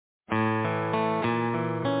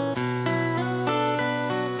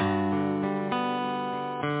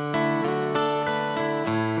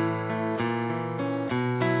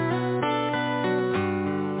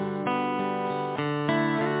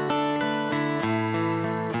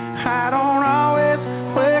I don't always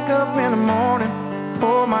wake up in the morning,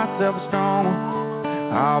 pour myself a strong one.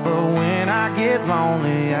 Oh, but when I get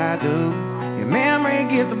lonely, I do. Your memory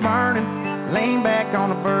gets a burning, lean back on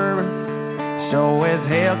the bourbon. So as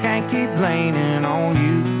hell can't keep leaning on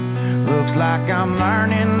you. Looks like I'm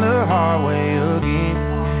learning the hard way again.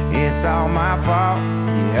 It's all my fault,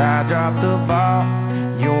 yeah, I dropped the ball.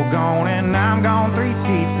 You're gone and I'm gone, 3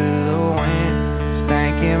 sheets to the wind. Just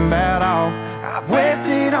thinking about all I've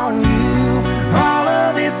wasted on you. All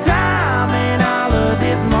of this time and all of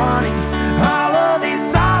this money. All of these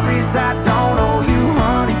sorries I don't owe you,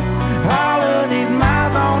 honey. All of these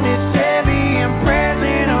miles on this Chevy and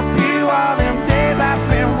present a few. All them days I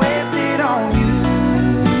spent wasted on you.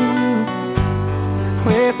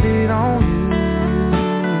 Wasted on you.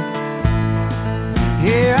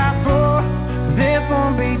 Yeah, I swore this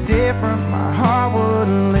won't be different. My heart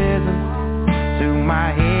wouldn't listen to my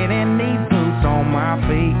head and these boots on my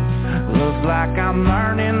feet. Looks like I'm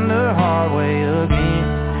learning the hard way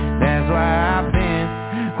again. That's why I've been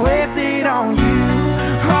wasted on you.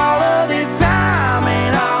 All of this time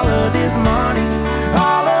and all of this money.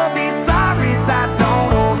 All of these sorries I don't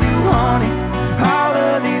owe you, honey. All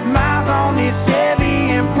of these miles on this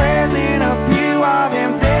Chevy and present a few of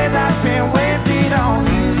them days I spent wasted on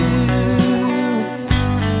you.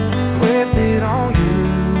 Wasted on you.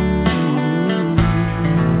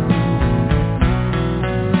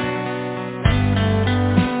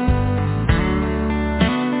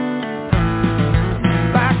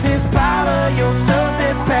 Like this pile of your stuff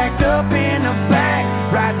that's packed up in the back,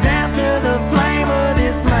 right down to the flame of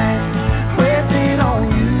this match. Wasted on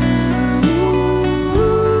you.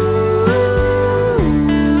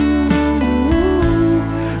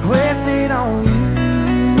 Wasted on you.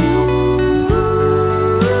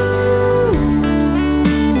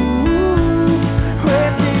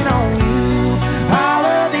 Wasted on you. All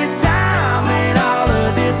of this time and all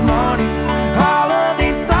of this money. All of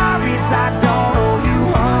these sorries I don't owe you,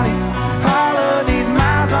 honey. All of these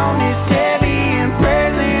miles on this Chevy and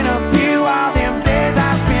present a few. All them days I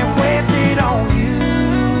spent wasted on you.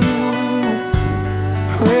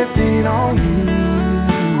 Wasted on you.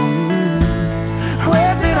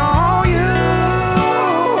 Wasted on you.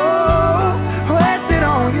 Wasted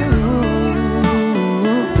on you.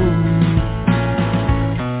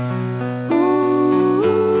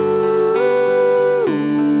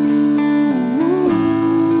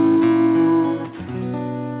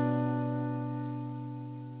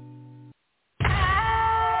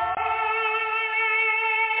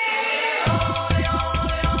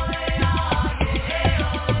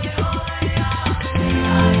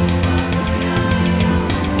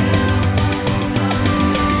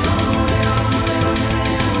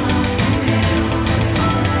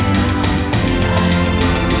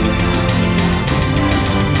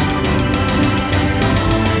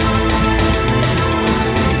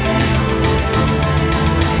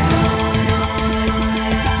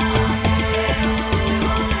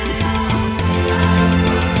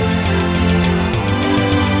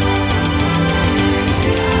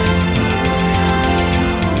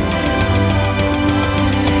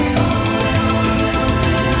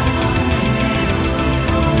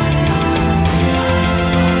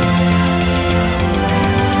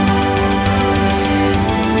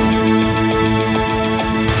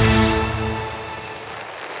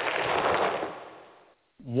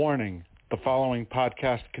 Warning, the following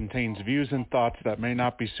podcast contains views and thoughts that may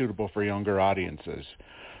not be suitable for younger audiences.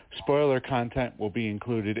 Spoiler content will be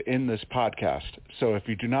included in this podcast, so if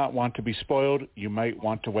you do not want to be spoiled, you might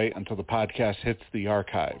want to wait until the podcast hits the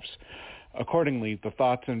archives. Accordingly, the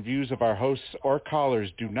thoughts and views of our hosts or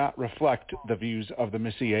callers do not reflect the views of the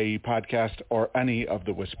Missyae Podcast or any of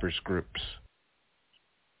the Whispers groups.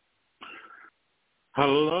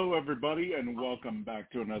 Hello, everybody, and welcome back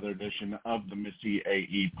to another edition of the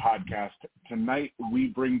Missyae Podcast. Tonight, we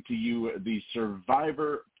bring to you the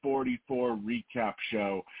Survivor 44 recap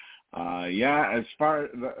show. As far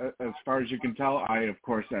as you can tell, I, of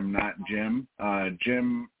course, am not Jim.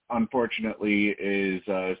 Jim, unfortunately, is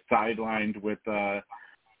sidelined with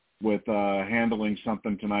handling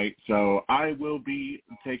something tonight, so I will be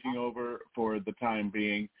taking over for the time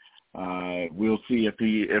being. We'll see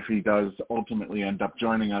if he does ultimately end up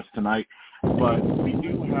joining us tonight. But we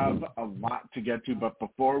do have a lot to get to. But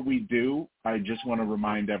before we do, I just want to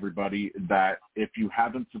remind everybody that if you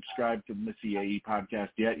haven't subscribed to the Missyae Podcast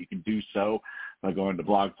yet, you can do so by going to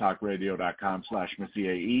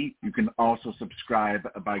blogtalkradio.com/Missyae. You can also subscribe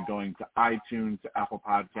by going to iTunes, Apple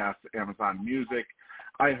Podcasts, Amazon Music,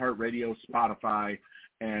 iHeartRadio, Spotify,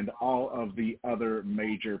 and all of the other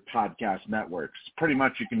major podcast networks. Pretty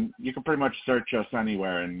much you can pretty much search us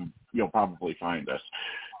anywhere and you'll probably find us.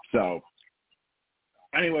 So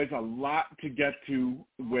anyways, a lot to get to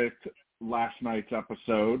with last night's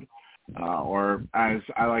episode, or as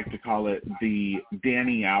I like to call it, the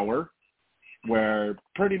Danny Hour, where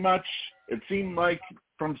pretty much it seemed like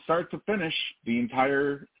from start to finish, the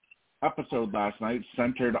entire episode last night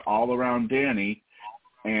centered all around Danny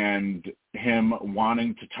and him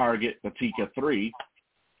wanting to target the Tika 3.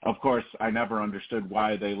 Of course, I never understood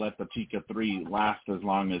why they let the Tika 3 last as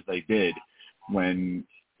long as they did when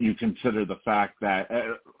you consider the fact that,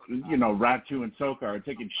 Ratu and Soka are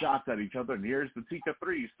taking shots at each other, and here's the Tika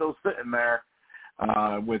 3 still sitting there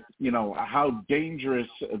with, how dangerous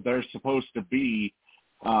they're supposed to be,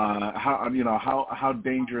 how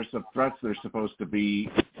dangerous of threats they're supposed to be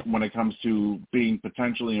when it comes to being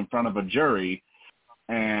potentially in front of a jury.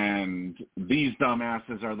 And these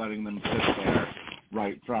dumbasses are letting them sit there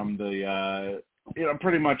right from the,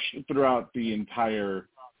 pretty much throughout the entire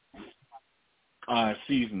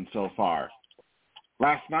season so far.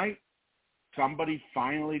 Last night, somebody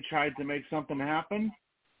finally tried to make something happen,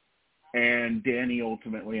 and Danny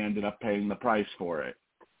ultimately ended up paying the price for it.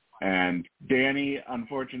 And Danny,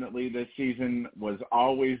 unfortunately, this season was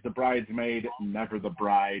always the bridesmaid, never the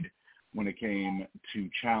bride when it came to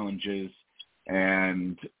challenges.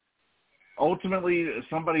 And ultimately,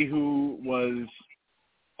 somebody who was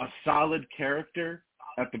a solid character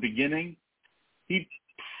at the beginning, he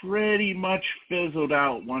pretty much fizzled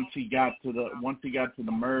out once he got to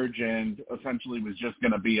the merge, and essentially was just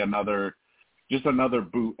going to be another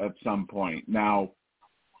boot at some point. Now,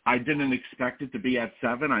 I didn't expect it to be at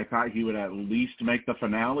 7. I thought he would at least make the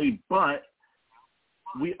finale, but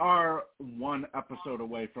we are one episode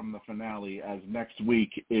away from the finale, as next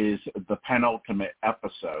week is the penultimate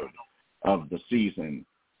episode of the season.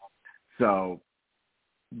 So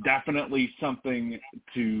definitely something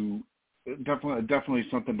to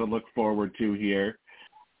look forward to here.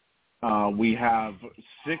 We have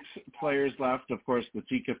 6 players left. Of course, the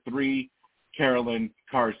Tika 3, Carolyn,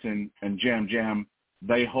 Carson, and Jam Jam.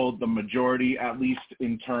 They hold the majority, at least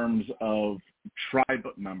in terms of tribe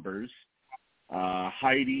members.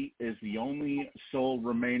 Heidi is the only sole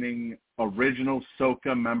remaining original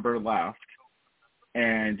Soka member left,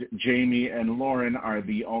 and Jaime and Lauren are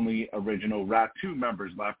the only original Ratu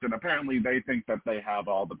members left, and apparently they think that they have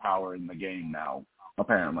all the power in the game now,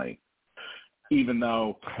 apparently. Even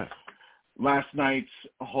though last night's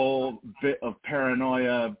whole bit of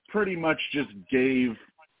paranoia pretty much just gave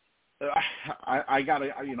I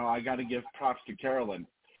gotta give props to Carolyn.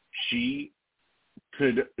 She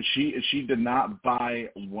did not buy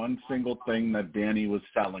one single thing that Danny was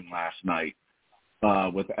selling last night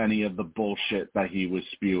with any of the bullshit that he was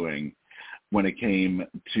spewing when it came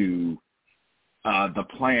to the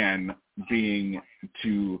plan being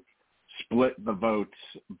to split the votes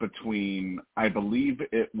between, I believe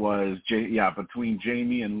it was, between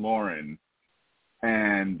Jaime and Lauren.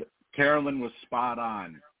 And Carolyn was spot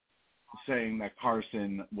on, saying that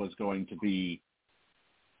Carson was going to be,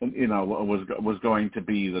 was going to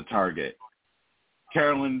be the target.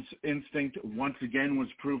 Carolyn's instinct once again was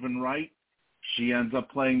proven right. She ends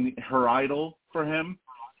up playing her idol for him,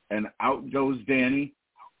 and out goes Danny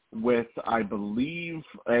with, I believe,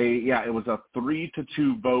 it was a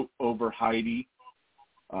 3-2 vote over Heidi.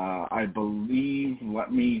 I believe,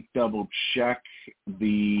 let me double check,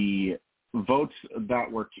 the votes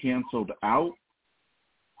that were canceled out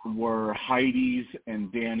were Heidi's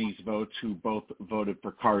and Danny's votes, who both voted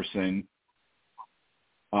for Carson.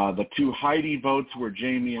 The 2 Heidi votes were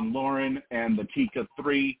Jaime and Lauren, and the Tika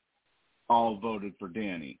 3 all voted for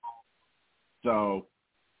Danny. So,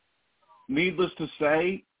 needless to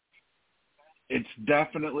say, it's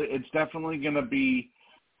definitely going to be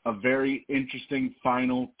a very interesting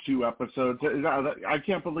final 2 episodes. I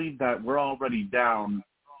can't believe that we're already down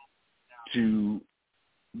to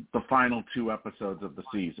the final 2 episodes of the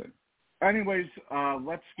season. Anyways,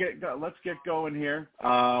 let's get going here.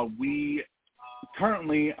 We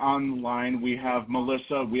currently on the line, we have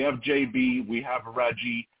Melissa, we have JB, we have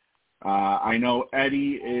Reggie. I know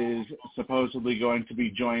Eddie is supposedly going to be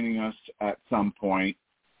joining us at some point,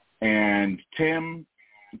 and Tim,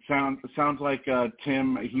 sounds like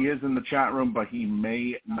Tim. He is in the chat room, but he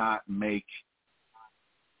may not make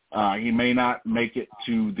it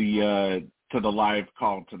to the live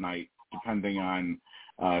call tonight, depending on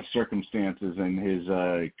circumstances and his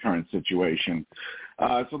current situation.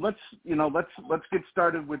 So let's get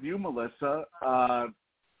started with you, Melissa.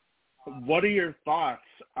 What are your thoughts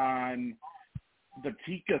on the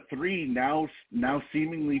Tika 3 now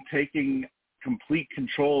seemingly taking complete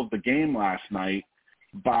control of the game last night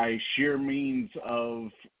by sheer means of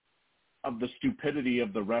the stupidity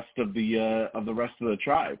of the rest of the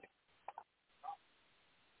tribe?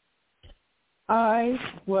 I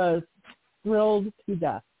was thrilled to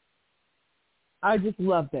death. I just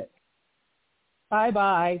loved it.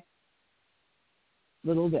 Bye-bye,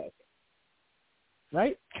 little dick.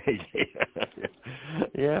 Right?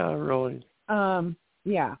 Yeah, really.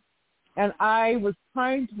 Yeah. And I was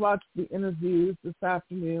trying to watch the interviews this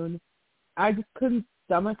afternoon. I just couldn't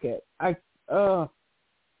stomach it. I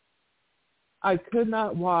could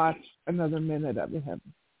not watch another minute of him.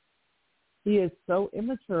 He is so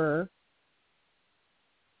immature.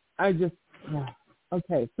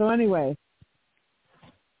 Okay. So anyway,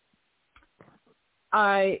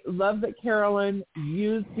 I love that Carolyn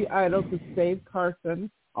used the idol to save Carson,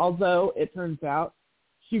 although it turns out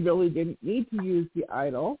she really didn't need to use the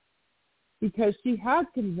idol because she had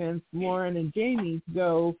convinced Lauren and Jaime to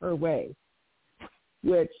go her way,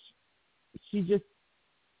 which she just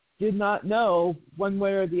did not know one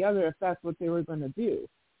way or the other if that's what they were going to do.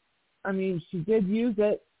 I mean, she did use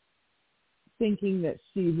it thinking that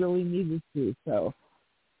she really needed to,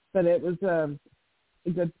 but it was a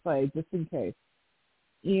good play just in case.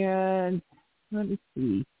 And let me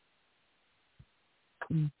see.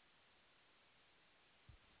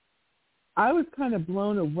 I was kind of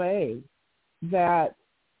blown away that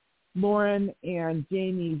Lauren and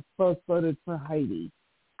Jaime both voted for Heidi.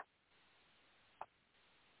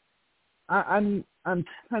 I'm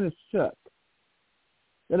kind of shook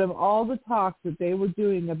that of all the talk that they were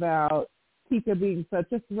doing about Tika being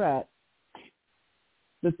such a threat,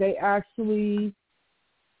 that they actually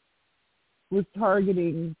was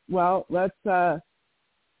targeting, well, let's vote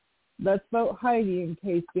Heidi in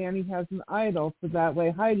case Danny has an idol, so that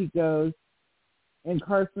way Heidi goes and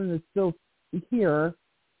Carson is still here.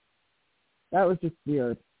 That was just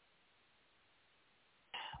weird.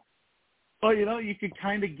 Well, you could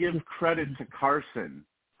kind of give credit to Carson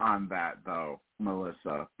on that, though,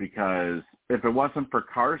 Melissa, because if it wasn't for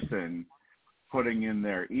Carson putting in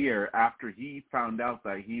their ear after he found out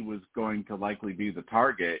that he was going to likely be the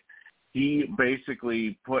target, he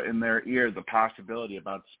basically put in their ear the possibility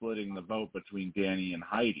about splitting the vote between Danny and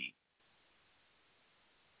Heidi.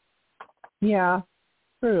 Yeah,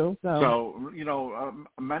 true. So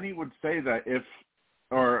many would say that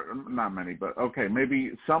or not many, but okay,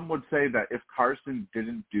 maybe some would say that if Carson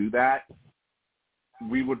didn't do that,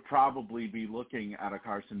 we would probably be looking at a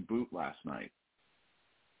Carson boot last night.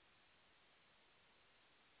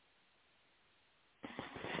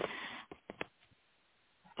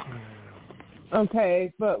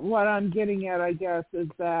 Okay, but what I'm getting at, I guess, is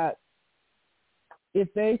that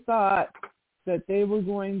if they thought that they were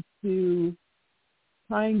going to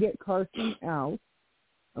try and get Carson out,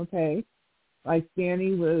 okay, like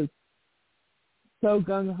Danny was so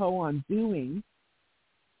gung-ho on doing,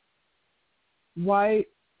 why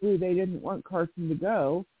they didn't want Carson to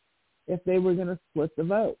go if they were going to split the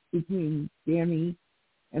vote between Danny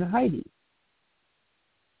and Heidi?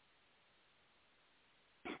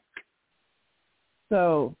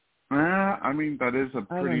 So, I mean, that is a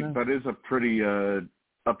pretty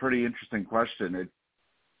interesting question.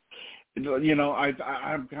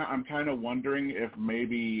 I'm kind of wondering if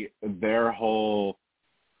maybe their whole,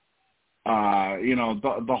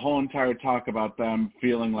 the whole entire talk about them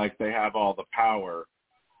feeling like they have all the power,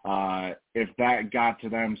 if that got to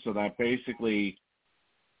them, so that basically,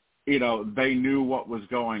 they knew what was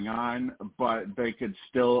going on, but they could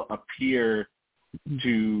still appear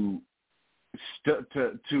to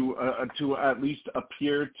at least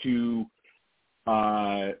appear to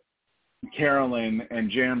Carolyn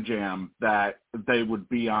and Jam Jam that they would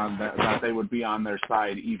be on their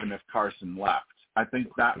side even if Carson left. I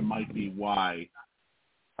think that might be why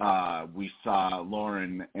we saw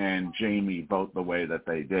Lauren and Jaime vote the way that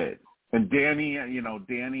they did. And Danny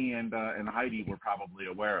and Heidi were probably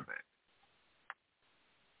aware of it.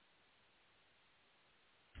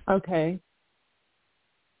 Okay.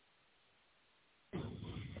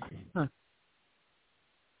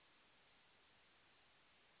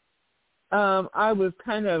 I was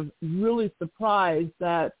kind of really surprised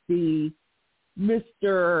that the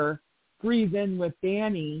Mr. Breathe In with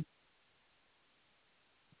Danny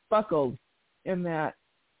buckled in that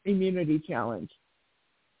immunity challenge.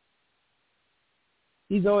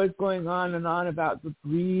 He's always going on and on about the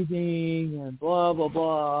breathing and blah, blah,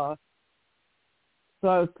 blah. So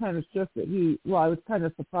I was kind of shook that I was kind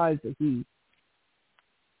of surprised that he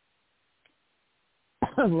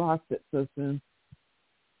lost it so soon.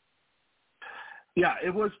 Yeah,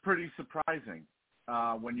 it was pretty surprising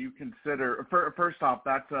when you consider. First off,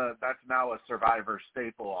 that's now a Survivor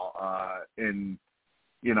staple in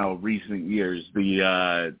recent years.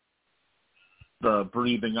 The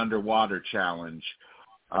breathing underwater challenge,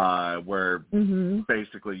 where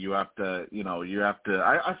basically you have to.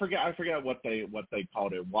 I forget what they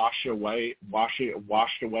called it. Washed away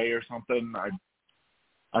or something.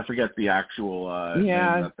 I forget the actual name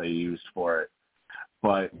that they used for it.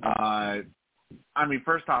 But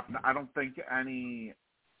first off, I don't think any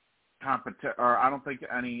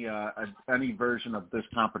any version of this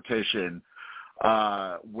competition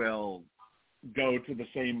will go to the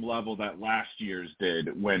same level that last year's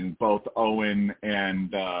did, when both Owen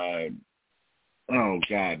and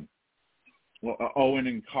Owen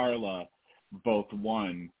and Carla both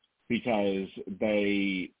won, because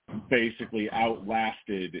they basically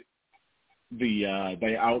outlasted the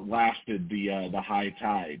high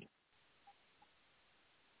tide.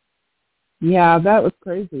 Yeah, that was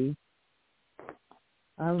crazy.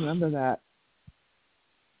 I remember that.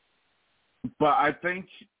 But I think,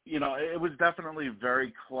 it was definitely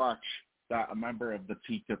very clutch that a member of the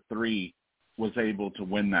Tika 3 was able to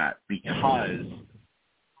win that, because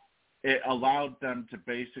it allowed them to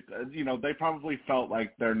basically, they probably felt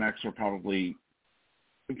like their necks were probably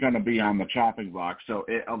going to be on the chopping block. So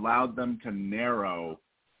it allowed them to narrow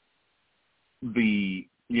the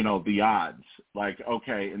odds. Like,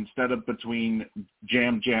 okay, instead of guessing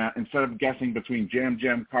between Jam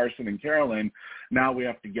Jam, Carson, and Carolyn, now we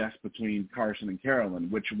have to guess between Carson and Carolyn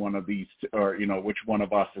which one of these, or which one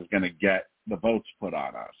of us is going to get the votes put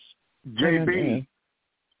on us. JB,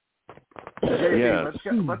 yes.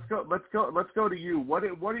 let's go to you. What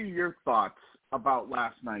are your thoughts about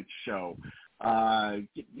last night's show? The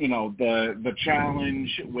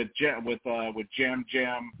challenge with Jam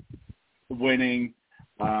Jam winning.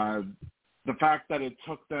 The fact that it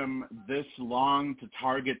took them this long to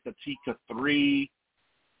target the Tika 3,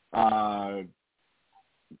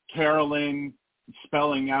 Carolyn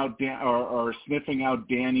spelling out or sniffing out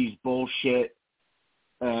Danny's bullshit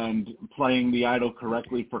and playing the idol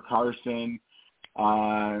correctly for Carson.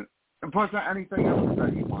 And plus, anything else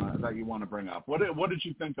that you want to bring up? What did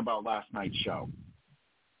you think about last night's show?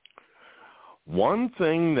 One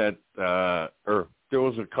thing that, there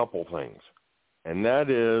was a couple things. And that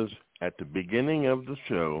is, at the beginning of the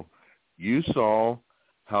show, you saw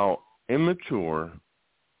how immature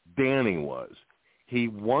Danny was. He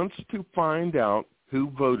wants to find out who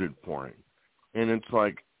voted for him. And it's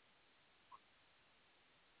like,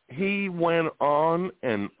 he went on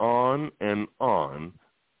and on and on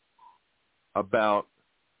about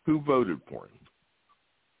who voted for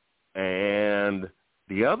him. And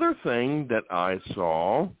the other thing that I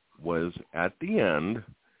saw was at the end,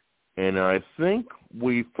 and I think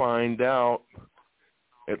we find out,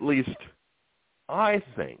 at least I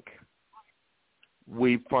think,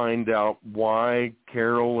 we find out why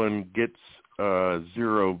Carolyn gets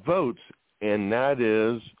 0 votes, and that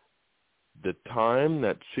is the time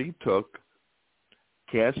that she took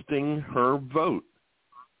casting her vote.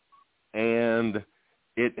 And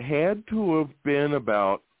it had to have been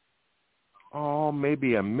about,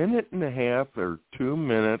 maybe a minute and a half or 2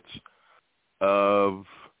 minutes of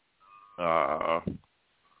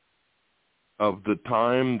the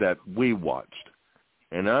time that we watched.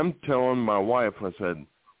 And I'm telling my wife, I said,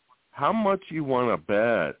 how much you want to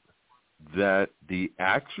bet that the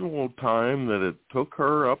actual time that it took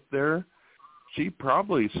her up there, she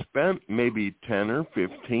probably spent maybe 10 or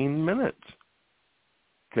 15 minutes?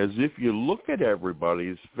 Because if you look at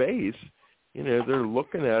everybody's face, they're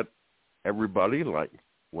looking at everybody like,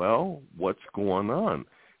 well, what's going on?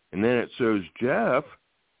 And then it shows Jeff.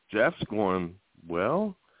 Jeff's going,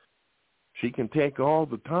 well, she can take all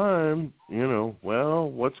the time, well,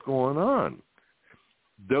 what's going on?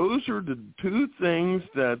 Those are the two things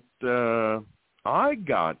that I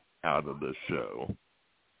got out of the show.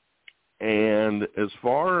 And as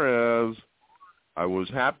far as I was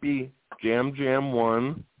happy Jam Jam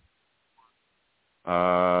won,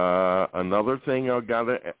 another thing I got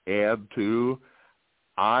to add to,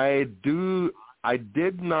 I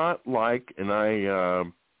did not like, and I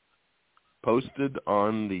posted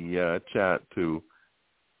on the chat too,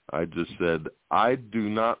 I just said, I do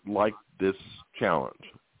not like this challenge.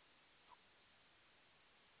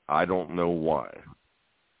 I don't know why.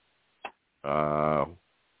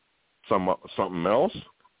 Something else,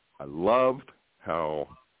 I loved how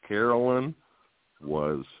Carolyn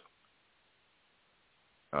was,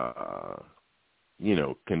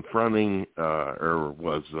 confronting, or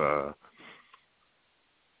was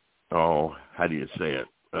how do you say it?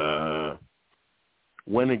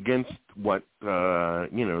 Went against what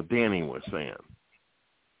Danny was saying.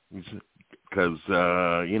 Because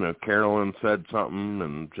Carolyn said something,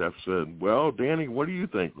 and Jeff said, "Well, Danny, what do you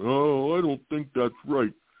think?" "Oh, I don't think that's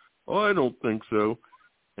right. I don't think so."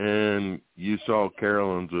 And you saw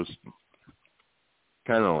Carolyn just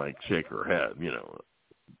kind of like shake her head.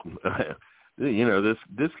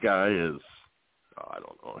 This guy is, I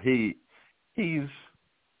don't know. He's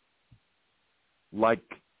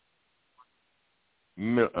like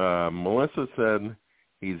Melissa said,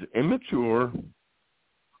 he's immature.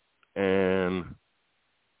 And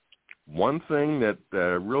one thing that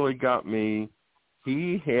really got me,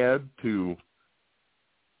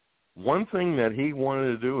 one thing that he wanted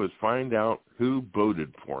to do is find out who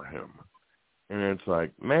voted for him. And it's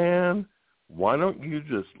like, man, why don't you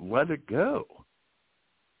just let it go?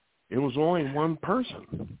 It was only one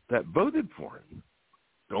person that voted for him.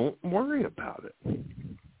 Don't worry about it.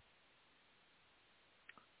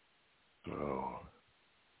 So,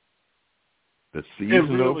 the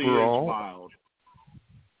season really overall, is wild.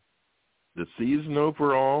 The season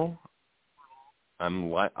overall, I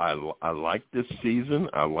like this season.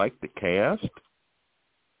 I like the cast,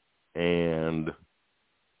 and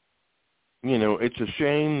it's a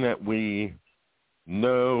shame that we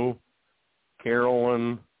know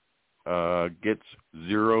Carolyn gets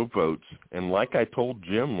 0 votes. And like I told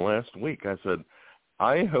Jim last week, I said,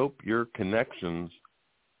 I hope your connections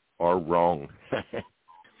are wrong.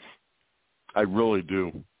 I really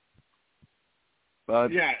do.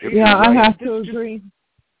 But I have to agree.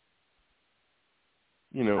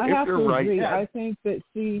 I if have you're to right, agree. I think that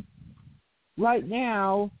right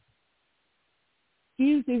now,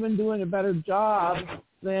 she's even doing a better job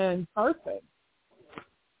than Carson.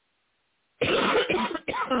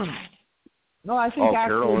 No, I think actually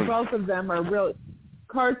Carolyn. Both of them are really.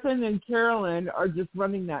 Carson and Carolyn are just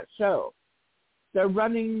running that show. They're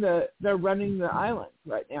running the island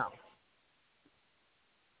right now.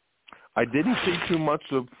 I didn't see too much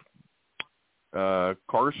of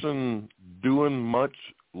Carson doing much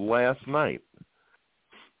last night,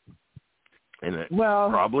 and it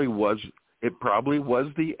probably was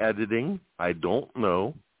the editing. I don't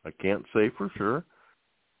know. I can't say for sure.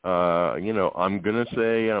 I'm gonna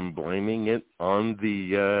say I'm blaming it on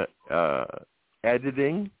the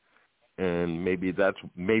editing, and maybe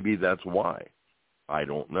that's why. I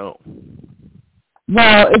don't know.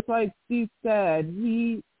 Well, it's like Steve said.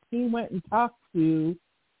 He went and talked to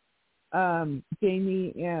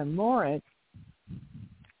Jaime and Lauren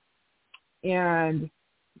and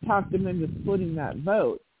talked them into splitting that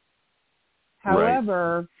vote.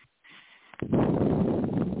 However,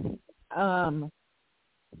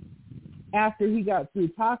 after he got through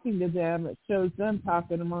talking to them, it shows them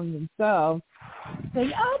talking among themselves,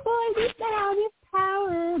 saying, "Oh boy, we've got all this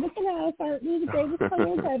power. Look at us, aren't we the greatest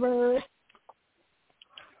players ever?"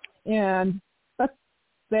 And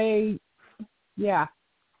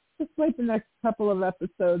just wait the next couple of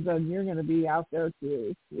episodes and you're going to be out there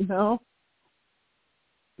too,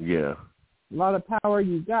 Yeah. A lot of power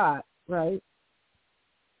you got, right?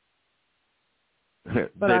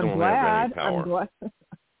 But I'm glad.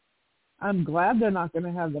 I'm glad they're not going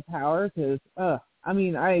to have the power because, I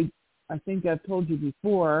think I've told you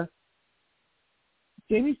before,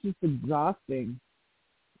 Jamie's just exhausting.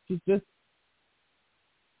 She's just,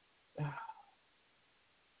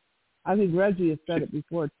 I think Reggie has said it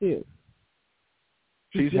before too.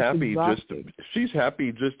 She's happy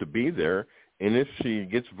just to be there, and if she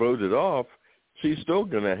gets voted off, she's still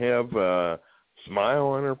going to have a smile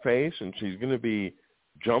on her face, and she's going to be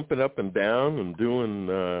jumping up and down and doing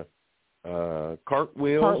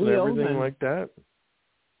cartwheels and everything like that.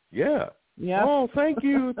 Yeah. Yeah. Oh, thank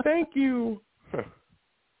you.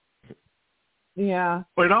 Yeah.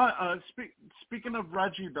 But speaking of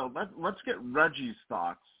Reggie, though, let's get Reggie's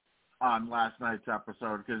thoughts on last night's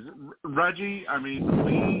episode, because Reggie,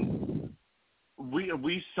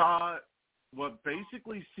 we saw what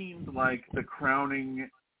basically seemed like the crowning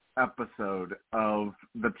episode of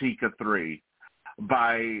the Tika 3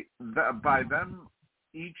 by them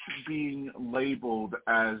each being labeled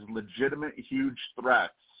as legitimate huge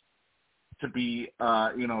threats to be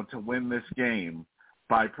to win this game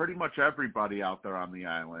by pretty much everybody out there on the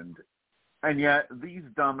island. And yet these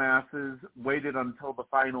dumbasses waited until the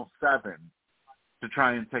final 7 to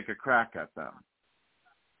try and take a crack at them.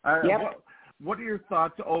 What are your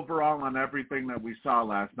thoughts overall on everything that we saw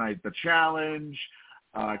last night? The challenge,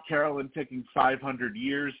 Carolyn taking 500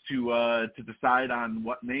 years to decide on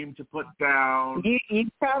what name to put down. You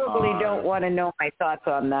probably don't want to know my thoughts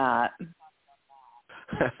on that.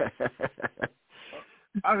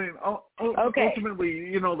 I mean, Okay.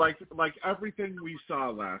 ultimately, like everything we saw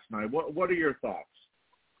last night. What are your thoughts?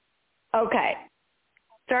 Okay.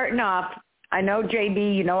 Starting off, I know,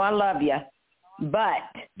 JB, you know I love you, but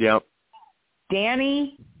Yep.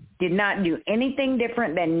 Danny did not do anything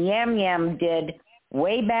different than Yam Yam did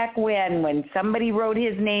way back when somebody wrote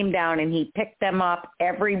his name down and he picked them up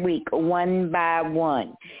every week one by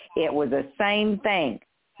one. It was the same thing.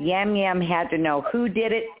 Yam Yam had to know who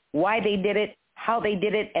did it, why they did it, how they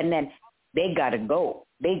did it, and then they got to go.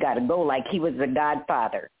 They got to go like he was the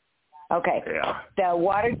godfather. Okay. Yeah. The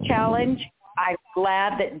water challenge, I'm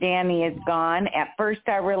glad that Danny is gone. At first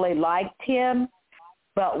I really liked him,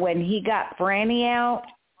 but when he got Frannie out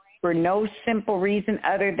for no simple reason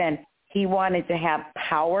other than he wanted to have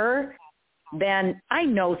power, then I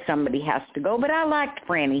know somebody has to go. But I liked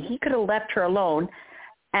Frannie. He could have left her alone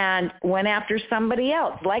and went after somebody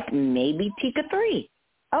else, like maybe Tika 3.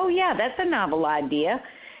 Oh, yeah, that's a novel idea.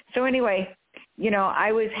 So anyway,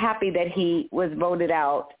 I was happy that he was voted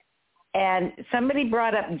out. And somebody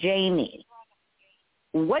brought up Jamie.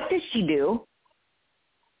 What does she do?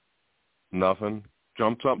 Nothing.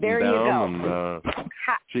 Jumps up There and you down, go.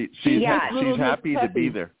 and she's Little happy Miss to be Happy.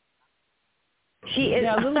 there. She is.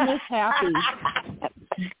 Yeah, little Miss Happy.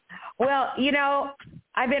 Well,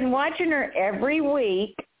 I've been watching her every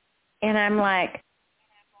week, and I'm like,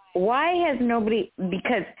 why has nobody,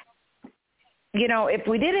 because, if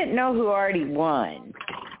we didn't know who already won,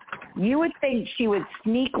 you would think she would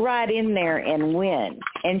sneak right in there and win.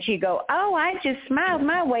 And she'd go, oh, I just smiled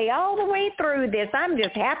my way all the way through this. I'm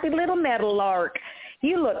just happy little meadowlark.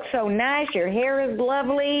 You look so nice. Your hair is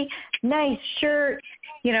lovely. Nice shirt.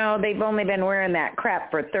 They've only been wearing that crap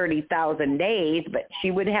for 30,000 days, but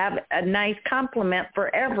she would have a nice compliment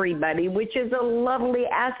for everybody, which is a lovely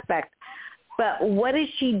aspect. But what is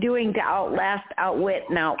she doing to outlast, outwit,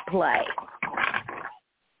 and outplay?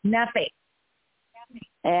 Nothing.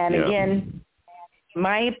 And again,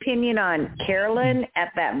 my opinion on Carolyn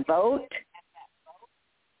at that vote,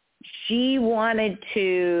 she wanted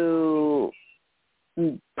to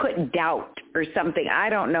put doubt or something. I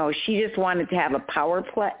don't know. She just wanted to have a power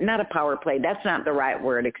play. Not a power play. That's not the right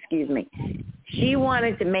word. Excuse me. She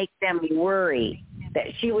wanted to make them worry that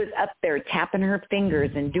she was up there tapping her fingers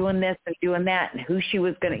and doing this and doing that and who she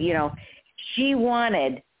was going to, she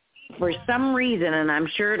wanted, for some reason, and I'm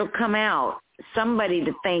sure it'll come out, somebody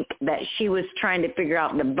to think that she was trying to figure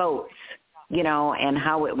out the votes, and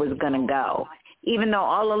how it was going to go. Even though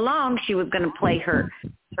all along she was going to play her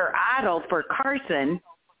idol for Carson,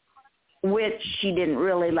 which she didn't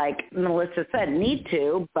really, like Melissa said, need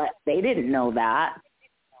to, but they didn't know that.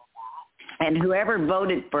 And whoever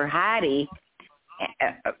voted for Heidi,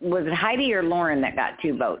 was it Heidi or Lauren that got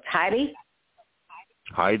 2 votes? Heidi?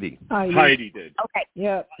 Heidi did. Okay.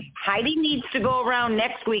 Yep. Heidi needs to go around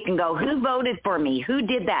next week and go, who voted for me? Who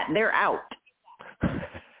did that? They're out.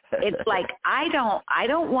 It's like, I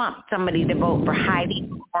don't want somebody to vote for Heidi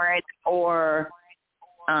or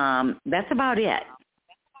that's about it.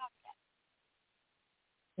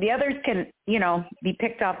 The others can, be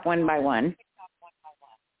picked off one by one.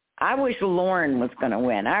 I wish Lauren was going to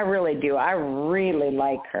win. I really do. I really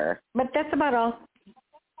like her. But that's about all.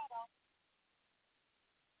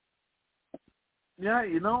 Yeah, I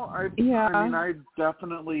mean, I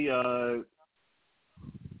definitely,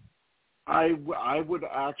 I would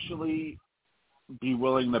actually be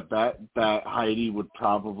willing to bet that Heidi would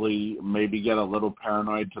probably maybe get a little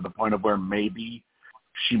paranoid to the point of where maybe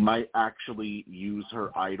she might actually use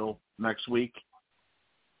her idol next week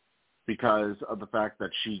because of the fact that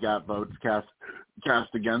she got votes cast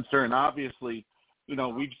against her. And obviously,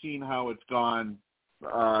 we've seen how it's gone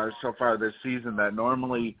so far this season, that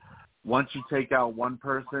normally once you take out one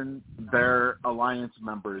person, their alliance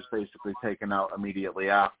member is basically taken out immediately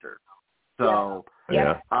after. So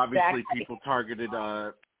obviously people targeted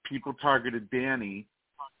Danny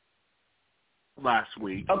last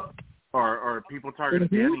week, or people targeted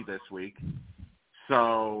Danny this week.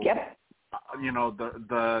 So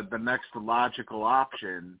the next logical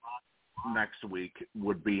option next week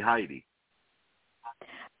would be Heidi.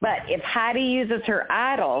 But if Heidi uses her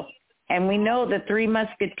idol, and we know the 3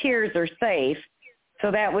 Musketeers are safe, so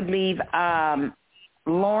that would leave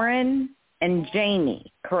Lauren and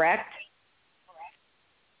Jamie, correct?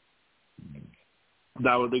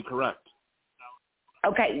 That would be correct.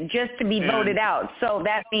 Okay, just to be voted out. So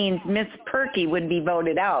that means Miss Perky would be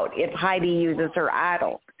voted out if Heidi uses her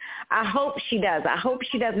idol. I hope she does. I hope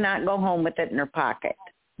she does not go home with it in her pocket.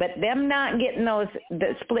 But them not getting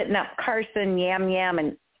splitting up Carson, Yam Yam,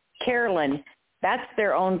 and Carolyn, that's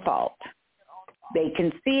their own fault. They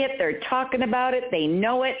can see it. They're talking about it. They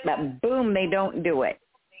know it, but boom, they don't do it.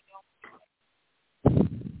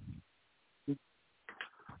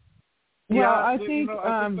 Well, Yeah, I think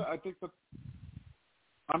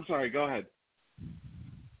I'm sorry. Go ahead.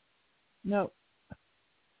 No,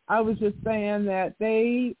 I was just saying that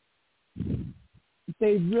they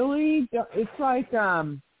really don't, it's like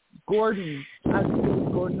Gordon, I think it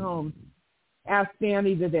was Gordon Holmes, asked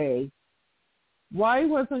Danny today, why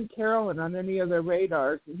wasn't Carolyn on any of their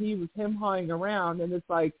radars? And he was him-hawing around, and it's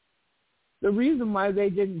like the reason why they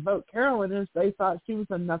didn't vote Carolyn is they thought she was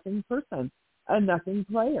a nothing person, a nothing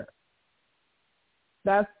player.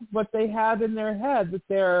 That's what they had in their head,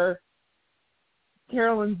 that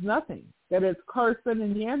Carolyn's nothing, that it's Carson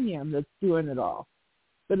and Jam Jam that's doing it all,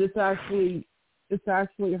 but it's actually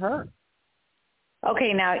her.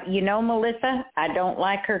 Okay, now, Melissa, I don't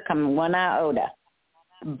like her come one iota,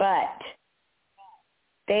 but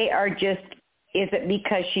they are just, is it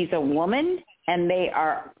because she's a woman and they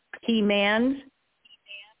are He-Mans,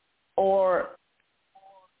 or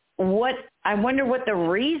what? I wonder what the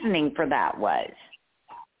reasoning for that was.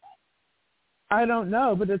 I don't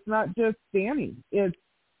know, but it's not just Danny. It's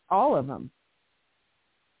all of them.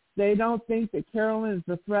 They don't think that Carolyn is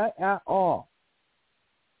a threat at all.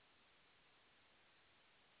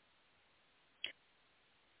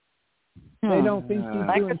 They don't think she's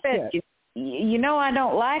like doing I said, shit. I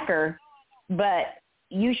don't like her, but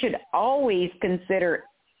you should always consider,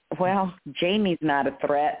 well, Jamie's not a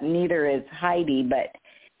threat, neither is Heidi, but,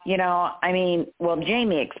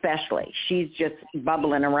 Jamie especially. She's just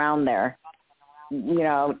bubbling around there,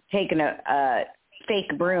 taking a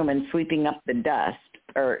fake broom and sweeping up the dust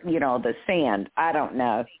or, the sand. I don't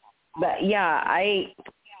know. But, yeah,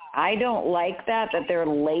 I don't like that they're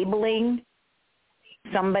labeling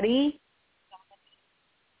somebody.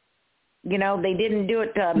 They didn't do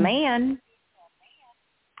it to a man.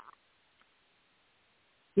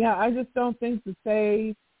 Yeah, I just don't think that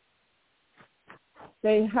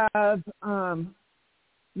they have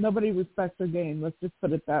nobody respects her game. Let's just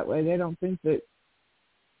put it that way. They don't think that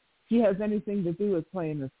she has anything to do with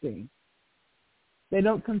playing this game. They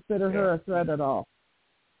don't consider her a threat at all.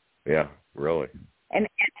 Yeah, really. And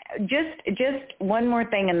just one more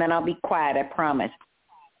thing, and then I'll be quiet, I promise.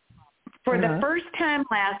 For the first time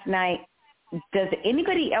last night, does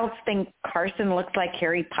anybody else think Carson looks like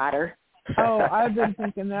Harry Potter? Oh, I've been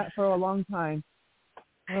thinking that for a long time.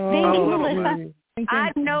 Thank you, Melissa.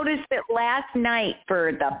 I've noticed it last night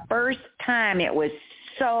for the first time. It was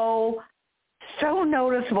so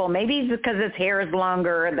noticeable. Maybe it's because his hair is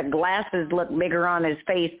longer or the glasses look bigger on his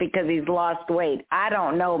face because he's lost weight. I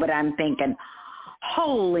don't know, but I'm thinking,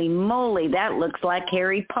 holy moly, that looks like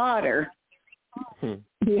Harry Potter.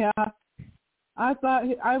 Yeah.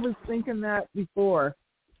 I was thinking that before.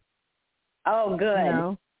 Oh,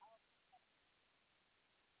 good.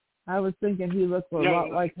 I was thinking he looked a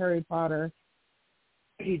lot like Harry Potter.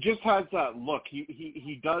 He just has that look.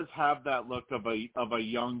 He does have that look of a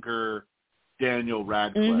younger Daniel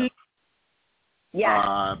Radcliffe. Mm-hmm.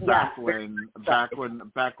 Yeah. Back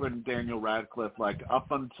when Daniel Radcliffe, like up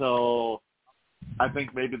until I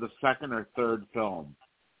think maybe the second or third film.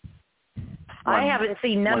 I haven't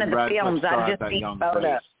seen none of the films. I've just seen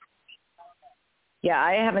photos. Yeah,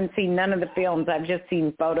 I haven't seen none of the films. I've just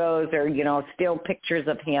seen photos or, still pictures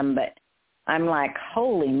of him. But I'm like,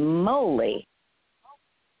 holy moly.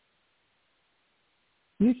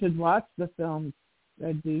 You should watch the films,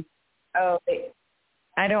 Reggie. Oh,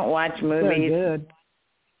 I don't watch movies. They're good.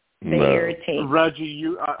 They irritate. Reggie,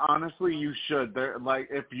 you honestly, you should. They're like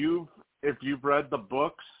if you've read the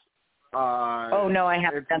books. Oh no, I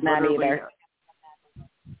haven't done that either.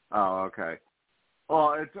 Oh, okay.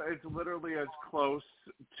 Well, it's literally as close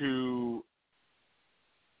to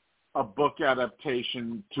a book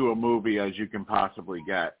adaptation to a movie as you can possibly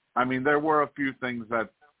get. I mean, there were a few things that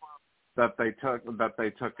they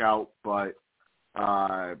took out, but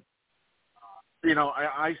I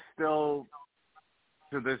still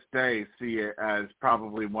to this day see it as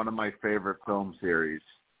probably one of my favorite film series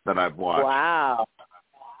that I've watched. Wow.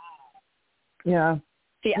 Yeah.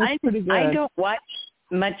 See, I don't watch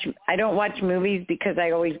much. I don't watch movies because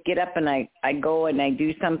I always get up and I go and I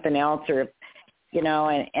do something else, or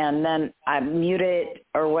and then I mute it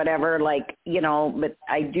or whatever. But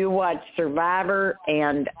I do watch Survivor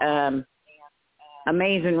and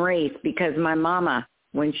Amazing Race because my mama,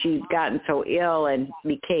 when she'd gotten so ill and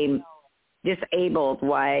became disabled,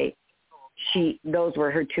 those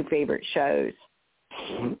were her two favorite shows.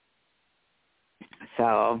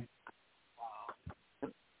 So.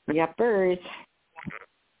 Yuppers.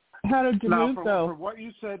 How did you move, though? For what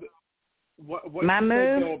you said, what my you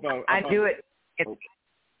move, said, though, about I do it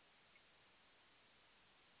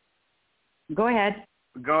Go ahead.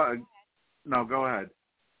 Go ahead.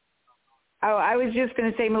 Oh, I was just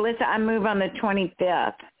going to say, Melissa, I move on the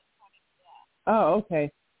 25th. Oh,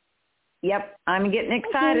 okay. Yep, I'm getting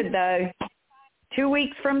excited, though. 2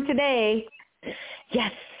 weeks from today.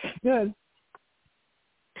 Yes. Good.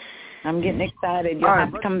 I'm getting excited. You'll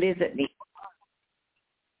have to come visit me.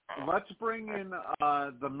 Let's bring in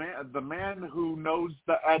the man who knows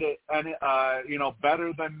the edit, and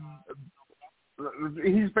better than.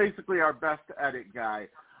 He's basically our best edit guy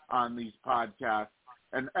on these podcasts.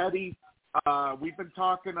 And Eddie, we've been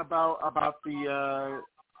talking about the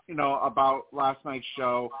about last night's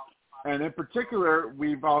show, and in particular,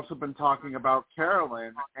 we've also been talking about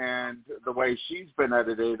Carolyn and the way she's been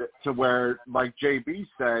edited to where, like JB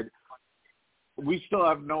said, we still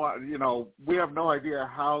have we have no idea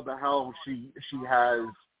how the hell she has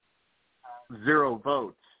 0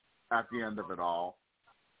 votes at the end of it all.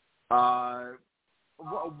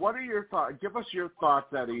 What are your thoughts? Give us your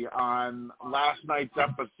thoughts, Eddie, on last night's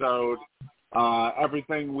episode.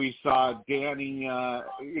 Everything we saw, Danny.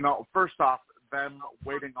 First off, them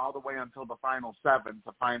waiting all the way until the final 7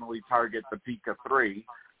 to finally target the Tika 3.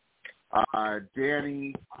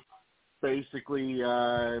 Danny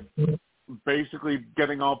basically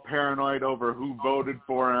getting all paranoid over who voted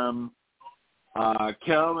for him.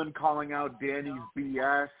 Carolyn calling out Danny's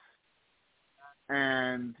BS,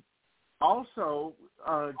 and also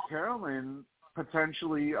Carolyn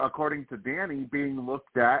potentially, according to Danny, being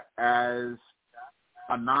looked at as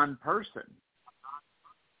a non-person.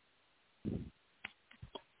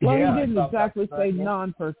 Well, he didn't exactly say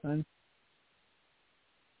non-person.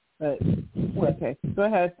 But, okay, go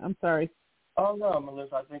ahead. I'm sorry. Oh, no,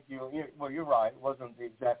 Melissa, I think you're right. It wasn't the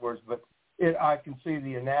exact words, but I can see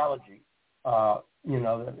the analogy, that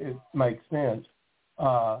it makes sense.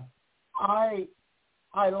 I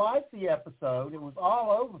liked the episode. It was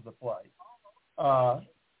all over the place. I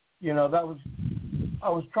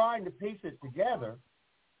was trying to piece it together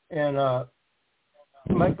and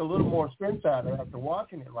make a little more sense out of it after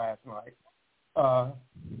watching it last night.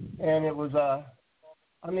 And it was,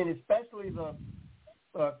 especially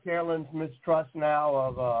the Carolyn's mistrust now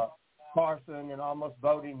of Carson and almost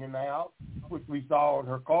voting him out, which we saw on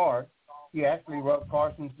her card. She actually wrote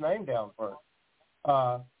Carson's name down first.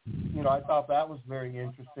 I thought that was very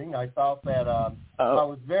interesting. I thought that I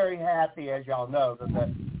was very happy, as y'all know,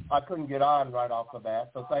 that I couldn't get on right off the bat.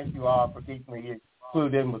 So thank you all for keeping me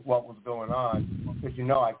clued in with what was going on, because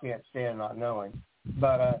I can't stand not knowing.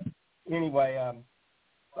 But anyway,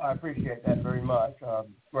 I appreciate that very much.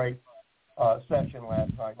 Great session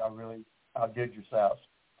last night. I really outdid yourselves.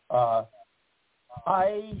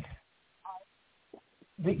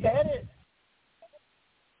 The edit,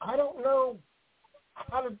 I don't know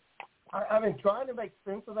how to. I've been trying to make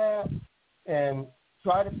sense of that and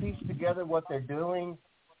try to piece together what they're doing,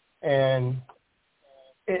 and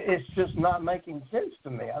it's just not making sense to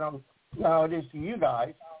me. I don't know how it is to you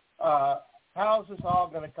guys. How's this all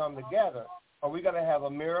going to come together? Are we going to have a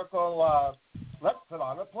miracle? Let's put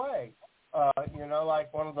on a play,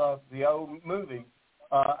 like one of the old movies.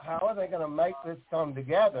 How are they going to make this come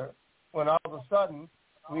together when all of a sudden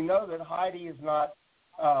we know that Heidi is not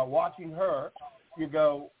watching her? You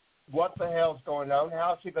go, what the hell's going on?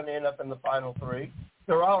 How's she going to end up in the final 3?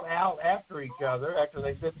 They're all out after each other after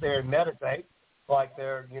they sit there and meditate like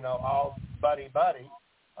they're, all buddy-buddy.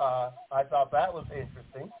 I thought that was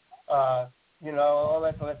interesting.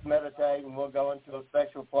 Let's meditate and we'll go into a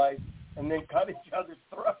special place and then cut each other's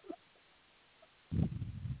throats.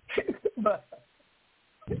 But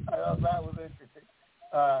I thought that was interesting.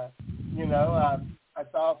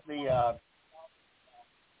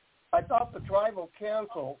 I thought the tribal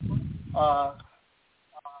council,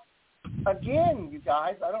 again, you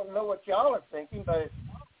guys, I don't know what y'all are thinking, but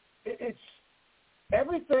it's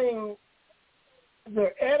everything,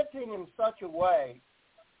 they're editing in such a way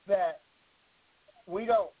that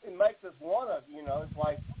it makes us want to, it's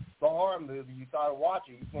like the horror movie, you got to watch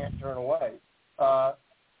it, you can't turn away.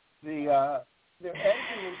 They're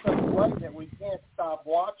editing in such a way that we can't stop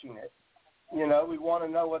watching it. We want to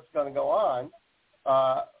know what's going to go on,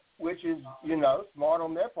 which is, smart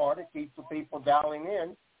on their part. It keeps the people dialing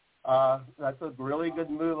in. That's a really good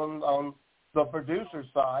move on the producer's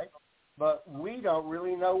side, but we don't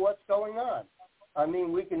really know what's going on. I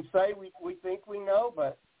mean, we can say we think we know,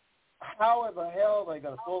 but how in the hell are they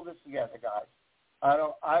going to pull this together, guys? I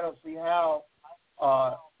don't see how.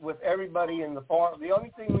 With everybody in the part, the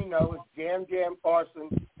only thing we know is Jam Jam, Carson,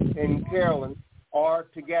 and Carolyn are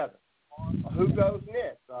together. Who goes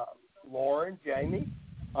next? Lauren, Jaime,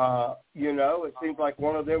 It seems like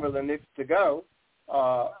one of them are the next to go.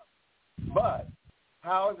 But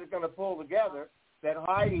how is it going to pull together that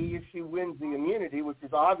Heidi, if she wins the immunity, which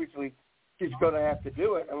is obviously she's going to have to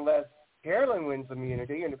do it unless Carolyn wins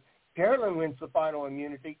immunity, and if Carolyn wins the final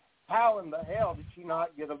immunity, how in the hell did she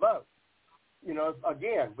not get a vote?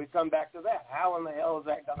 Again, we come back to that. How in the hell is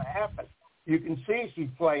that going to happen? You can see she's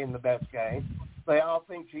playing the best game. They all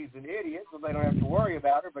think she's an idiot, so they don't have to worry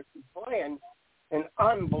about her, but she's playing an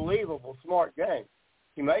unbelievable smart game.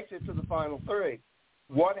 She makes it to the final three.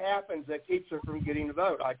 What happens that keeps her from getting the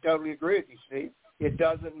vote? I totally agree with you, Steve. It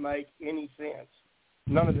doesn't make any sense.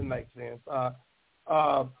 None of it makes sense.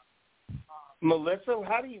 Melissa,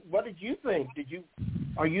 what did you think?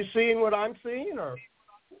 Are you seeing what I'm seeing, or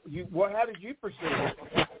how did you perceive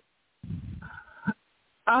it?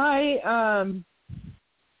 I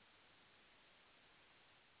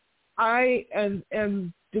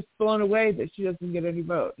am just blown away that she doesn't get any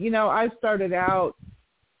vote. I started out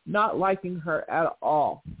not liking her at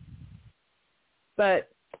all, but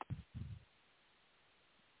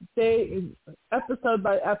episode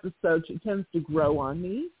by episode, she tends to grow on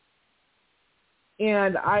me,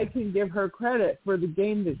 and I can give her credit for the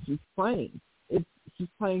game that she's playing. She's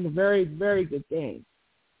playing a very, very good game.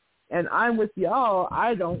 And I'm with y'all.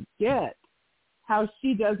 I don't get how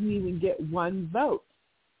she doesn't even get one vote.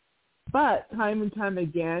 But time and time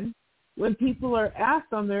again, when people are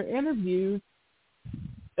asked on their interviews,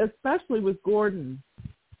 especially with Gordon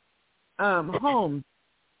Holmes,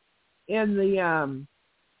 in the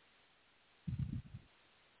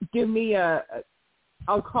give me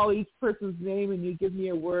I'll call each person's name and you give me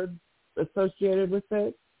a word associated with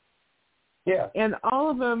it. Yeah. And all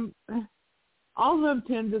of them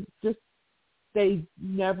tend to they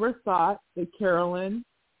never thought that Carolyn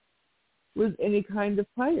was any kind of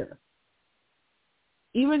player.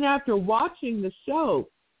 Even after watching the show,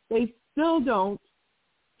 they still don't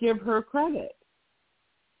give her credit.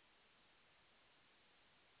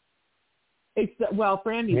 Except,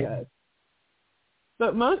 Frannie does.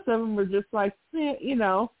 But most of them were just like, they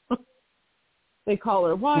call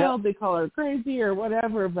her wild, they call her crazy or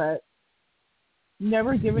whatever, but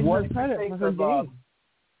never giving her credit for her game.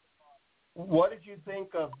 What did you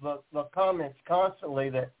think of the comments constantly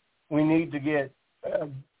that we need to get,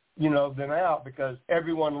 them out because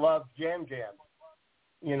everyone loves Jam Jam?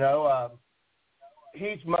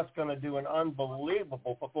 He's must going to do an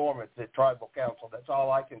unbelievable performance at Tribal Council. That's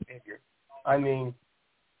all I can figure. I mean,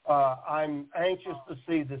 I'm anxious to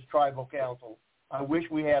see this Tribal Council. I wish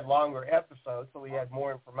we had longer episodes so we had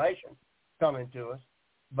more information coming to us.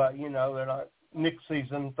 But, next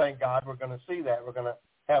season, thank God, we're going to see that. We're going to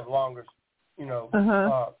have longer, which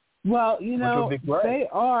will be great. They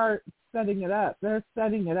are setting it up. They're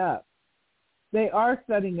setting it up. They are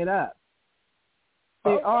setting it up.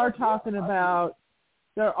 They are talking about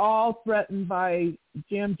they're all threatened by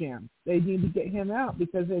Jam Jam. They need to get him out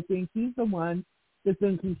because they think he's the one that's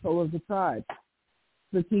in control of the tribe,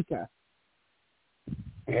 the Tika.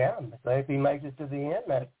 Yeah, if he makes it to the end,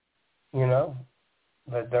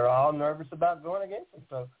 that they're all nervous about going against him.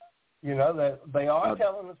 So, that they are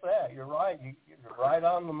telling us that. You're right. You're right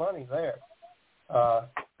on the money there. They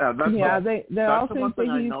all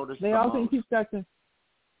think he's got to.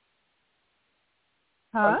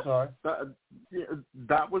 Huh? I'm sorry.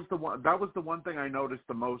 That was the one thing I noticed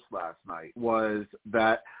the most last night was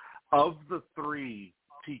that of the three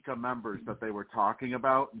Tika members that they were talking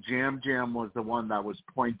about, Jam Jam was the one that was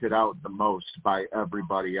pointed out the most by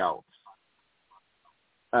everybody else.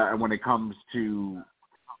 And when it comes to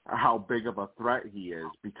how big of a threat he is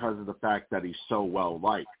because of the fact that he's so well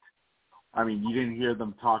liked. I mean, you didn't hear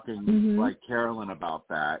them talking like Carolyn about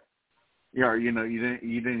that. You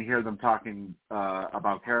didn't hear them talking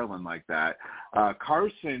about Carolyn like that.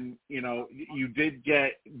 Carson, you did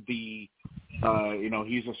get the,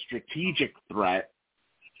 he's a strategic threat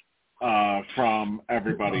from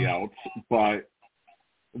everybody else, but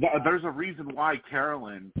there's a reason why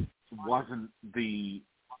Carolyn wasn't the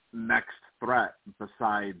next threat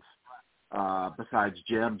besides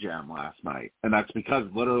Jam Jam last night, and that's because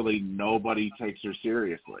literally nobody takes her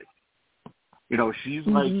seriously. She's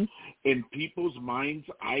like, in people's minds,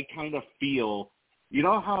 I kind of feel,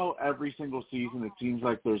 how every single season it seems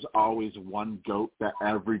like there's always one GOAT that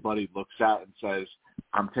everybody looks at and says,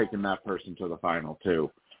 I'm taking that person to the final two.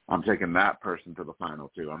 I'm taking that person to the final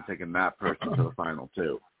two. I'm taking that person to the final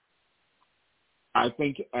two. I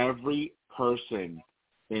think every person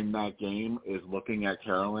in that game is looking at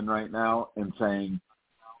Carolyn right now and saying,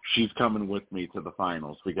 she's coming with me to the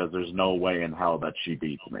finals because there's no way in hell that she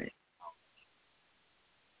beats me.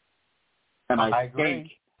 And I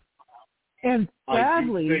agree. And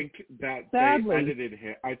sadly, I do think that they edited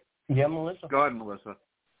him. Melissa? Go ahead, Melissa.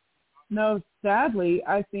 No, sadly,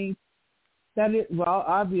 I think that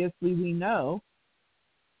obviously we know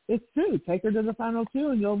it's true. Take her to the final two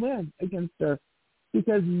and you'll win against her,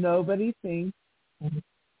 because nobody thinks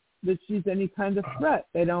that she's any kind of threat.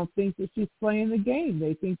 They don't think that she's playing the game.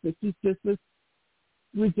 They think that she's just this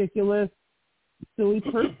ridiculous, silly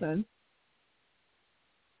person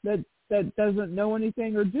that doesn't know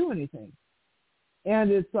anything or do anything.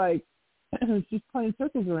 And it's like she's playing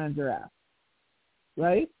circles around your ass,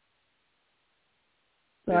 right?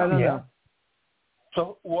 So I don't know.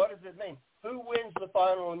 So what does it mean? Who wins the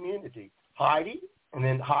final immunity? Heidi? And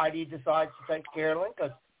then Heidi decides to take Carolyn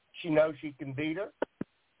because she knows she can beat her.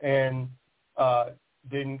 And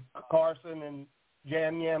then Carson and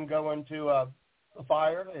Jam Jam go into a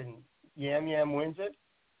fire, and Jam Jam wins it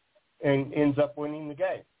and ends up winning the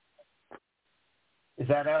game. Is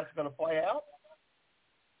that how it's going to play out?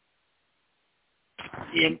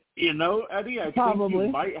 You know, Eddie, I Probably. think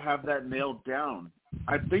you might have that nailed down.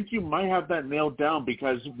 I think you might have that nailed down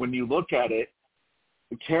because when you look at it,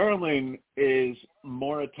 Carolyn is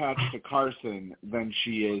more attached to Carson than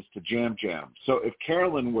she is to Jam Jam. So if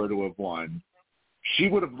Carolyn were to have won, she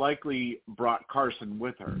would have likely brought Carson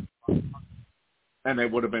with her. And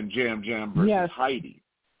it would have been Jam Jam versus Heidi.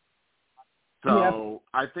 So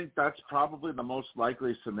I think that's probably the most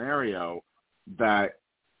likely scenario, that,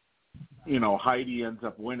 you know, Heidi ends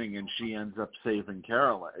up winning and she ends up saving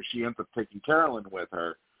Carolyn. She ends up taking Carolyn with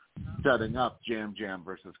her, setting up Jam Jam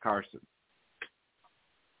versus Carson.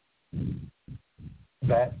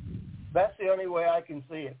 That's the only way I can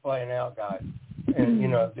see it playing out, guys. And you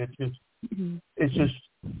know, it's just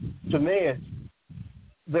to me,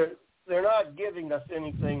 they're not giving us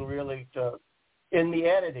anything really in the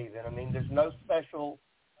edit even. I mean, there's no special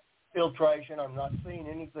filtration. I'm not seeing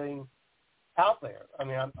anything out there. I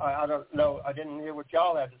mean, I don't know. I didn't hear what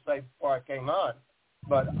y'all had to say before I came on,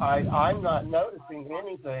 but I'm not noticing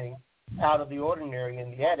anything out of the ordinary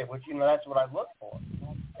in the edit, which, you know, that's what I look for.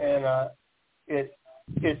 And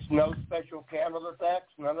it's no special camera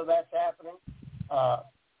effects. None of that's happening.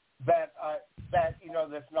 That you know,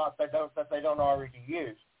 that they don't already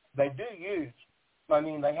use. They do use. I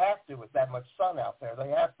mean, they have to with that much sun out there. They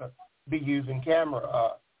have to be using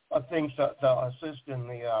camera things to assist in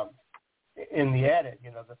the edit.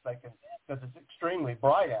 You know, that they can, because it's extremely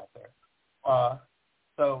bright out there.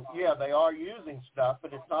 So yeah, they are using stuff,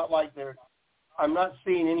 but it's not like I'm not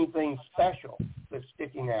seeing anything special that's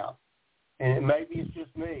sticking out. And maybe it's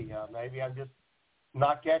just me. Maybe I'm just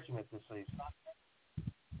not catching it this season.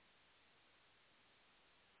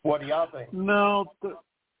 What do y'all think? No,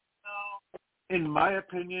 in my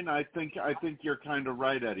opinion, I think you're kind of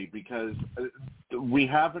right, Eddie, because we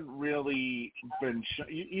haven't really been.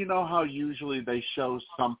 You know how usually they show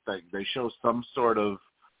something. They show some sort of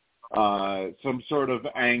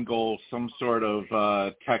angle, some sort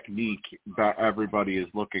of technique that everybody is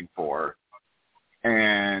looking for,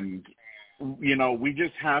 and you know, we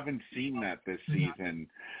just haven't seen that this season.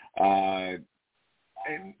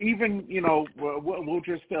 And even, you know,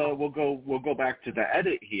 we'll go back to the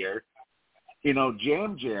edit here. You know,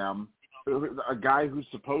 Jam Jam, a guy who's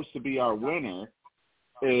supposed to be our winner,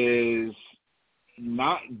 is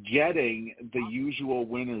not getting the usual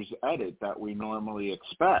winner's edit that we normally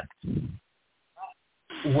expect.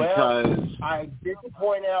 Well, I did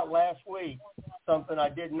point out last week something I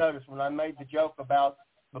did notice when I made the joke about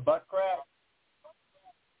the butt crack.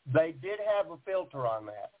 They did have a filter on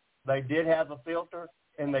that. They did have a filter,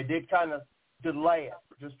 and they did kind of delay it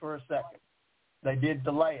just for a second. They did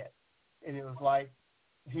delay it. And it was like,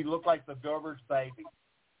 he looked like the Gerber's baby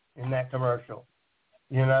in that commercial,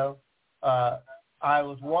 you know. I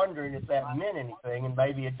was wondering if that meant anything, and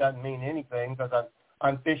maybe it doesn't mean anything because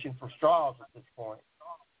I'm fishing for straws at this point.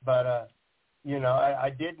 But, you know, I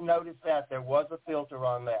did notice that there was a filter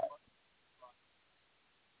on that.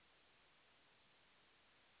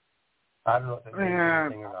 I don't know if it means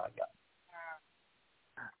anything or not, guys.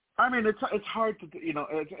 I mean, it's hard to, you know,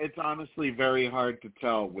 it's honestly very hard to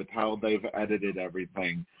tell with how they've edited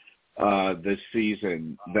everything this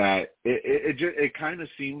season. That it kind of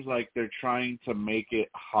seems like they're trying to make it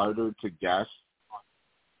harder to guess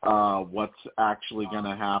what's actually going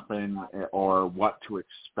to happen or what to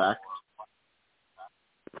expect.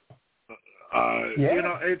 You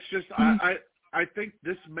know, it's just I think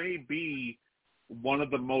this may be one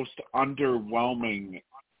of the most underwhelming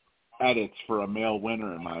edits for a male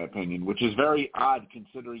winner, in my opinion, which is very odd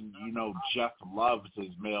considering, you know, Jeff loves his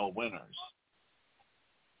male winners.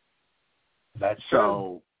 That's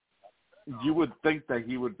so true. You would think that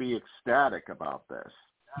he would be ecstatic about this.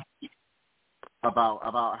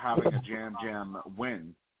 about having a Jam Jam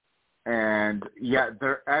win, and yet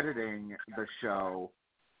they're editing the show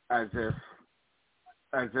as if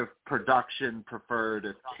production preferred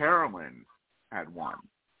if Carolyn had won.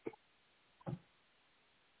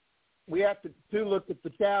 We have to look at the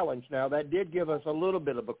challenge now. That did give us a little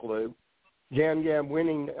bit of a clue. Jam Jam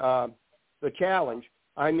winning the challenge.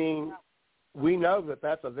 I mean, we know that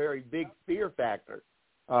that's a very big fear factor,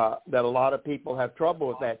 that a lot of people have trouble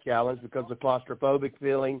with that challenge because of claustrophobic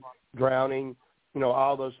feeling, drowning,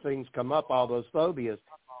 all those things come up, all those phobias.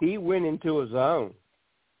 He went into his own.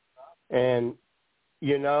 And,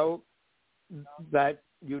 that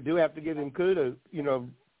you do have to give him kudos,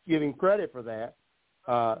 give him credit for that.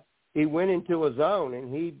 He went into his own,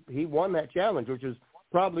 and he won that challenge, which is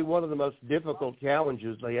probably one of the most difficult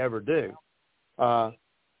challenges they ever do.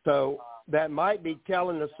 So that might be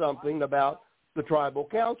telling us something about the tribal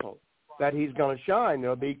council, that he's going to shine.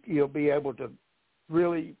 He'll be able to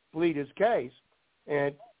really plead his case.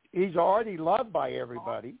 And he's already loved by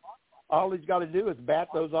everybody. All he's got to do is bat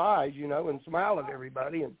those eyes, and smile at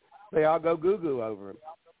everybody, and they all go goo-goo over him.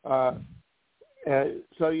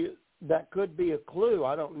 That could be a clue.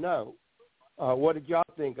 I don't know. What did y'all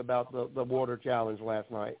think about the water challenge last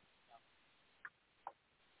night?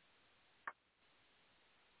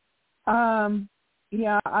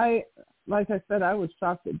 Yeah, like I said, I was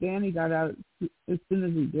shocked that Danny got out as soon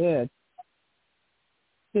as he did.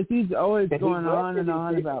 Because he's always going on and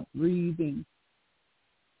on about breathing.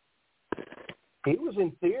 He was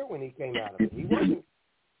in fear when he came out of it.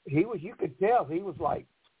 You could tell he was like,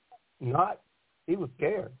 he was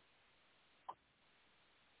scared.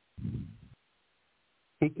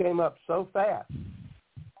 He came up so fast.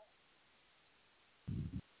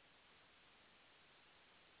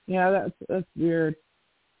 Yeah, that's weird.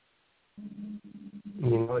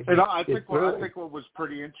 I think what was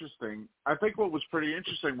pretty interesting. I think what was pretty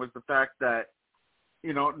interesting was the fact that,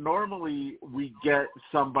 normally we get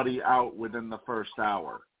somebody out within the first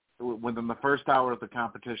hour. Within the first hour of the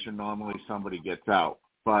competition, normally somebody gets out.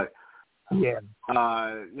 But yeah,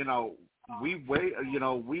 we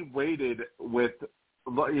waited with.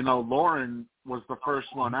 Lauren was the first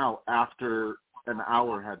one out after an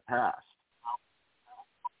hour had passed.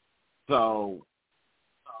 So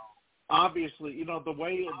obviously, the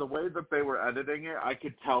way that they were editing it, I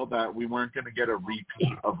could tell that we weren't going to get a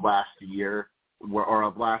repeat of last year or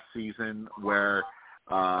of last season where,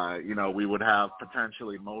 we would have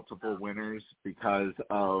potentially multiple winners because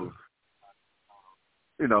of,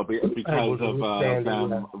 because of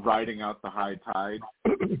them riding out the high tide.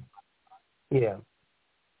 Yeah.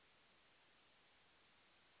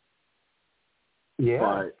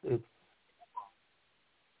 Yeah.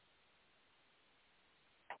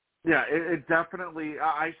 It definitely.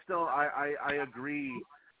 I agree,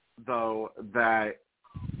 though, that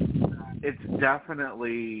it's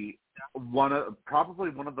definitely probably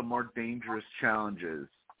one of the more dangerous challenges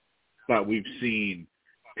that we've seen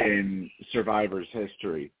in Survivor's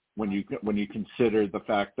history. When you consider the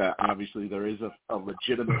fact that obviously there is a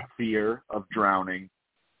legitimate fear of drowning,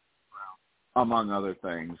 among other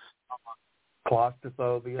things.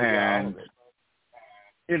 Claustrophobia, and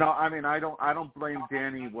I don't blame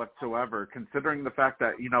Danny whatsoever, considering the fact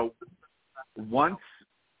that once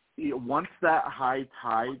that high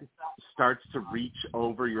tide starts to reach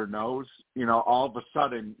over your nose, all of a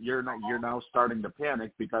sudden you're now starting to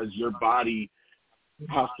panic because your body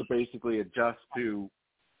has to basically adjust to,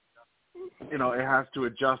 it has to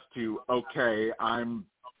adjust to, okay, I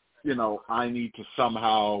need to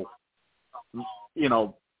somehow,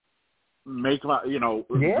 make my,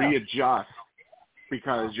 readjust,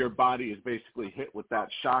 because your body is basically hit with that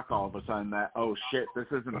shock all of a sudden that, oh shit, this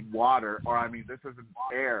isn't water, or this isn't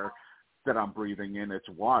air that I'm breathing in, it's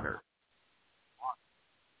water.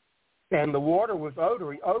 And the water was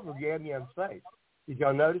over Yam Yam's face. Did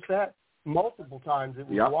y'all notice that? Multiple times it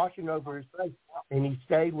was washing over his face, and he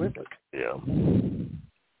stayed with it. Yeah.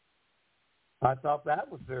 I thought that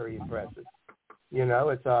was very impressive.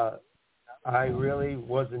 I really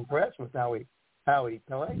was impressed with how he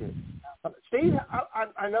played it. Steve,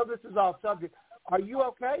 I know this is off subject. Are you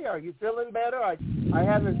okay? Are you feeling better? I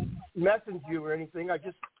haven't messaged you or anything. I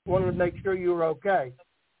just wanted to make sure you were okay.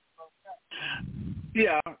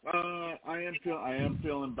 Yeah, I am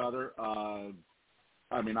feeling better.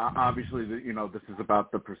 Obviously, this is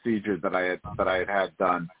about the procedure that I had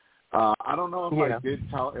done. I don't know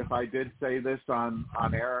if I did say this on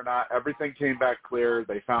air or not. Everything came back clear.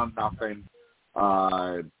 They found nothing.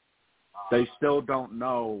 They still don't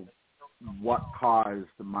know what caused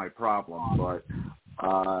my problem, but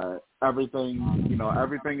everything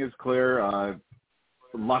is clear.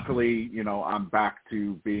 luckily, I'm back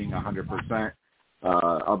to being 100%.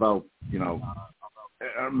 Although,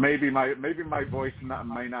 maybe my voice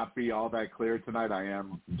might not be all that clear tonight. I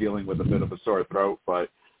am dealing with a bit of a sore throat, but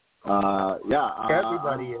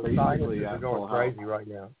everybody is going crazy right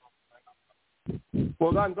now.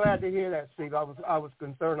 Well, I'm glad to hear that, Steve. I was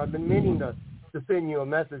concerned. I've been meaning to send you a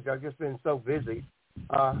message. I've just been so busy.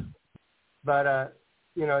 I'm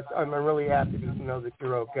really happy to know that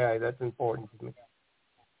you're okay. That's important to me.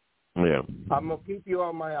 Yeah. I'm gonna keep you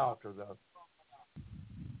on my altar, though.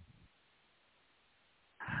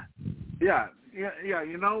 Yeah.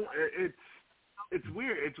 It's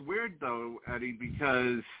weird. It's weird though, Eddie,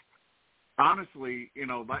 because honestly,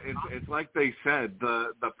 it's like they said,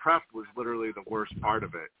 the prep was literally the worst part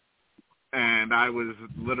of it, and I was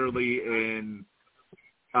literally in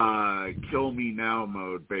kill me now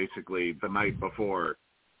mode basically the night before.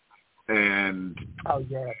 And I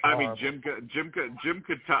mean, Jim could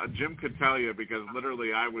tell you, because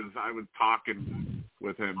literally I was talking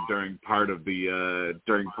with him during part of the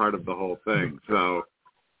whole thing. So,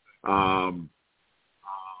 I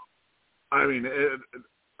mean,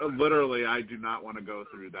 literally, I do not want to go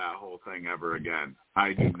through that whole thing ever again.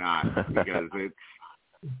 I do not, because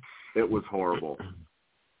it was horrible.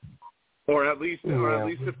 Or at least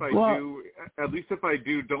if I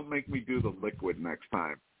do, don't make me do the liquid next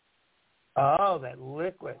time. Oh, that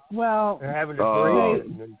liquid. Well, they're having to drink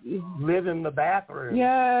and live in the bathroom.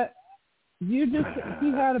 Yeah, he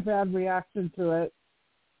had a bad reaction to it.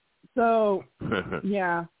 So,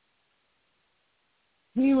 yeah.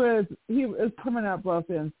 He was coming out both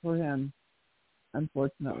ends for him,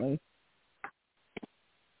 unfortunately.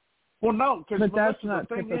 Well, no, because that's not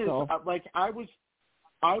the thing typical. is, like I was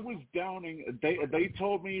downing. They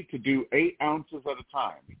told me to do 8 ounces at a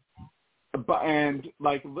time. And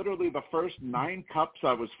like literally the first 9 cups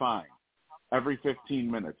I was fine. Every 15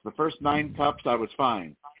 minutes. The first 9 cups I was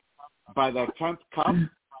fine. By that 10th cup,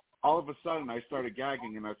 all of a sudden I started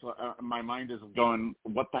gagging, and my mind is going,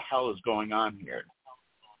 what the hell is going on here?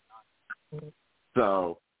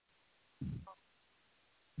 So,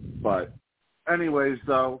 but anyways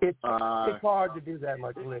though. It's hard to do that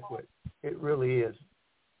much liquid. It really is.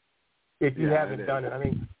 If you haven't done it. I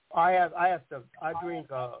mean, I drink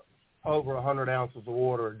over 100 ounces of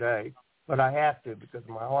water a day, but I have to because of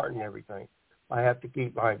my heart and everything. I have to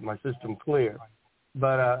keep my system clear.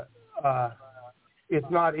 But it's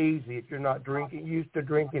not easy if you're not used to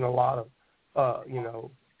drinking a lot of,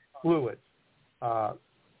 fluids.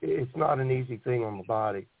 It's not an easy thing on the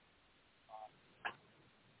body.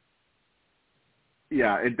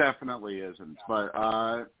 Yeah, it definitely isn't. But,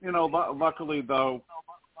 luckily though,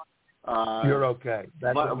 you're okay.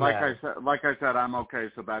 That's like I said, I'm okay.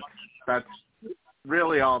 So that's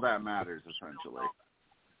really all that matters, essentially.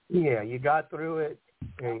 Yeah, you got through it,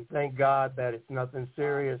 and thank God that it's nothing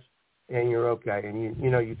serious, and you're okay, and you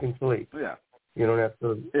can sleep. Yeah. You don't have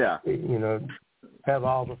to. Yeah. Have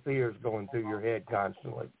all the fears going through your head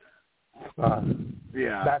constantly.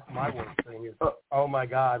 Yeah. That's my worst thing is, oh my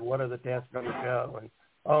God, what are the tests going to show? And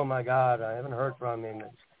oh my God, I haven't heard from him.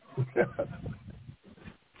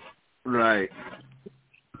 Right.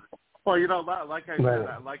 Well, like I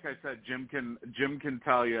said, Jim can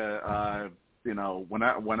tell you,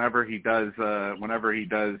 whenever he does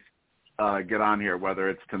get on here, whether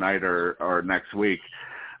it's tonight or next week,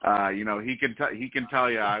 he can tell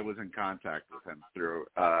you I was in contact with him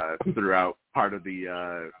throughout part of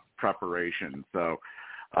the preparation. So,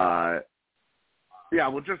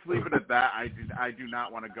 we'll just leave it at that. I do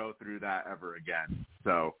not want to go through that ever again.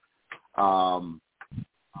 So,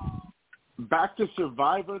 back to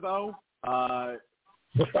Survivor though.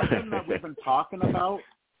 Something that we've been talking about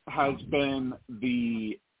has been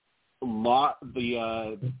the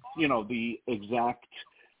exact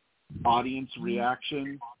audience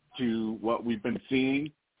reaction to what we've been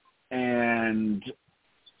seeing, and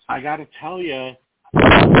I got to tell you,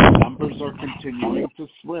 the numbers are continuing to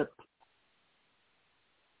slip.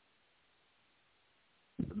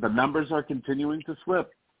 The numbers are continuing to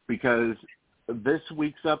slip because this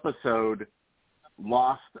week's episode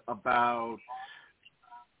lost about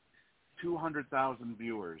 200,000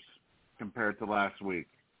 viewers compared to last week.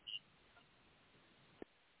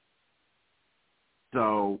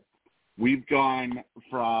 So we've gone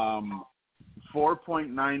from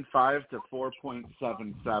 4.95 to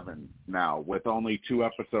 4.77 now with only 2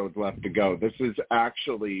 episodes left to go. This is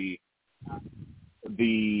actually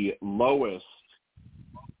the lowest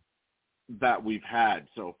that we've had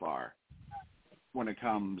so far when it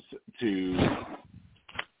comes to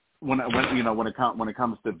when it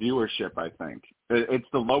comes to viewership. I think it's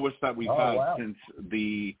the lowest that we've had since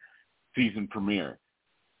the season premiere.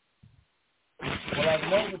 Well, I've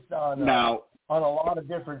noticed on a lot of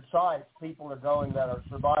different sites, people are going that are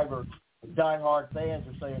Survivor diehard fans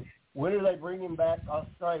are saying, when are they bringing back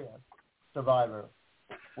Australia Survivor?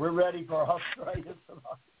 We're ready for Australia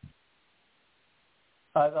Survivor.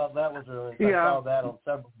 I thought that was really interesting. I saw that on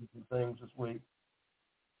several different things this week.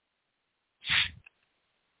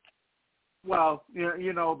 Well,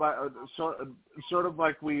 but sort of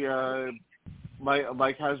like we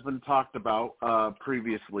like has been talked about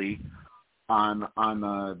previously on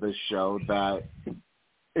this show, that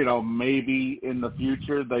maybe in the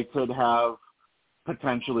future they could have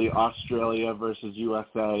potentially Australia versus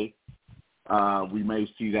USA. We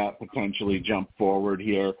may see that potentially jump forward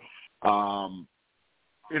here.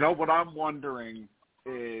 What I'm wondering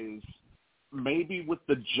is maybe with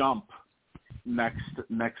the jump next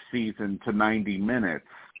season to 90 minutes,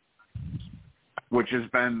 which has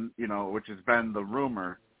been the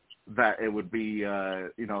rumor that it would be,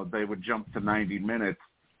 they would jump to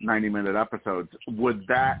 90-minute episodes. Would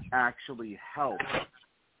that actually help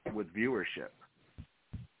with viewership?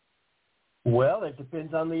 Well, it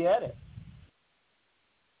depends on the edit.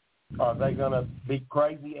 Are they going to be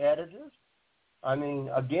crazy editors? I mean,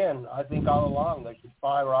 again, I think all along they should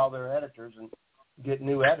fire all their editors and get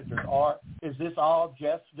new editors. Or is this all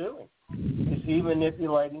Jeff's doing? Is he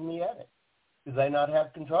manipulating the edit? Do they not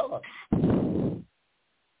have control of it?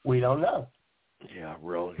 We don't know. Yeah,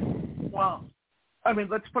 really. Well, I mean,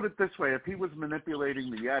 let's put it this way. If he was manipulating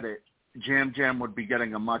the edit, Jam Jam would be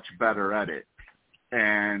getting a much better edit.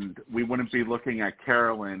 And we wouldn't be looking at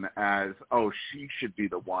Carolyn as, she should be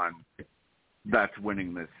the one that's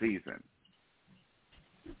winning this season.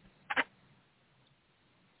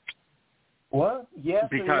 Well, yes,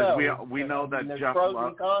 because no. we know that there's Jeff pros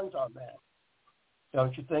and cons on that.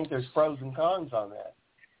 Don't you think there's pros and cons on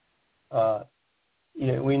that?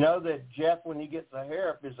 We know that Jeff, when he gets a hair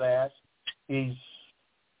up his ass, he's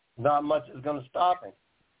not much is going to stop him.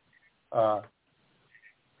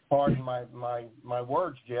 Pardon my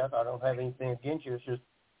words, Jeff. I don't have anything against you. It's just,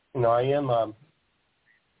 I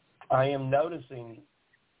am noticing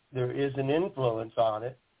there is an influence on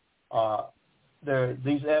it.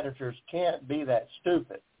 These editors can't be that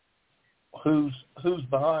stupid. Who's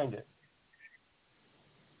behind it?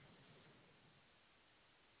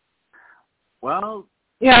 Well,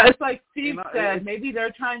 yeah, it's like Steve said. Maybe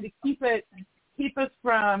they're trying to keep us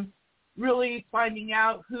from really finding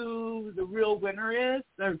out who the real winner is.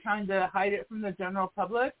 They're trying to hide it from the general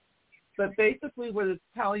public. But basically what it's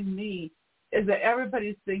telling me is that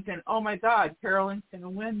everybody's thinking, oh, my God, Carolyn's going to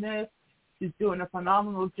win this. She's doing a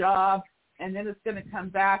phenomenal job. And then it's going to come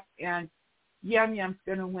back and Yum Yum's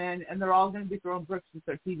going to win, and they're all going to be throwing bricks at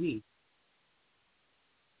their TV.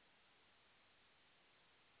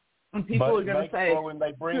 And people are going to say, when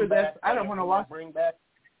they bring screw back, this, I don't want to watch.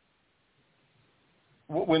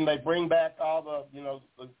 When they bring back all the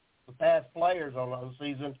past players on those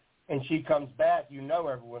seasons, and she comes back,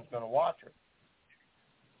 everyone's going to watch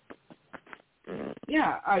her.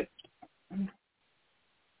 Yeah,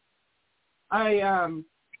 I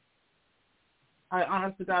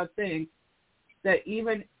honestly God think that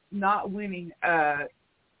even not winning,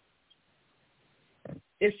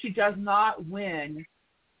 if she does not win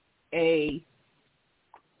a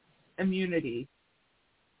immunity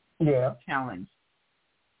challenge,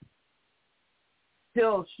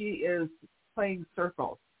 still she is playing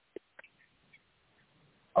circles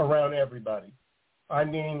around everybody. I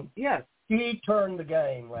mean, yes, she turned the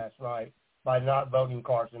game last night by not voting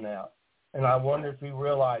Carson out, and I wonder if he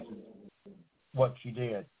realizes what she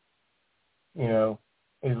did. As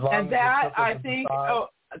long and as that I think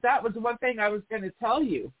that was one thing I was going to tell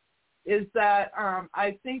you, is that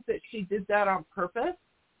I think that she did that on purpose.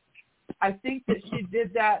 I think that she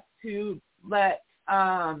did that to let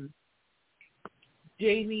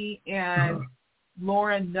Jaime and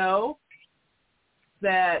Lauren know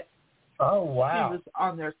that she was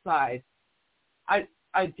on their side.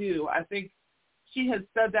 I do. I think she has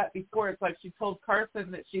said that before. It's like she told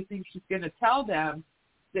Carson that she thinks she's going to tell them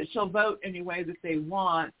that she'll vote any way that they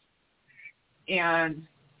want and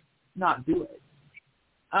not do it.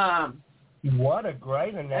 What a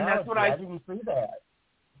great analogy. And that's what I didn't see that.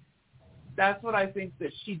 That's what I think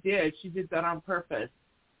that she did. She did that on purpose.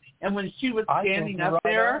 And when she was standing up right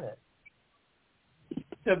there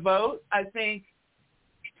to vote, I think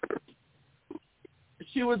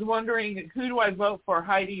she was wondering, who do I vote for,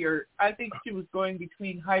 Heidi? Or I think she was going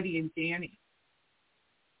between Heidi and Danny.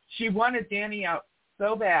 She wanted Danny out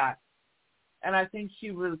so bad. And I think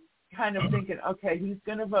she was kind of thinking, okay, who's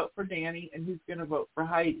going to vote for Danny and who's going to vote for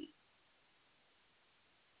Heidi?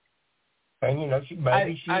 And,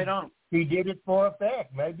 he did it for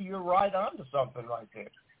effect. Maybe you're right onto something right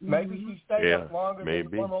there. Maybe she stayed up longer than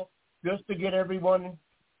normal just to get everyone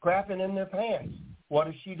crapping in their pants. What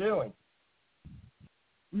is she doing?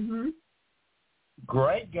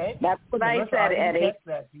 Great game. That's what I said, I didn't Eddie. catch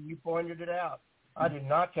that. You pointed it out. I did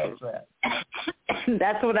not catch that.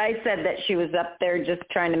 That's what I said, that she was up there just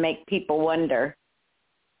trying to make people wonder.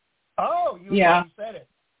 Oh, you already said it.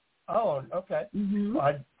 Oh, okay.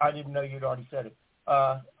 I didn't know you'd already said it.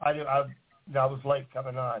 I was late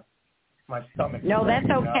coming on. My stomach. No, that's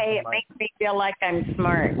okay. It makes me feel like I'm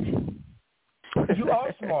smart. You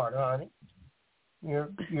are smart, honey.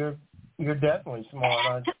 You're definitely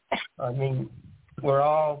smart. I mean, we're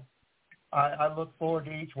all. I look forward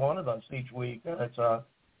to each one of us each week. It's I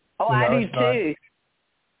do too.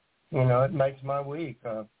 It makes my week.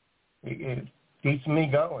 It keeps me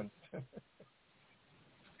going.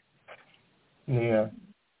 Yeah.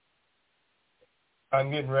 I'm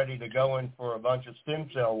getting ready to go in for a bunch of stem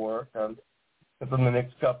cell work within the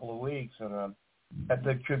next couple of weeks, and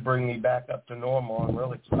that should bring me back up to normal. I'm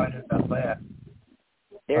really excited about that.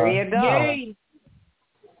 There you go. Yay.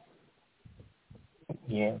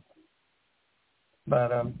 Yeah. But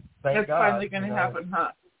thank That's God. finally going to happen,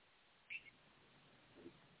 huh?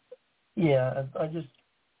 Yeah,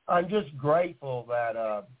 I'm just grateful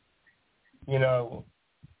that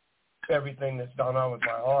everything that's gone on with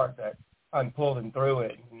my heart, that I'm pulling through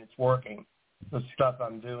it and it's working. The stuff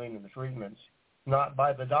I'm doing and the treatments, not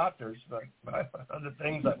by the doctors, but by other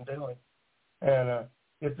things I'm doing. And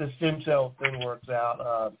if the stem cell thing works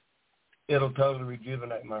out, it'll totally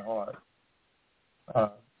rejuvenate my heart.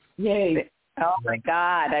 Yay. Oh, my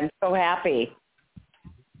God. I'm so happy.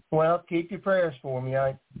 Well, keep your prayers for me.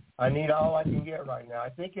 I need all I can get right now.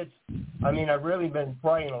 I've really been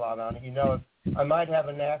praying a lot on it. I might have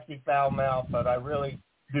a nasty foul mouth, but I really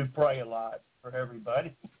do pray a lot for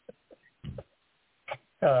everybody.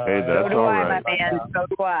 Hey, that's so do all I, right. my man. So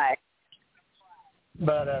do I.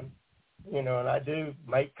 But, and I do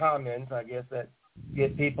make comments, I guess, that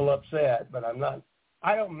get people upset, but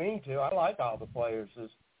I don't mean to. I like all the players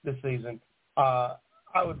this season.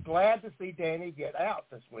 I was glad to see Danny get out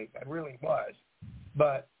this week. I really was.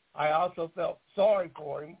 But I also felt sorry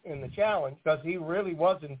for him in the challenge because he really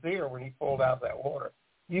was in fear when he pulled out that water.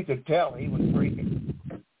 You could tell he was freaking.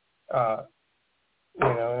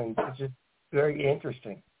 And it's just very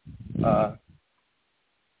interesting.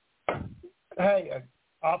 Hey,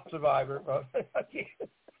 op survivor.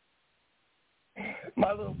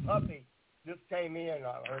 My little puppy just came in.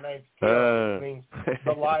 Her name's Carolyn. It means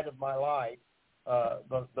the light of my life.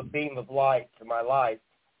 The beam of light to my life.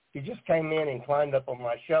 She just came in and climbed up on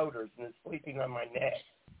my shoulders and is sleeping on my neck.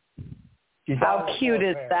 How cute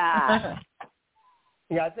is that?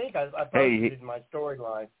 Yeah, I think I posted it in my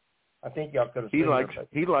storyline. I think y'all could have seen it.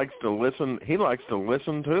 He likes to listen. He likes to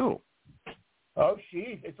listen too. Oh,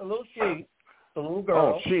 it's a little she. It's a little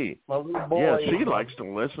girl. Oh, she. My little boy. Yeah, she likes to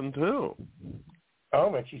listen too. Oh,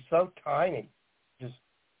 man, she's so tiny. Just,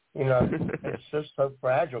 it's just so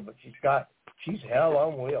fragile, but she's hell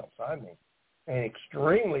on wheels, and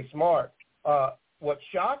extremely smart. What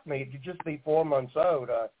shocked me, to just be 4 months old,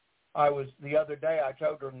 the other day I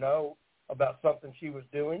told her no about something she was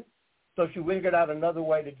doing, so she figured out another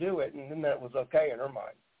way to do it, and then that was okay in her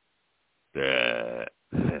mind.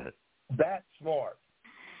 That's smart.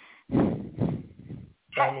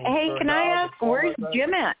 Hey, can I ask, where's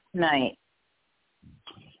Jim at tonight?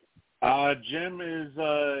 Jim is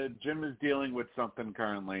dealing with something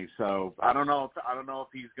currently, so I don't know if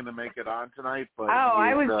he's going to make it on tonight. But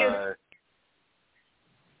I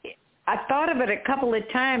thought of it a couple of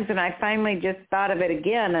times, and I finally just thought of it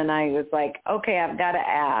again, and I was like, okay, I've got to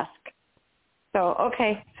ask. So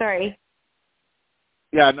okay, sorry.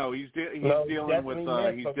 Yeah, no, he's dealing with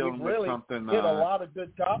something. Did a lot of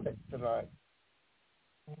good topics tonight.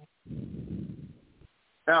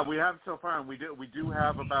 Yeah, we have so far, and we do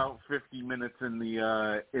have about 50 minutes in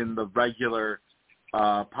the regular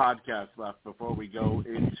podcast left before we go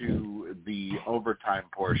into the overtime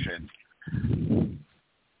portion.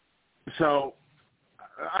 So,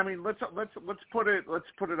 let's put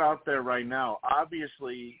it out there right now.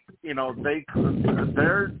 Obviously,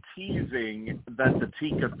 they're teasing that the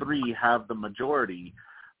Tika 3 have the majority,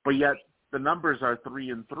 but yet the numbers are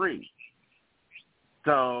 3-3.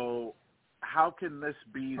 So how can this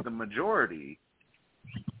be the majority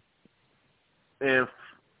if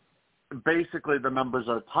basically the numbers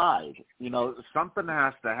are tied? Something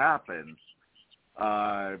has to happen.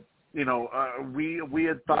 We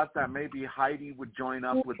had thought that maybe Heidi would join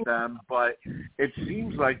up with them, but it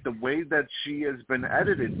seems like the way that she has been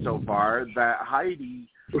edited so far, that Heidi,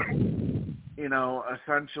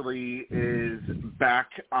 essentially is back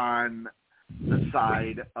on the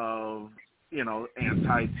side of,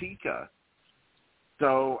 anti-Tika.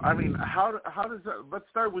 So, I mean, how does that, let's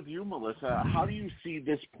start with you, Melissa. How do you see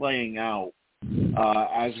this playing out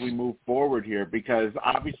as we move forward here? Because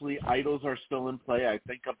obviously idols are still in play. I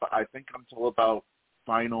think until about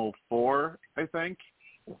Final Four, I think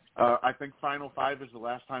Final Five is the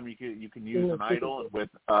last time you can use an idol.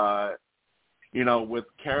 And with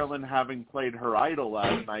Carolyn having played her idol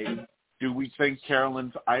last night, do we think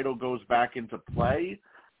Carolyn's idol goes back into play,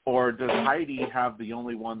 or does Heidi have the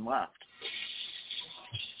only one left?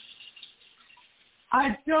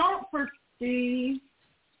 I don't foresee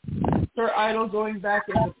her idol going back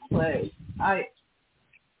into play.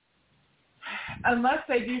 Unless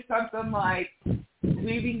they do something like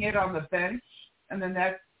leaving it on the bench and the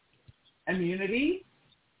next immunity.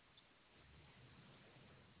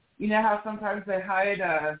 You know how sometimes they hide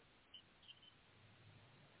a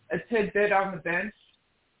tidbit on the bench?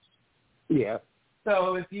 Yeah.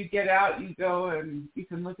 So if you get out, you go and you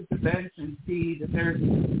can look at the bench and see that there's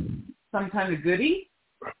some kind of goodie.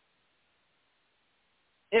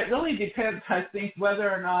 It really depends, I think,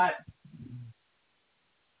 whether or not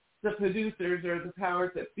the producers or the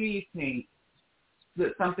powers that be think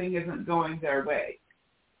that something isn't going their way.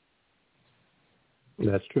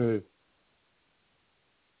 That's true.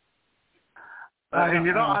 And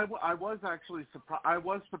I was actually surprised. I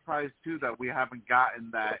was surprised too that we haven't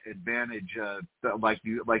gotten that advantage, like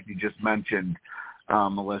you just mentioned,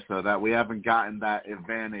 Melissa. That we haven't gotten that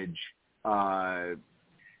advantage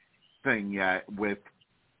thing yet with,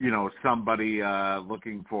 somebody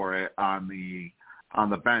looking for it on the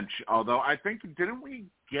bench. Although I think, didn't we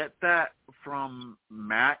get that from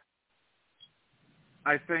Matt?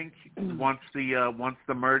 I think once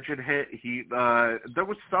the merge had hit, there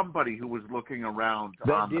was somebody who was looking around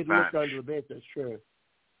on the bench. That did look under the bench. That's true.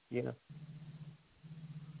 Yeah.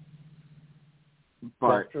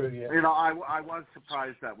 But that's true, yeah. I was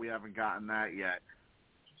surprised that we haven't gotten that yet.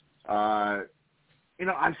 I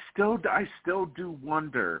still do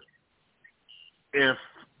wonder if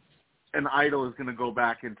an idol is going to go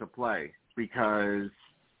back into play, because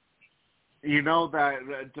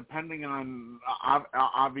that depending on,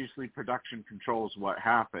 obviously production controls what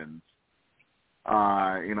happens,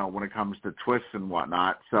 when it comes to twists and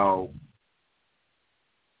whatnot. So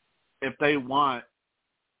if they want,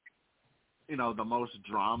 the most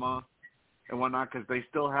drama and whatnot, because they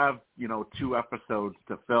still have, 2 episodes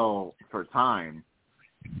to fill for time,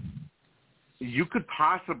 you could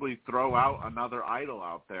possibly throw out another idol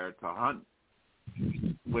out there to hunt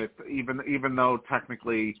with, even though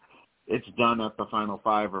technically it's done at the Final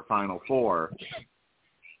 5 or Final 4.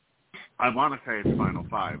 I want to say it's Final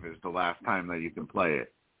 5 is the last time that you can play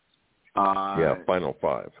it. Final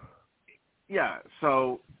 5. Yeah,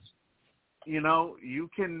 so you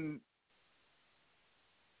can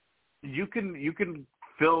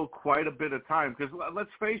fill quite a bit of time, because let's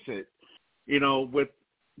face it, with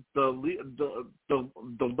the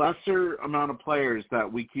lesser amount of players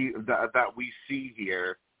that we see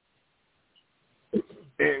here,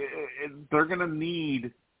 they're going to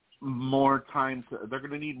need more time. They're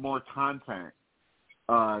going to need more content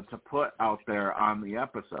to put out there on the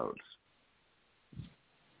episodes.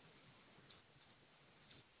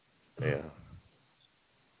 Yeah.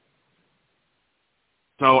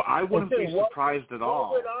 So I wouldn't be surprised at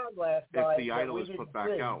all if the idol is put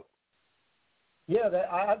back out. Yeah,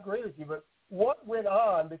 I agree with you. But what went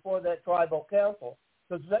on before that tribal council?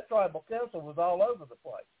 Because that tribal council was all over the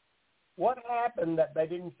place. What happened that they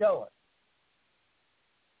didn't show it?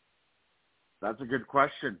 That's a good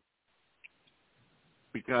question.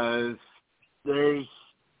 Because there's,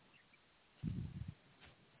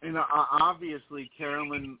 obviously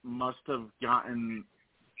Carolyn must have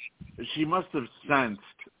sensed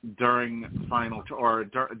during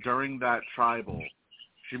during that tribal,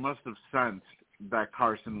 she must have sensed that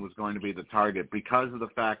Carson was going to be the target, because of the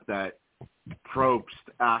fact that Probst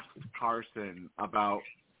asked Carson about,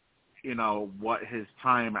 what his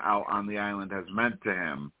time out on the island has meant to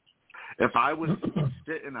him. If I was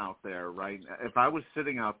sitting out there, if I was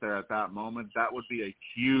sitting out there at that moment, that would be a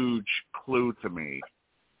huge clue to me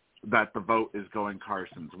that the vote is going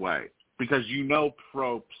Carson's way, because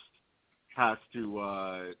Probst has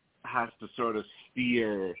to sort of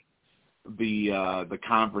steer the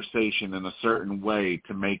conversation in a certain way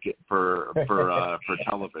to make it for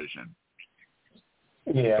television.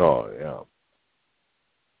 Yeah. Oh yeah.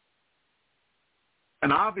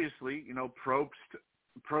 And obviously,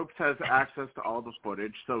 Probst has access to all the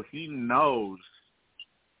footage, so he knows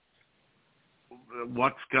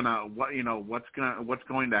what's going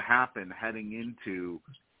to happen heading into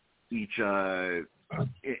each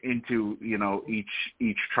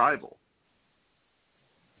each tribal.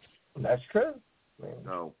 That's true.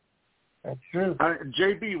 So that's true.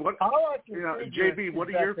 JB, what JB, what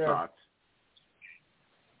are your thoughts?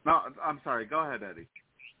 No, I'm sorry. Go ahead, Eddie.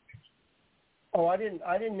 Oh, I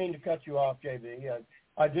didn't mean to cut you off, JB.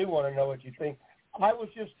 I do want to know what you think. I was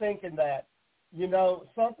just thinking that,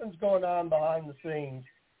 something's going on behind the scenes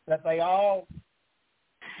that the only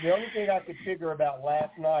thing I could figure about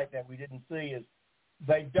last night that we didn't see is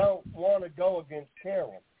they don't want to go against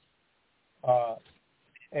Carolyn.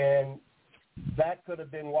 And that could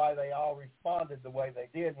have been why they all responded the way they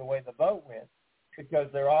did and the way the vote went, because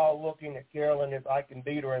they're all looking at Carolyn if I can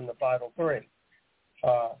beat her in the final three.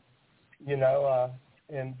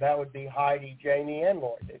 And that would be Heidi, Jaime, and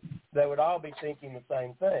Lauren. They would all be thinking the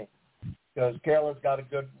same thing, because Carolyn's got a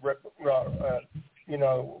good rapport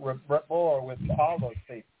with all those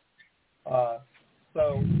people.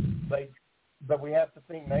 But we have to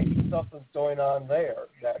think maybe something's going on there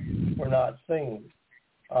that we're not seeing.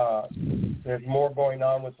 There's more going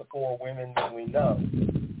on with the four women than we know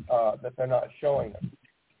that they're not showing us.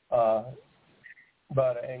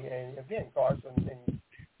 And again, Carson and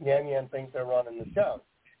Jam think they're running the show,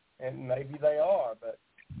 and maybe they are. But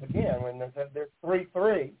again, when they're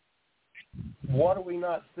 3-3, what are we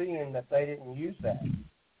not seeing that they didn't use that?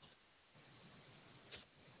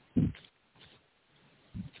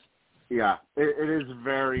 Yeah, it is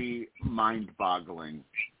very mind-boggling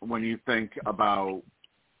when you think about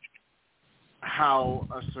how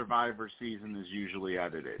a Survivor season is usually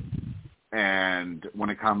edited, and when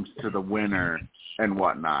it comes to the winner and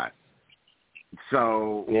whatnot.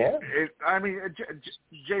 So, yeah.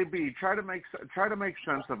 JB, try to make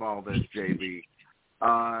sense of all this, JB.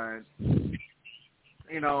 How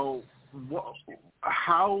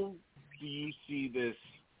do you see this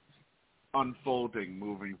unfolding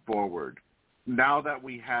moving forward? Now that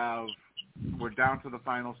we're down to the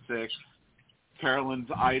final six, Carolyn's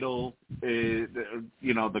idol is,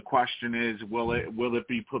 the question is, will it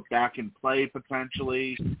be put back in play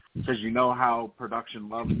potentially? Because you know how production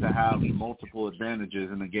loves to have multiple advantages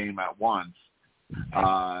in a game at once.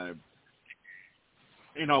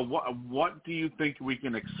 What do you think we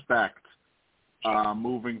can expect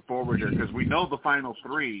moving forward here? Because we know the final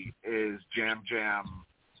three is Jam Jam,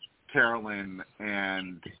 Carolyn,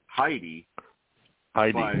 and Heidi.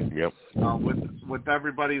 But, yep. With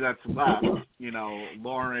everybody that's left,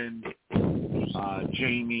 Lauren,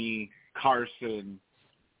 Jaime, Carson,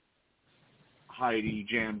 Heidi,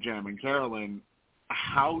 Jam Jam, and Carolyn,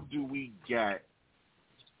 how do we get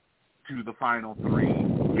to the final three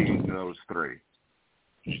being those three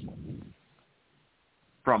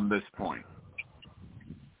from this point?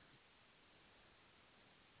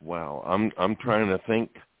 Wow, I'm trying to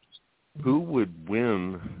think who would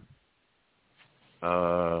win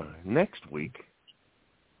next week,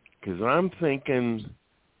 because I'm thinking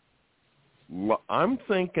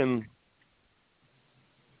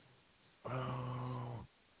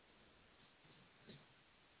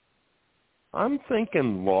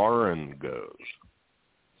Lauren goes,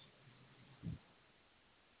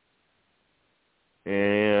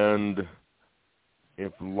 and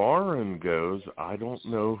if Lauren goes, I don't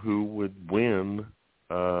know who would win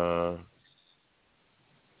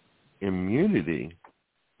immunity,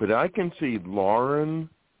 but I can see Lauren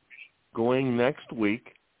going next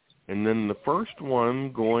week, and then the first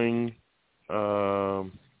one going the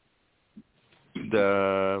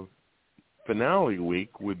finale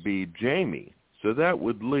week would be Jaime. So that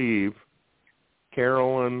would leave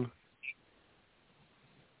Carolyn,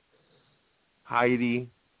 Heidi,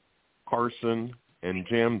 Carson, and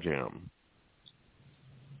Jam Jam.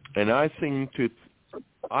 And I seem to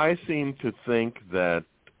think that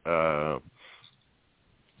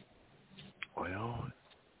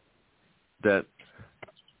that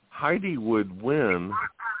Heidi would win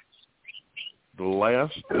the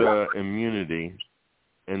last immunity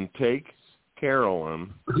and take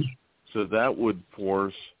Carolyn, so that would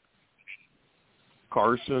force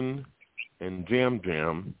Carson and Jam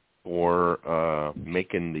Jam for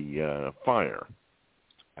making the fire.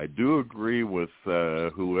 I do agree with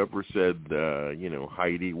whoever said,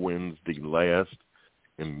 Heidi wins the last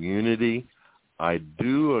immunity. I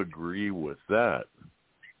do agree with that.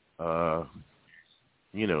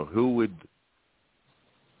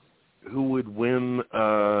 Who would win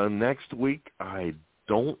next week? I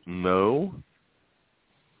don't know.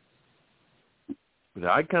 But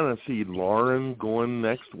I kind of see Lauren going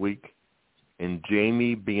next week and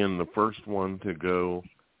Jaime being the first one to go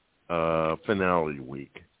finale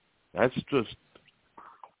week. That's just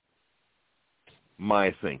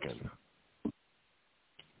my thinking.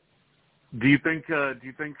 Do you think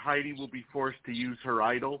Heidi will be forced to use her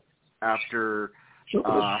idol after her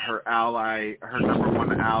number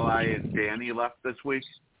one ally, and Danny left this week?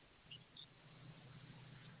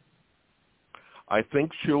 I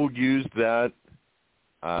think she'll use that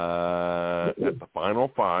at the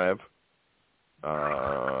final five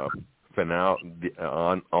finale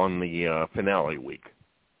on the finale week,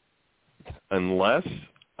 unless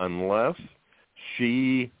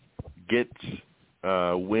she gets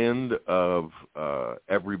wind of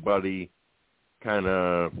everybody kind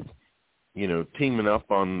of, teaming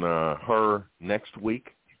up on her next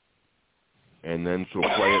week, and then she'll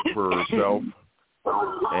play it for herself,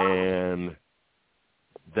 and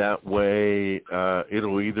that way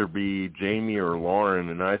it'll either be Jaime or Lauren,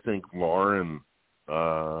 and I think Lauren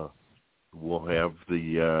will have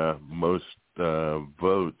the most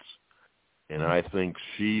votes, and I think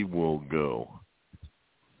she will go.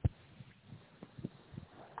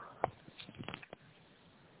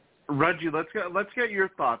 Reggie, let's get your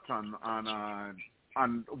thoughts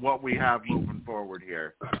on what we have moving forward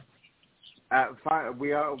here.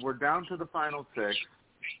 We're down to the final six.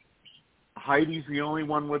 Heidi's the only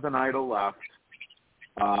one with an idol left.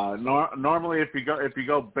 Normally, if you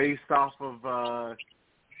go based off of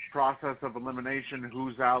process of elimination,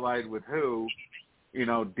 who's allied with who,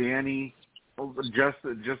 Danny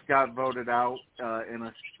just got voted out in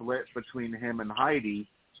a split between him and Heidi.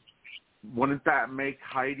 Wouldn't that make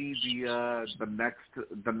Heidi the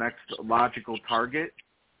next logical target?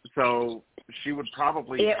 So she would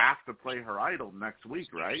probably have to play her idol next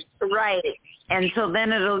week, right? Right. And so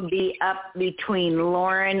then it'll be up between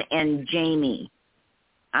Lauren and Jaime,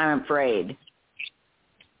 I'm afraid.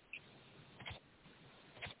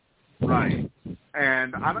 Right.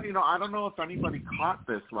 And I don't know if anybody caught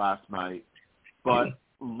this last night, but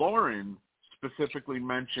Lauren specifically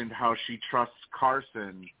mentioned how she trusts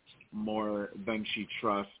Carson more than she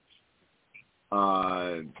trusts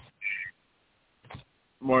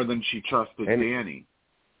Danny.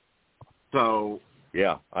 So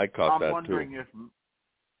yeah, I caught that wondering too.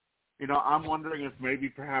 I'm wondering if maybe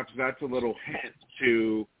perhaps that's a little hint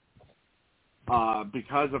to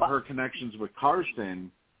because of her connections with Carson,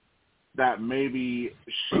 that maybe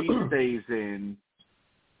she stays in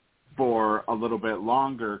for a little bit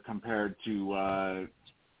longer compared to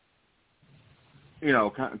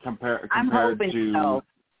compared to. So.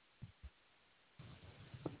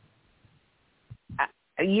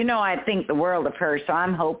 I think the world of her, so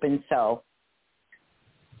I'm hoping so.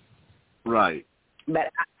 Right.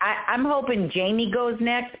 But I'm hoping Jaime goes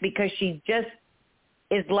next because she just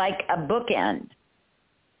is like a bookend.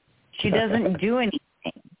 She doesn't do anything.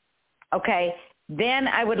 Okay. Then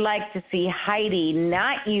I would like to see Heidi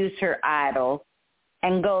not use her idol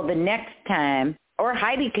and go the next time. Or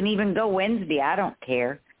Heidi can even go Wednesday. I don't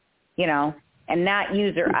care, and not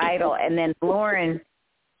use her idol. And then Lauren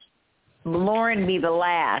be the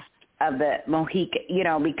last of the Mohican,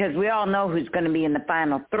 because we all know who's going to be in the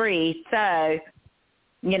final three. So,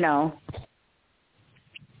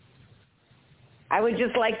 I would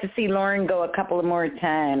just like to see Lauren go a couple of more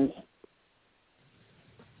times.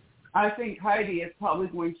 I think Heidi is probably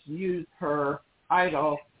going to use her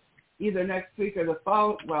idol either next week or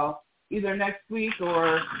either next week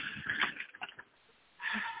or,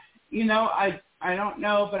 I don't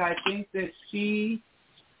know, but I think that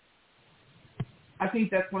I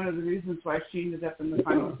think that's one of the reasons why she ended up in the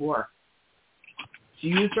final four. She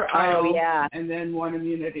used her idol and then won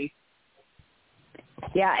immunity.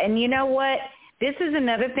 Yeah, and you know what? This is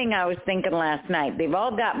another thing I was thinking last night. They've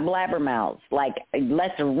all got blabbermouths, like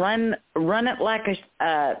let's run it like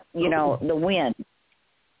the wind.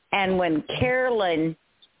 And when Carolyn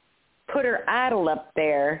put her idol up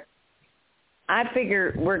there, I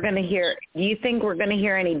figure we're going to hear. Do you think we're going to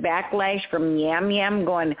hear any backlash from Yam Yam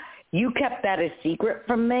going, "You kept that a secret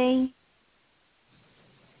from me"?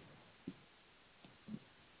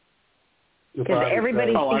 Because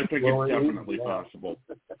everybody. Oh, I think it's definitely possible.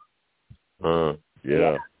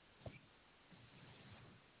 Yeah.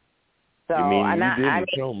 So, you mean you didn't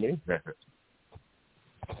tell me?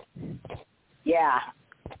 Yeah.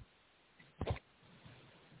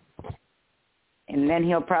 And then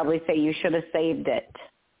he'll probably say, you should have saved it.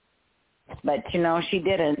 But, she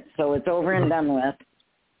didn't, so it's over and done with.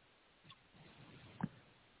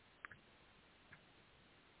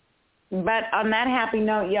 But on that happy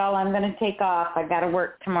note, y'all, I'm going to take off. I got to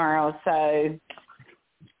work tomorrow, so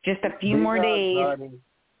just a few more days. Honey.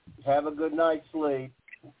 Have a good night's sleep.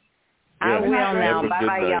 I will now.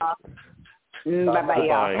 Bye-bye, y'all. Bye-bye,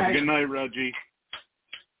 y'all. Good night, Reggie.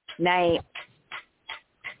 Night.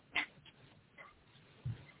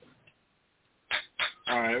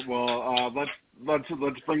 right. Well, let's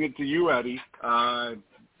bring it to you, Eddie. How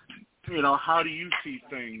do you see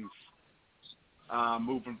things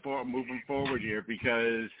moving forward here?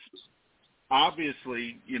 Because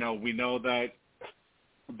obviously, we know that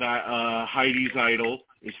Heidi's idol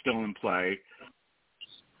is still in play.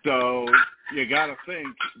 So you got to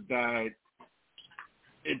think that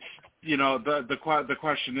it's, the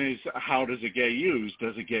question is, how does it get used?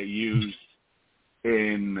 Does it get used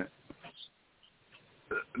in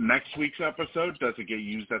next week's episode? Does it get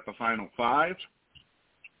used at the final 5?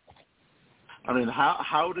 I mean,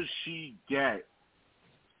 how does she get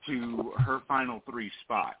to her final 3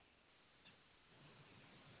 spot?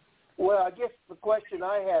 Well, I guess the question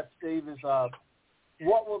I have, Steve, is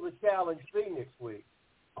what will the challenge be next week?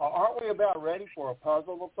 Aren't we about ready for a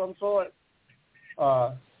puzzle of some sort?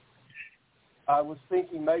 I was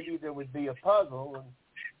thinking maybe there would be a puzzle, and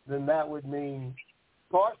then that would mean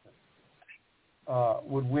Carson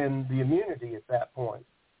would win the immunity at that point.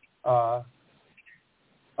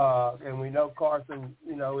 And we know Carson,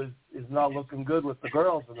 is not looking good with the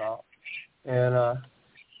girls and all. And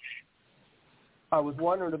I was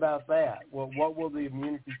wondering about that. Well, what will the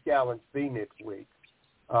immunity challenge be next week?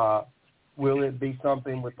 Will it be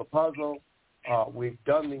something with the puzzle? We've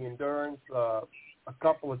done the endurance a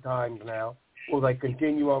couple of times now. Will they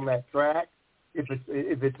continue on that track? If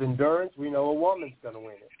it's endurance, we know a woman's going to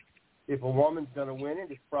win it. If a woman's going to win it,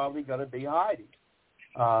 it's probably going to be Heidi.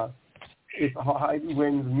 If Heidi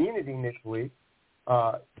wins immunity next week,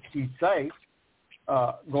 she's safe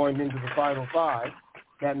going into the final 5.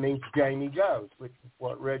 That means Jamie goes, which is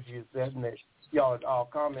what Reggie has said and that y'all had all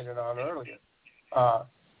commented on earlier.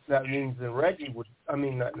 That means that Reggie would,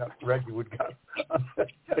 not Reggie would go.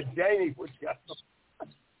 Jamie would go.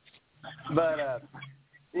 But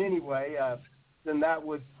anyway, then that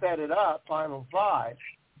would set it up, final 5.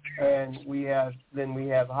 And we have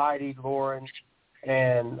Heidi, Lauren,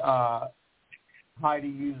 and Heidi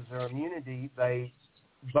uses her immunity. They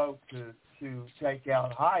vote to take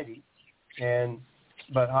out Heidi,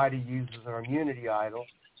 but Heidi uses her immunity idol,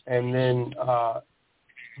 and then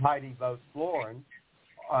Heidi votes Lauren,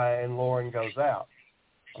 and Lauren goes out.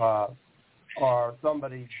 Or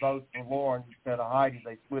somebody votes for Lauren instead of Heidi.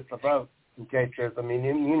 They split the vote in case there's an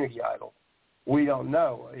immunity idol. We don't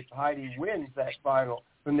know. If Heidi wins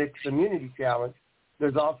the next immunity challenge,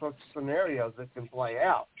 there's all sorts of scenarios that can play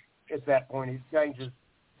out. At that point, it changes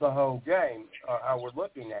the whole game, how we're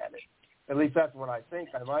looking at it. At least that's what I think.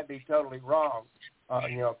 I might be totally wrong.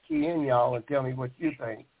 Key in, y'all, and tell me what you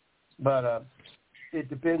think. But it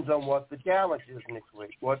depends on what the challenge is next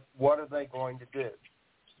week. What are they going to do?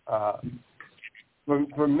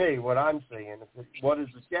 For me, what I'm seeing is what is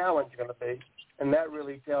the challenge going to be, and that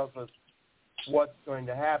really tells us what's going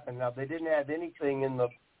to happen. Now, they didn't have anything in the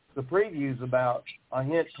previews about a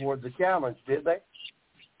hint toward the challenge, did they?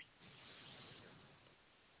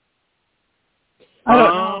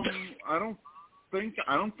 I don't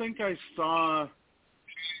think I saw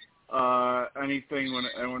anything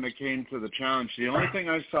when it came to the challenge. The only thing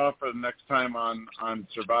I saw for the next time on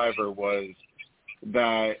Survivor was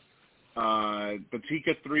that the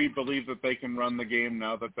Tika 3 believe that they can run the game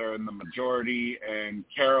now that they're in the majority, and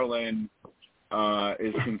Carolyn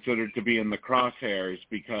is considered to be in the crosshairs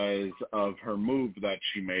because of her move that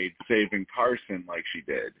she made, saving Carson like she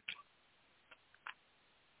did.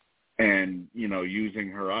 And, using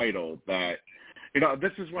her idol that,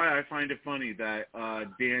 this is why I find it funny that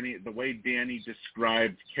the way Danny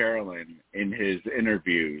described Carolyn in his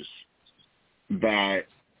interviews, that,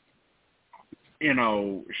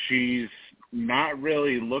 she's not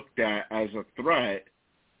really looked at as a threat,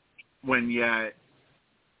 when yet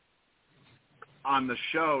on the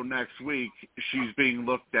show next week, she's being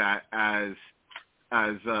looked at as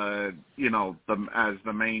the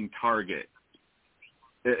main target.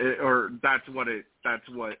 That's what the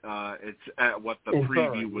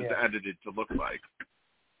preview was edited to look like.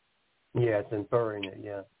 Yeah, it's inferring it.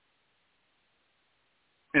 Yeah.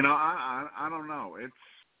 I don't know.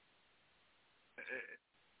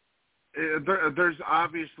 There's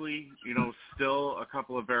obviously still a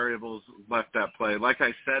couple of variables left at play. Like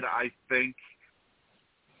I said, I think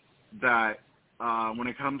that when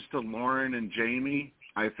it comes to Lauren and Jamie,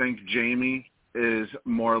 I think Jamie is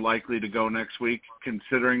more likely to go next week,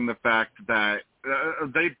 considering the fact that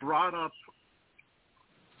they brought up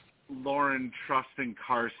Lauren trusting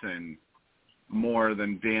Carson more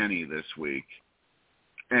than Danny this week.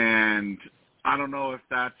 And I don't know if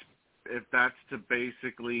that's to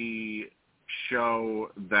basically show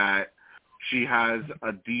that she has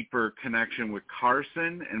a deeper connection with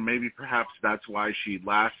Carson, and maybe perhaps that's why she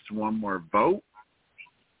lasts one more vote.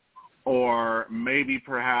 or maybe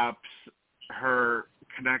perhaps her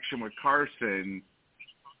connection with Carson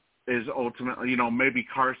is ultimately, maybe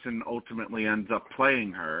Carson ultimately ends up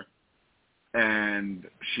playing her and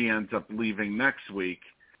she ends up leaving next week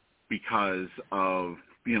because of,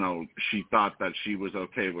 she thought that she was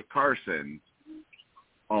okay with Carson,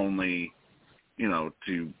 only,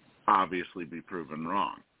 to obviously be proven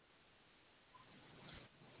wrong.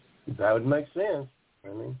 That would make sense.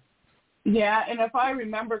 Yeah, and if I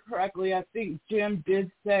remember correctly, I think Jim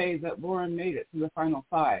did say that Lauren made it to the final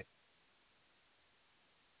 5.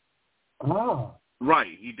 Oh.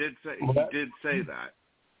 Right, he did say that.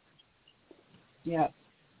 Yeah.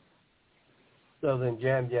 So then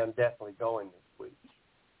Jam Jam definitely going this week.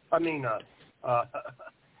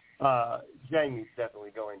 Jamie's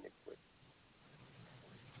definitely going next week.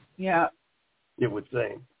 Yeah. It would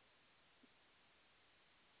seem.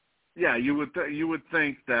 Yeah, you would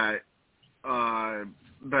think that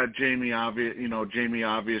that Jamie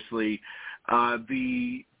obviously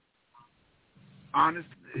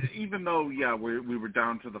even though we were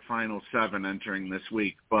down to the final 7 entering this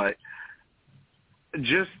week, but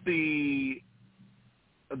just the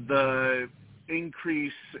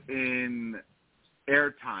increase in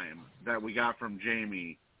airtime that we got from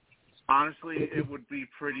Jamie, honestly, it would be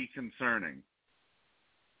pretty concerning.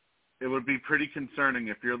 It would be pretty concerning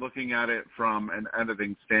if you're looking at it from an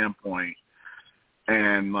editing standpoint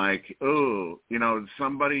and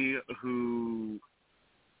somebody who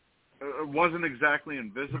wasn't exactly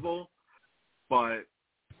invisible, but,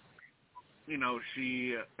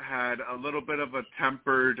 she had a little bit of a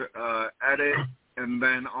tempered edit, and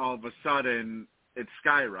then all of a sudden it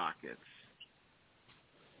skyrockets.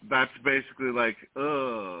 That's basically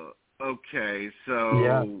okay, so...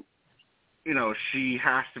 Yeah. She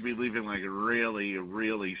has to be leaving really,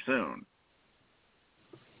 really soon.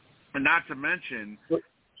 And not to mention,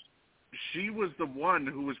 she was the one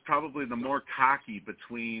who was probably the more cocky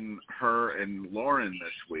between her and Lauren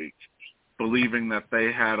this week, believing that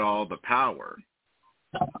they had all the power.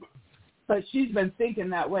 But she's been thinking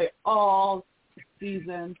that way all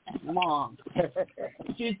season long.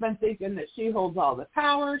 She's been thinking that she holds all the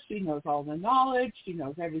power, she knows all the knowledge, she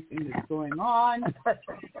knows everything that's going on.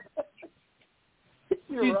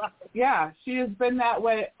 You're right. Yeah, she has been that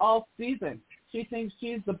way all season. She thinks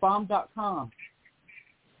she's the bomb.com.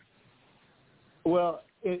 Well,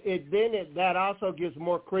 that also gives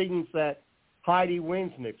more credence that Heidi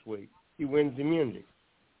wins next week. She wins immunity.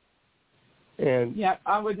 And yeah,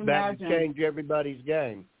 I would imagine that would change everybody's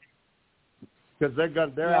game because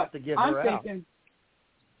they're out to get her out.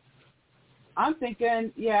 I'm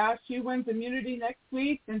thinking, she wins immunity next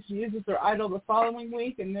week, then she uses her idol the following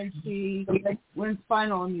week, and then she wins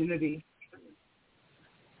final immunity.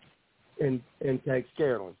 And takes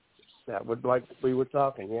Carolyn. That would, like we were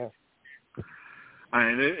talking, yeah.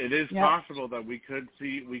 And it is possible that we could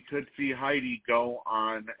see Heidi go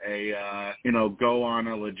on a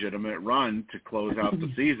legitimate run to close out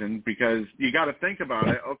the season, because you got to think about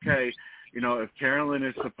it. Okay. If Carolyn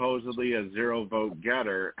is supposedly a 0-vote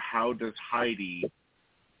getter, how does Heidi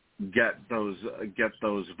get those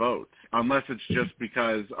votes? Unless it's just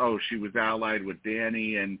because, she was allied with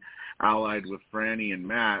Danny and allied with Frannie and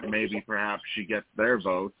Matt, maybe perhaps she gets their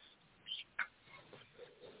votes.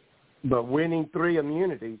 But winning 3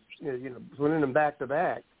 immunities, winning them back to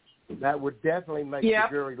back, that would definitely make the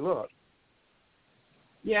jury look.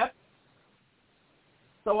 Yep.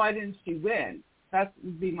 So why didn't she win? That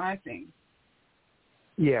would be my thing.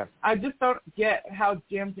 Yeah. I just don't get how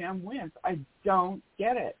Jam Jam wins. I don't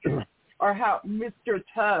get it. Or how Mr.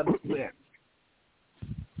 Tubbs wins.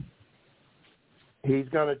 He's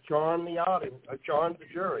going to charm the audience, charm the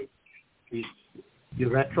jury.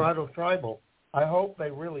 That tribal. I hope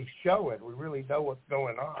they really show it. We really know what's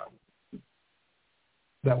going on.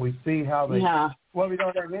 That we see how they... Yeah. Well, we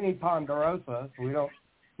don't have any Ponderosa, so we don't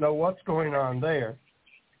know what's going on there.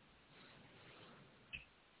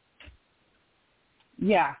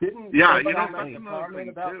 Yeah. Didn't that's make another comment thing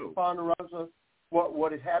about too. The Ponderosa?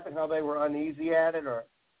 What had happened? How they were uneasy at it, or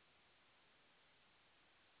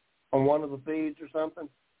on one of the feeds or something?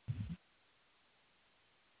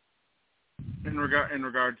 In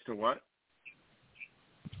regards to what?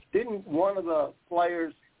 Didn't one of the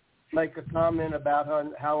players make a comment about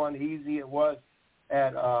how uneasy it was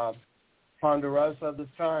at Ponderosa this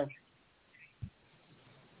time?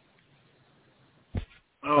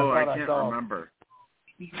 I can't remember.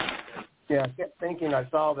 Yeah, I kept thinking I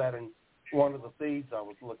saw that in one of the feeds I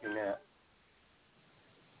was looking at.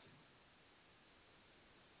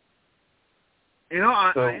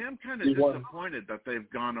 I am kind of disappointed that they've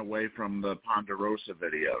gone away from the Ponderosa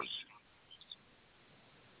videos.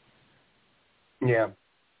 Yeah.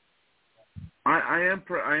 I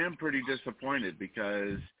am pretty disappointed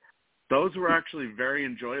because those were actually very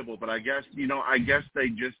enjoyable, but I guess they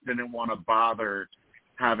just didn't want to bother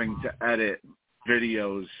having to edit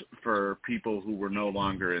videos for people who were no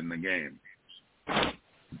longer in the game.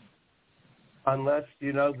 Unless,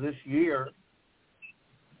 this year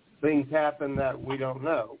things happen that we don't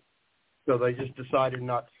know. So they just decided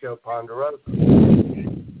not to show Ponderosa.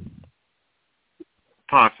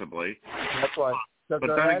 Possibly. That's why. But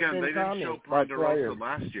then again, they didn't show Ponderosa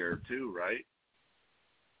last year too, right?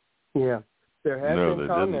 Yeah. There have been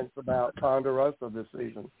comments about Ponderosa this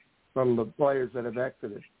season from the players that have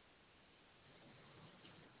exited.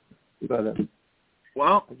 But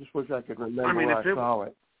well, I just wish I could remember where I saw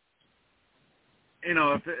it.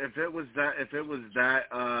 If it was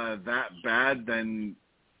that bad, then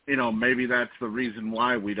maybe that's the reason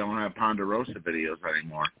why we don't have Ponderosa videos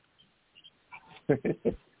anymore.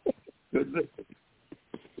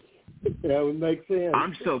 That would make sense.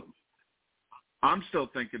 I'm still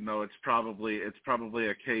thinking though it's probably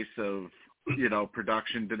a case of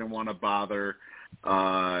production didn't want to bother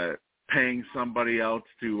paying somebody else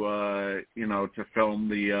to film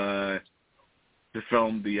the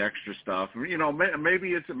extra stuff.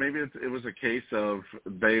 Maybe it was a case of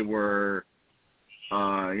they were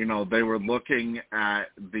looking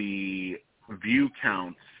at the view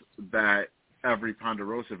counts that every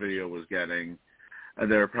Ponderosa video was getting,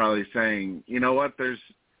 and they're probably saying, there's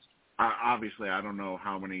obviously I don't know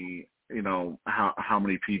how many how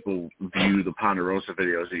many people view the Ponderosa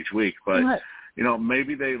videos each week, but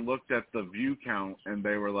maybe they looked at the view count and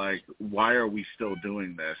they were like, why are we still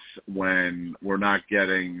doing this when we're not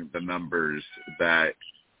getting the numbers that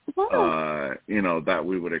that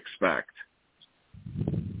we would expect?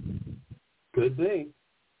 Could be.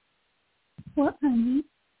 What, honey?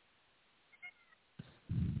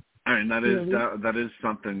 I mean, that is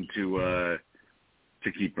something to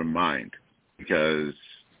keep in mind, because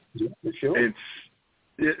it's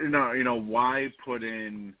why put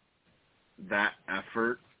in that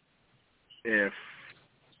effort if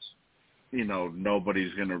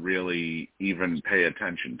nobody's going to really even pay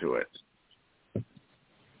attention to it.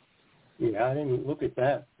 Yeah, I didn't look at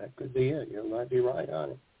that. That could be it. You might be right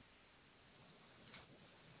on it.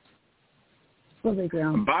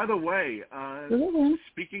 By the way,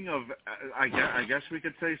 speaking of, I guess we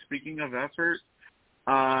could say, speaking of effort,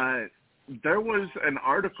 there was an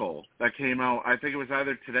article that came out, I think it was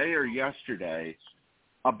either today or yesterday,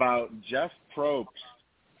 about Jeff Probst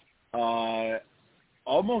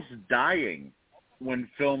almost dying when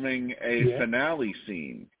filming a finale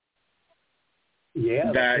scene.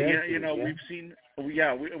 Yeah,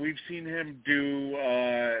 we've seen him do.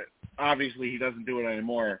 Obviously, he doesn't do it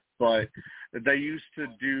anymore, but they used to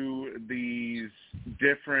do these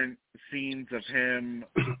different scenes of him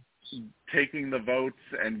taking the votes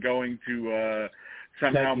and going to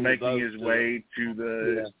somehow making his way to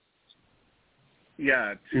the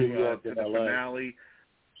to the finale,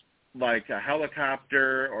 like a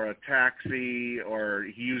helicopter or a taxi, or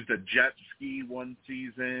he used a jet ski one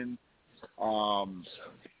season.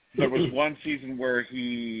 There was one season where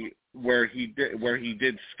he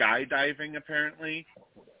did skydiving, apparently.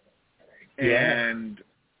 And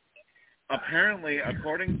apparently,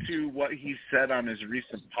 according to what he said on his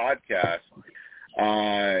recent podcast,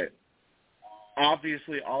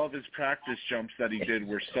 obviously all of his practice jumps that he did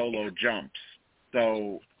were solo jumps.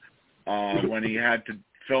 So when he had to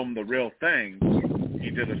film the real thing, he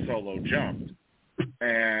did a solo jump.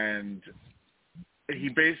 And he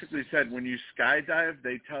basically said, when you skydive,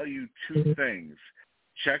 they tell you two things.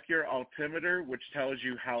 Check your altimeter, which tells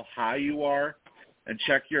you how high you are, and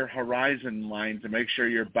check your horizon line to make sure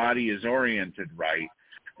your body is oriented right.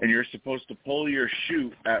 And you're supposed to pull your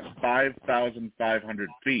chute at 5,500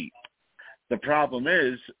 feet. The problem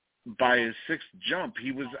is, by his sixth jump,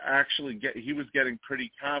 he was getting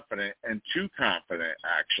pretty confident, and too confident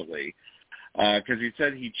actually, because he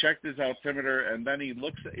said he checked his altimeter and then he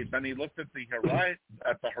looked at the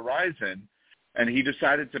horizon, and he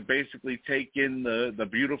decided to basically take in the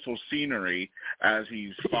beautiful scenery as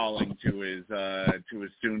he's falling to his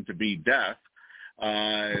soon-to-be death.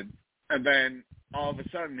 And then all of a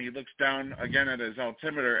sudden he looks down again at his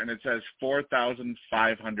altimeter and it says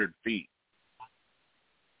 4,500 feet.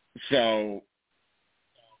 So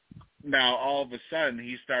now all of a sudden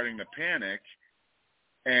he's starting to panic,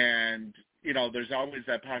 and there's always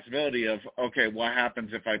that possibility of, okay, what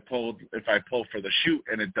happens if I pull for the chute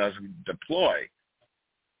and it doesn't deploy?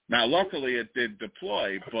 Now, luckily it did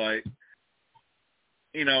deploy, but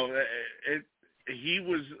he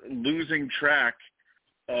was losing track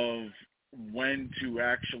of when to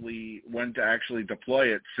actually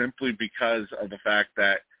deploy it, simply because of the fact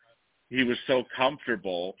that he was so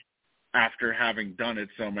comfortable after having done it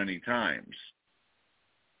so many times.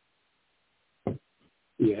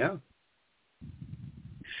 Yeah.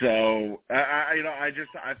 So I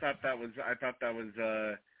thought that was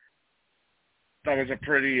a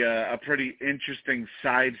pretty interesting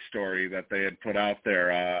side story that they had put out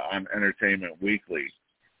there on Entertainment Weekly.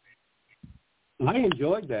 I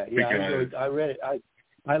enjoyed that. Yeah, Because I read it.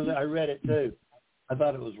 I read it too. I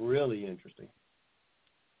thought it was really interesting.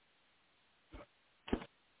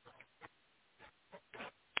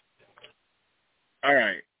 All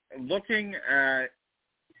right, looking at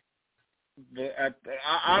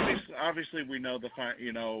obviously we know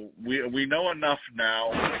we know enough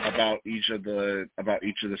now about each of the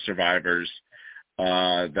survivors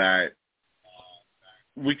that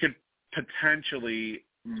we could potentially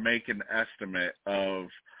make an estimate of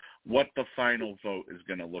what the final vote is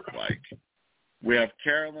going to look like. We have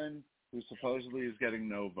Carolyn, who supposedly is getting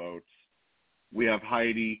no votes. We have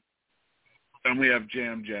Heidi, and we have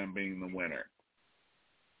Jam Jam being the winner.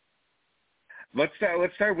 Let's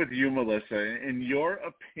start with you, Melissa. In your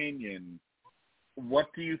opinion, what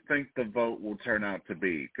do you think the vote will turn out to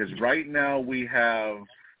be? Because right now we have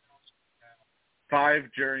 5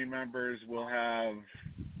 jury members. We'll have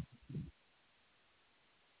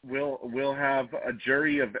a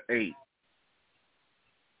jury of 8.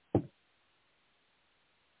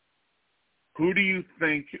 Who do you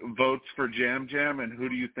think votes for Jam Jam, and who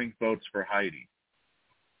do you think votes for Heidi?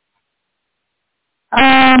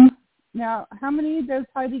 Now, how many does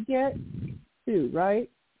Heidi get? 2, right?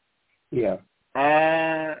 Yeah.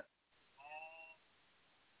 I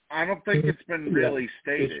don't think it's been really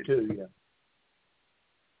stated. It's 2, yeah.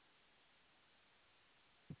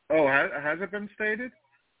 Oh, has it been stated?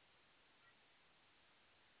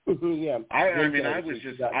 Yeah. I mean, I was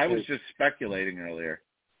just speculating earlier.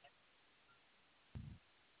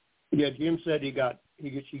 Yeah, Jim said he gets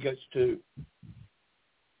 2.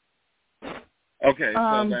 Okay,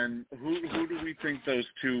 so then who do we think those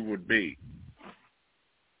 2 would be?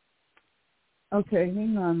 Okay,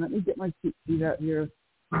 hang on. Let me get my cheat sheet out here.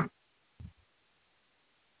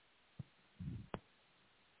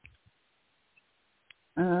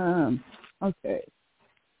 Okay.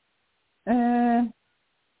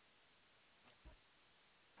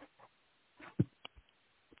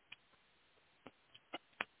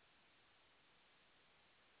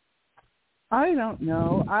 I don't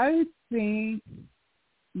know. I think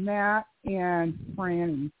Matt and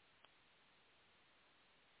Frannie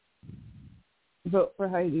vote for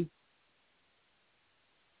Heidi.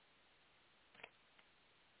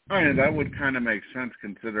 I mean, that would kind of make sense,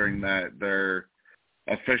 considering that they're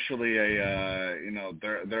officially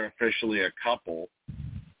they're officially a couple.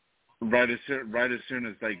 Right as soon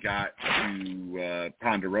as they got to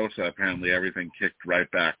Ponderosa, apparently everything kicked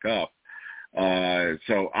right back up.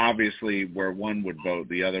 So obviously, where one would vote,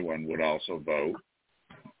 the other one would also vote.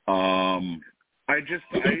 I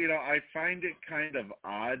find it kind of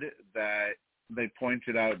odd that they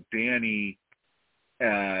pointed out Danny's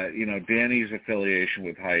affiliation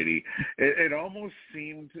with Heidi. It almost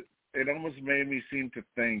made me seem to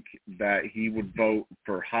think that he would vote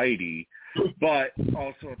for Heidi, but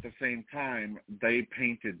also at the same time, they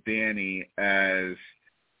painted Danny as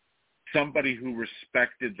somebody who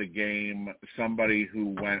respected the game, somebody who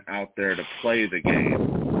went out there to play the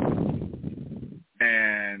game.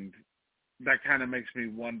 And that kind of makes me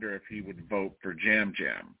wonder if he would vote for Jam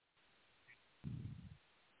Jam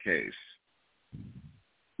case.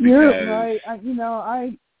 You're right.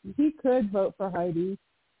 He could vote for Heidi.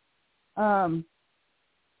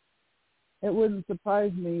 It wouldn't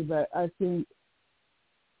surprise me, but I think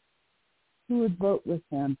who would vote with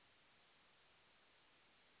him?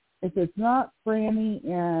 If it's not Frannie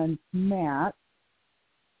and Matt,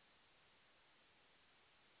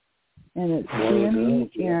 and it's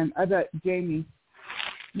Danny and I bet Jamie,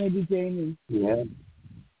 maybe Jamie. Yeah.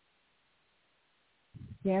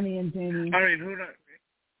 Danny and Jamie. I mean, who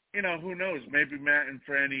knows? Maybe Matt and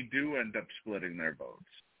Frannie do end up splitting their votes.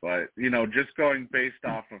 But, just going based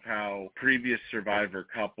off of how previous survivor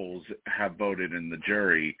couples have voted in the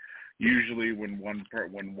jury, usually when one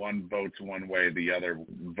votes one way, the other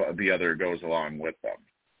goes along with them.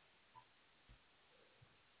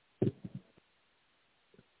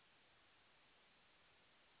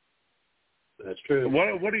 That's true.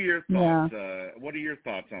 What are your thoughts? Yeah. What are your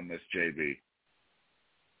thoughts on this, JB?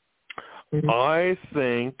 I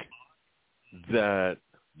think that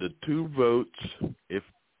the 2 votes, if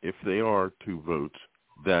they are 2 votes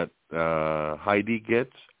that Heidi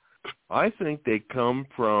gets, I think they come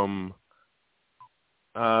from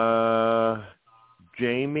Jaime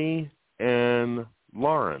and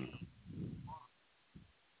Lauren.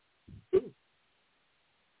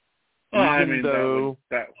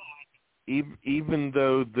 Even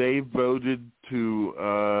though they voted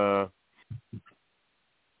to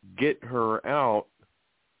get her out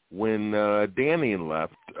when Danny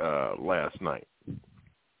left last night.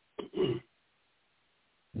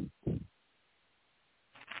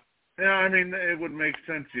 Yeah, I mean, it would make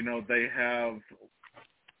sense. They have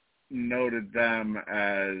noted them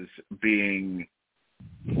as being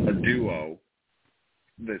a duo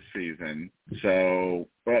this season. So,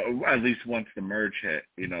 at least once the merge hit,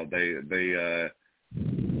 they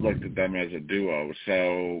looked at them as a duo.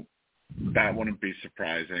 So that wouldn't be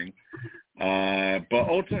surprising. But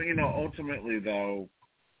ultimately, though,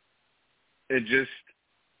 it just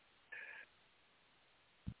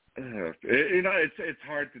it's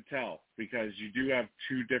hard to tell because you do have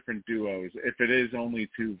two different duos. If it is only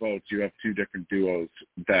two votes, you have two different duos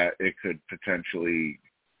that it could potentially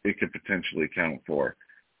count for.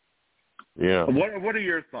 Yeah. What are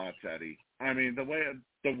your thoughts, Eddie? I mean, the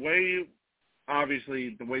way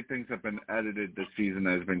obviously the way things have been edited this season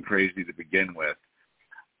has been crazy to begin with.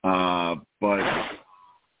 But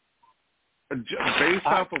based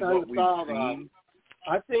off of what we've seen,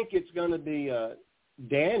 I think it's going to be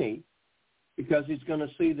Danny, because he's going to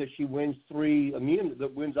see that she wins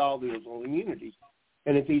wins all the immunities.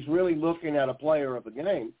 And if he's really looking at a player of the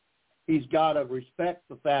game, he's got to respect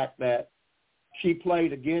the fact that she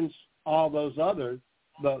played against all those others,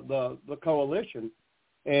 the coalition,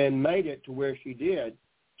 and made it to where she did.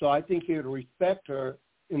 So I think he would respect her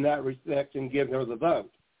in that respect and give her the vote.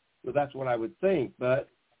 So that's what I would think, but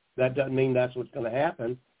that doesn't mean that's what's going to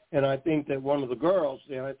happen. And I think that one of the girls,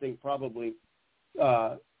 and I think probably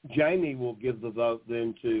Jaime will give the vote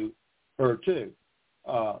then to her too,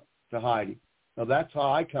 to Heidi. Now that's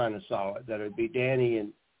how I kind of saw it, that it would be Danny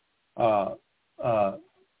and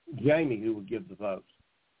Jaime who would give the votes.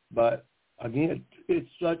 But again, it's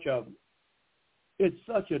such a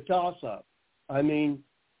toss-up. I mean,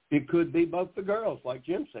 it could be both the girls, like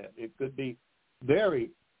Jim said. It could be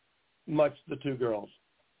very much the two girls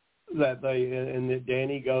that that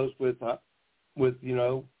Danny goes with the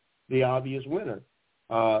obvious winner.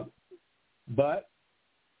 But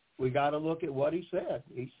we got to look at what he said.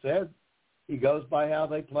 He said he goes by how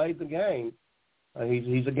they played the game.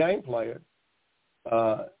 He's a game player.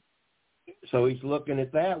 So he's looking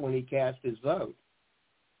at that when he cast his vote.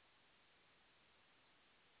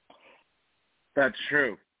 That's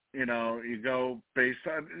true. You go based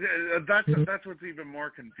on that's what's even more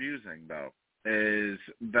confusing though, is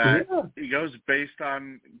that he goes based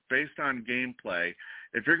on gameplay.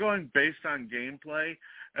 If you're going based on gameplay,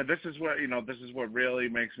 and this is what really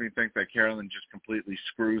makes me think that Carolyn just completely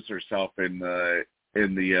screws herself in the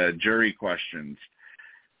jury questions.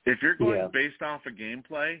 If you're going based off of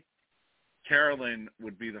gameplay, Carolyn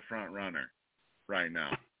would be the front runner right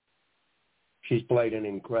now. She's played an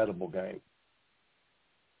incredible game.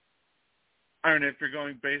 I mean, if you're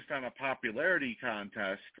going based on a popularity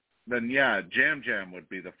contest, then Jam Jam would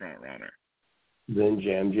be the front runner. Then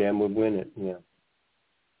Jam Jam would win it, yeah.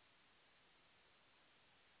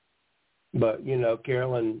 But,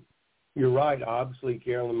 Carolyn, you're right. Obviously,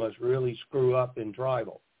 Carolyn must really screw up in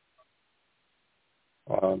tribal.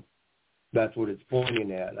 That's what it's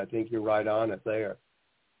pointing at. I think you're right on it there.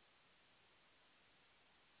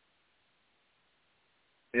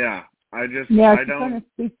 Yeah, I she's don't. going to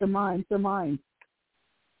speak her mind.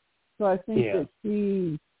 So I think that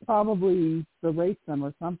she probably berates them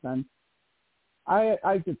or something.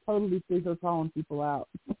 I could totally see her calling people out.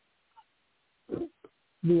 To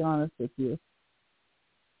be honest with you.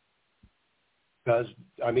 Because,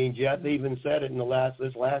 Jeff even said it in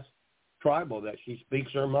this last tribal that she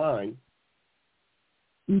speaks her mind.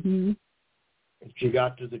 Mm-hmm. If she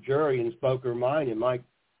got to the jury and spoke her mind, it might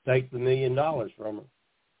take the $1 million from her,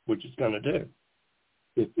 which it's going to do,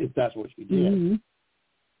 if that's what she did. Mm-hmm.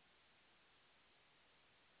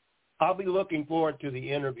 I'll be looking forward to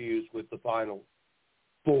the interviews with the final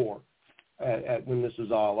four at when this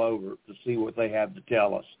is all over to see what they have to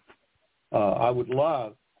tell us. I would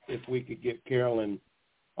love if we could get Carolyn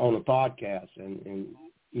on a podcast and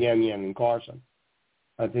Yam Yam and Carson.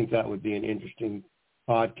 I think that would be an interesting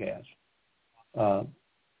podcast. And,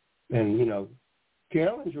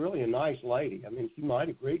 Carolyn's really a nice lady. She might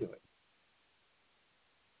agree to it.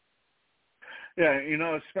 Yeah,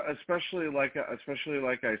 especially like I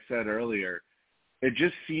said earlier, it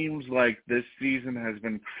just seems like this season has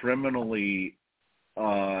been criminally,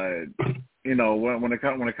 when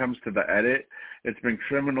it comes to the edit, it's been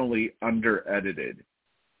criminally under-edited.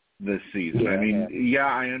 this season. I mean,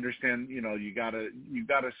 I understand, you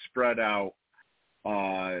gotta spread out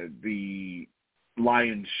the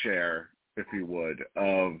lion's share, if you would,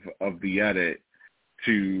 of the edit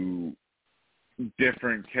to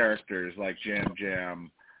different characters like Jam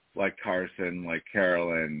Jam, like Carson, like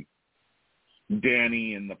Carolyn,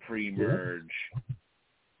 Danny in the pre-merge,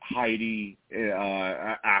 Heidi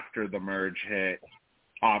after the merge hit.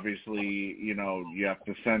 Obviously, you have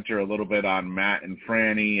to center a little bit on Matt and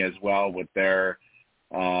Frannie as well with their,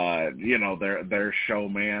 their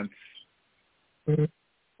showmance.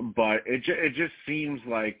 But it just seems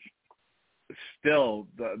like still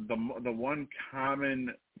the one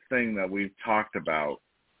common thing that we've talked about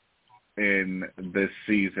in this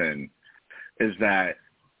season is that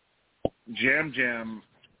Jam Jam,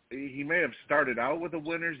 he may have started out with a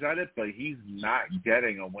winner's edit, but he's not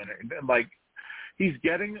getting a winner. Like, he's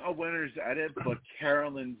getting a winner's edit, but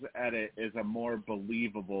Carolyn's edit is a more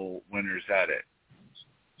believable winner's edit.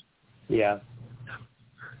 Yeah.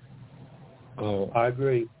 Oh, I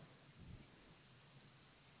agree.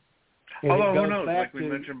 Although, who knows, like we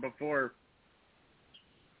mentioned before.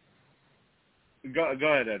 Go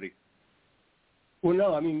ahead, Eddie. Well,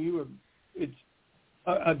 no, I mean,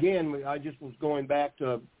 again, I just was going back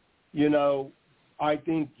to, I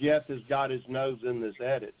think Jeff has got his nose in this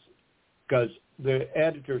edits because the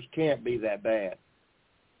editors can't be that bad.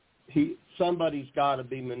 Somebody's got to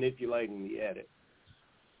be manipulating the edit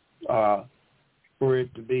for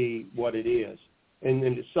it to be what it is. And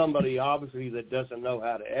it's somebody, obviously, that doesn't know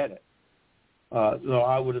how to edit. So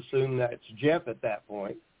I would assume that's Jeff at that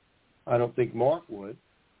point. I don't think Mark would.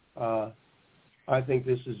 I think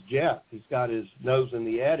this is Jeff. He's got his nose in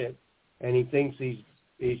the edit, and he thinks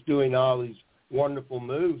he's doing all these wonderful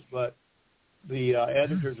moves, but the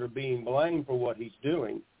editors are being blamed for what he's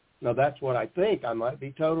doing. Now, that's what I think. I might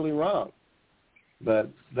be totally wrong, but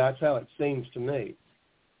that's how it seems to me.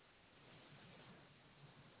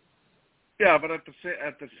 Yeah, but at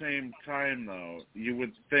the same time, though, you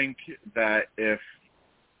would think that if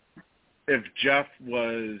Jeff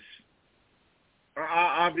was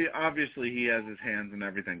obviously he has his hands in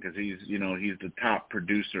everything because he's the top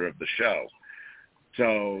producer of the show.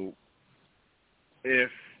 So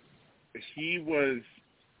if he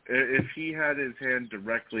had his hand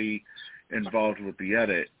directly involved with the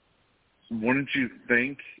edit, wouldn't you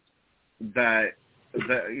think that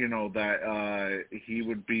he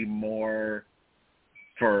would be more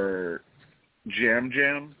for Jam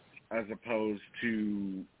Jam as opposed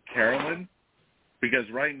to Carolyn? Because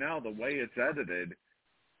right now, the way it's edited,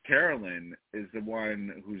 Carolyn is the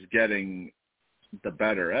one who's getting the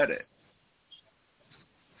better edit.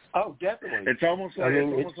 Oh, definitely. It's almost like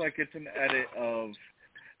it's an edit of.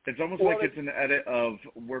 It's almost like it's an edit of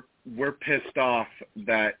we're pissed off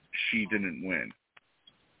that she didn't win.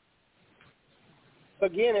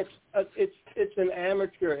 Again, it's an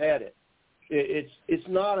amateur edit. It's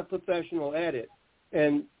not a professional edit,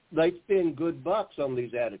 and they spend good bucks on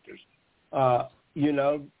these editors.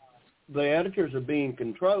 The editors are being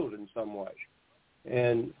controlled in some way,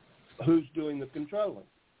 and who's doing the controlling?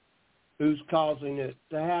 Who's causing it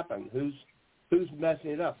to happen? Who's messing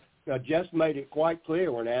it up? Now, Jess made it quite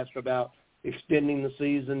clear when asked about extending the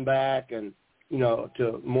season back and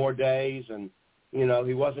to more days, and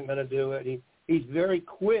he wasn't going to do it. He's very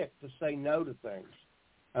quick to say no to things.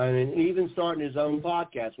 I mean, even starting his own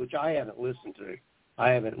podcast, which I haven't listened to. I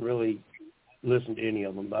haven't really listened to any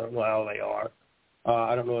of them. I don't know how they are.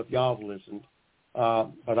 I don't know if y'all have listened,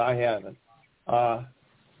 but I haven't. I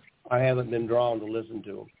haven't been drawn to listen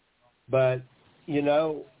to them. But,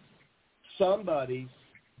 somebody's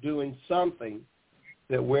doing something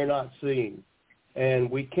that we're not seeing. And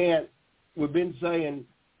we've been saying,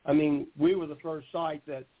 we were the first site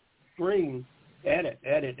that screamed, edit.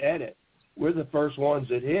 We're the first ones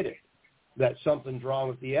that hit it, that something's wrong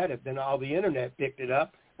with the edit. Then all the internet picked it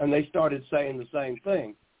up, and they started saying the same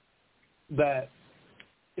thing, that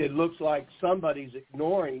it looks like somebody's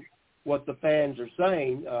ignoring what the fans are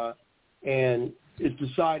saying and it's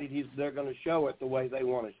decided they're going to show it the way they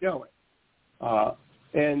want to show it.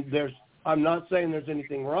 And I'm not saying there's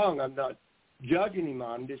anything wrong. I'm not judging him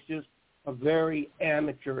on it. It's just a very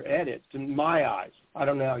amateur edit in my eyes. I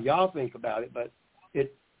don't know how y'all think about it, but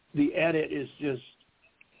the edit is just,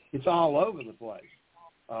 it's all over the place.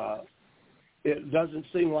 It doesn't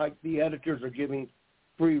seem like the editors are giving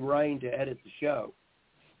free rein to edit the show.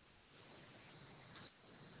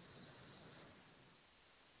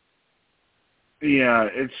 Yeah,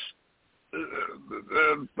 it's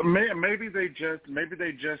maybe they just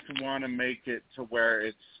want to make it to where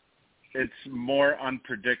it's more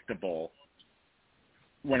unpredictable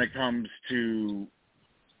when it comes to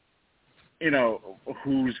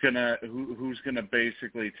who's gonna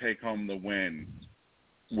basically take home the win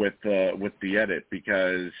with the edit,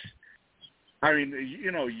 because I mean,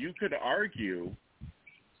 you could argue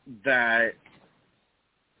that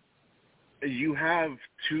you have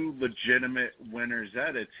two legitimate winners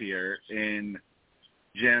edits here in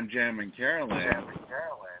Jam Jam and Carolyn,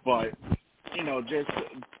 but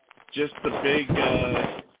just the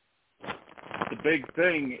big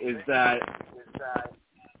thing is that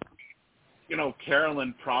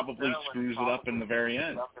Carolyn probably screws it up in the very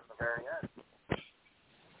end.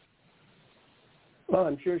 Well,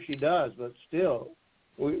 I'm sure she does, but still,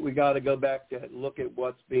 we got to go back to look at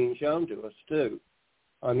what's being shown to us too.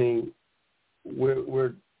 I mean,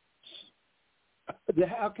 we're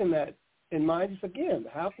how can that, in mind again,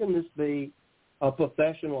 how can this be a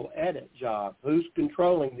professional edit job? Who's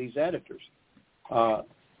controlling these editors?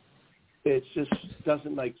 It just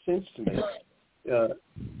doesn't make sense to me.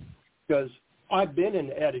 Because I've been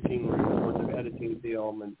in editing rooms of editing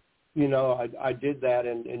film, and I did that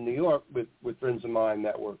in New York with friends of mine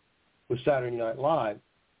that were with Saturday Night Live,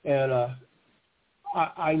 and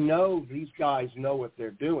I know these guys know what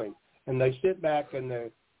they're doing, and they sit back and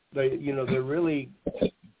they're really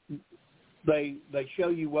they show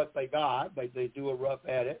you what they got. They do a rough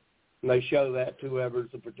edit, and they show that to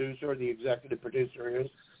whoever's the producer or the executive producer is,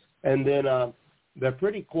 and then they're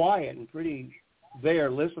pretty quiet and pretty there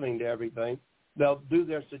listening to everything. They'll do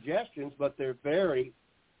their suggestions, but they're very,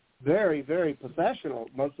 very, very professional,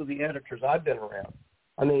 most of the editors I've been around.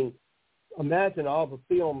 I mean, imagine all the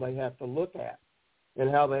film they have to look at and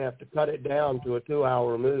how they have to cut it down to a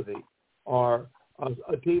 2-hour movie or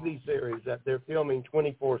a TV series that they're filming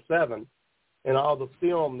 24/7, and all the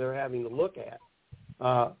film they're having to look at.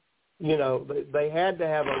 They had to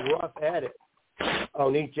have a rough edit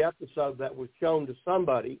on each episode that was shown to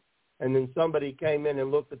somebody, and then somebody came in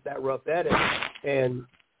and looked at that rough edit and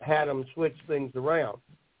had them switch things around.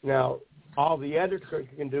 Now, all the editor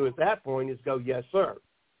can do at that point is go, yes, sir.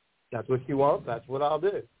 That's what you want. That's what I'll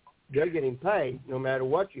do. They're getting paid no matter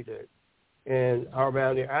what you do. And how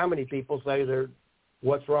many people say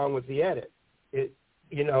what's wrong with the edit? And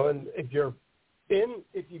if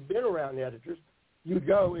you've been around editors, you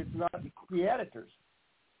go, it's not the editors.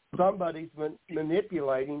 Somebody's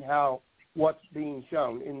manipulating what's being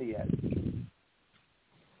shown in the edit.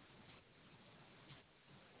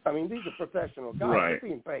 I mean, these are professional guys. Right. They're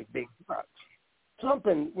being paid big bucks.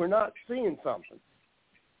 We're not seeing something.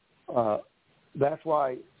 That's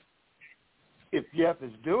why if Jeff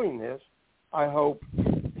is doing this, I hope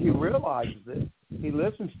he realizes it. He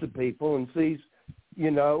listens to people and sees,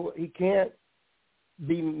 he can't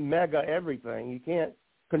be mega everything. He can't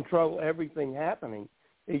control everything happening.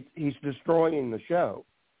 He's destroying the show.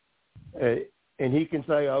 And he can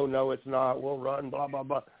say, oh, no, it's not. We'll run, blah, blah,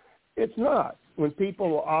 blah. It's not. When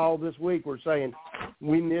people all this week were saying,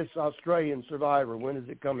 we miss Australian Survivor, when is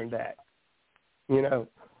it coming back?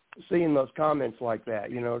 Seeing those comments like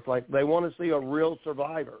that, it's like they want to see a real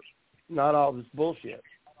Survivor, not all this bullshit.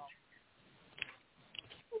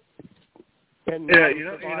 And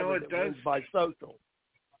it does by social.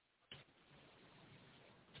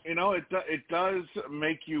 It does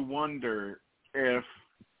make you wonder if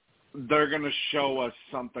they're going to show us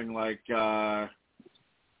something like a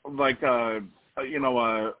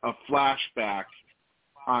flashback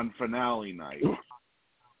on finale night.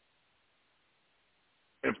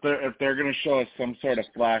 If they're going to show us some sort of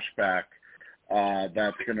flashback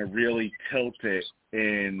that's going to really tilt it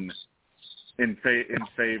in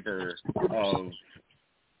favor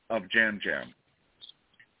of Jam Jam.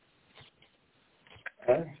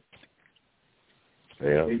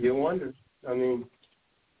 Yeah, you wonder. I mean,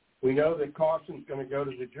 we know that Carson's going to go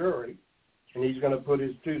to the jury, and he's going to put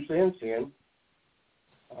his 2 cents in.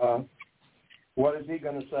 What is he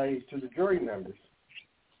going to say to the jury members?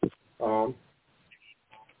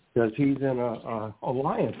 Because he's in a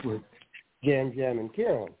alliance with Jam Jam and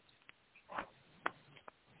Carolyn.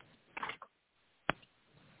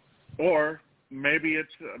 Or maybe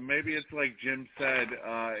it's like Jim said,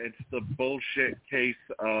 it's the bullshit case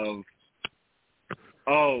of,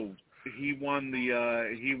 he won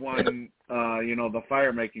the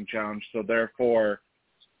fire making challenge, so therefore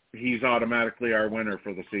he's automatically our winner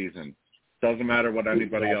for the season. Doesn't matter what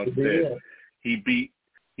anybody else did. He beat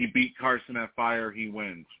Carson at fire, he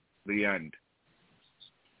wins. The end.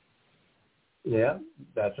 Yeah,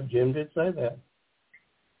 that's what Jim did say that.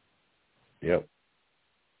 Yep.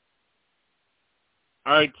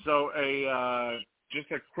 All right, so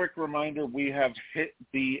just a quick reminder, we have hit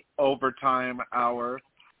the overtime hour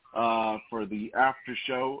for the after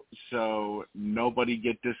show, so nobody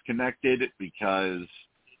get disconnected because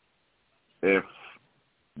if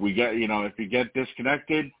we get, if you get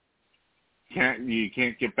disconnected, you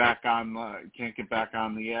can't get back on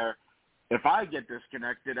the air. If I get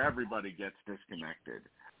disconnected, everybody gets disconnected.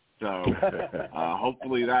 So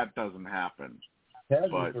hopefully that doesn't happen.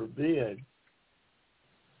 Heaven forbid.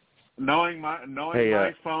 Knowing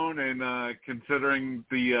my phone and considering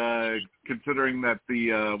that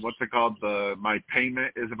my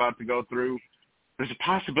payment is about to go through, there's a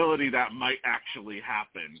possibility that might actually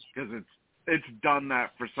happen because it's done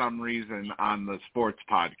that for some reason on the sports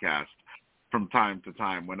podcast from time to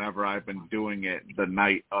time whenever I've been doing it the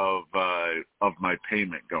night of my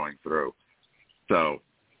payment going through. So.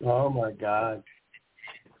 Oh my God.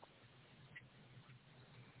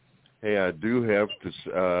 Hey, I do have to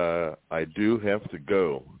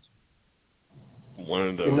go. One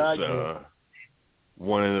of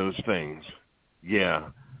those things. Yeah.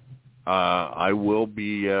 I will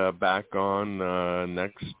be back on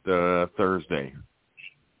next Thursday.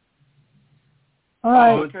 All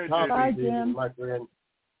right. Okay, bye, Jim. My friend.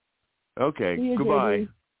 Okay. See you, Goodbye. JD.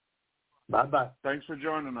 Bye-bye. Thanks for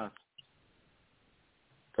joining us.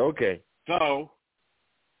 Okay. So,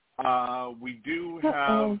 we do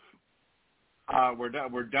have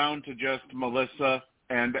we're down to just Melissa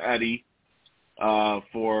and Eddie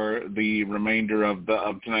for the remainder of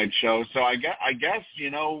tonight's show. So I guess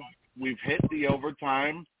we've hit the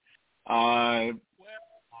overtime.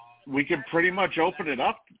 We could pretty much open it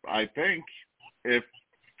up, I think, because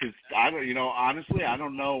honestly, I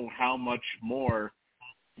don't know how much more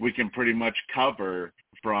we can pretty much cover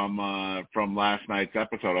from last night's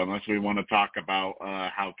episode, unless we want to talk about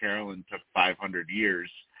how Carolyn took 500 years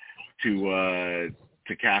to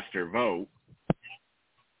cast her vote.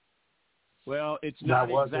 Well, it's not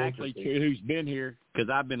exactly true who's been here because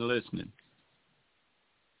I've been listening.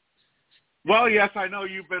 Well, yes, I know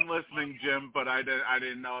you've been listening, Jim, but I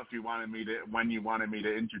didn't know if you wanted me to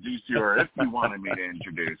introduce you or if you wanted me to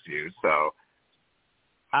introduce you. So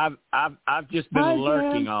I've just been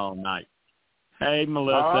lurking all night. Hey,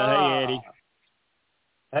 Melissa. Hey, Eddie.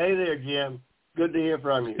 Hey there, Jim. Good to hear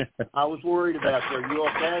from you. I was worried about you. Are you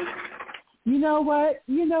okay? You know what?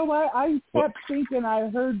 I kept thinking I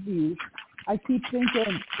heard you. I keep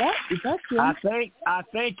thinking, is that Jim? I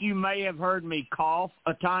think you may have heard me cough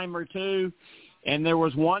a time or two, and there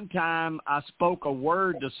was one time I spoke a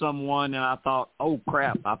word to someone, and I thought, oh,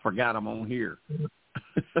 crap, I forgot I'm on here.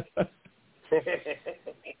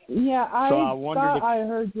 Yeah, I thought I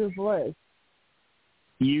heard your voice.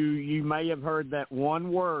 You may have heard that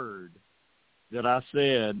one word that I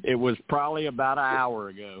said. It was probably about an hour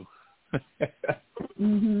ago.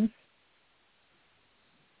 Mhm.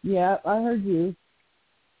 Yeah, I heard you.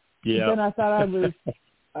 Yeah. Then I thought I was.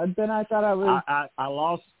 I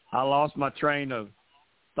lost my train of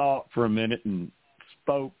thought for a minute and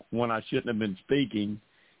spoke when I shouldn't have been speaking,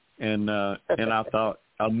 and I thought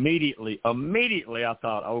immediately I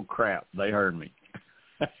thought, oh crap, they heard me.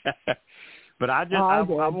 But I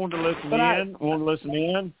wanted to listen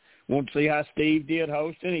in. Want to see how Steve did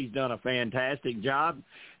hosting. He's done a fantastic job.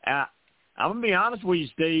 I'm gonna be honest with you,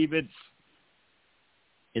 Steve.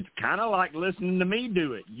 It's kind of like listening to me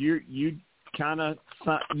do it. You kind of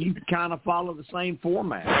follow the same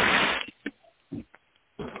format.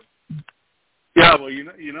 Yeah, well,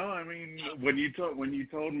 I mean, when you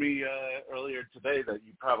told me earlier today that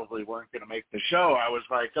you probably weren't going to make the show, I was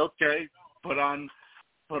like, okay, put on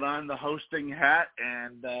the hosting hat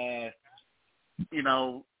and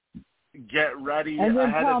get ready ahead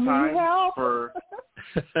of time for.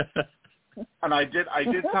 And I did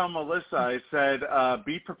tell Melissa, I said,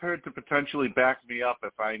 be prepared to potentially back me up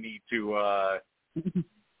if I need to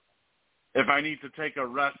take a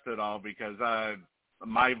rest at all, because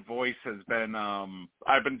my voice has been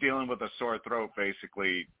I've been dealing with a sore throat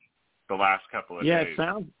basically the last couple of days.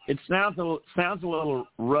 Yeah, it sounds a little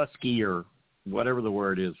rusky or whatever the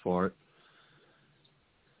word is for it.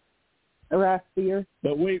 Raspier.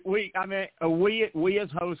 But we as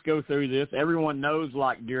hosts go through this. Everyone knows,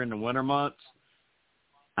 like during the winter months,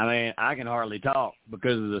 I mean, I can hardly talk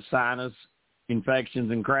because of the sinus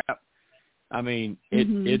infections and crap. I mean,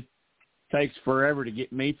 it takes forever to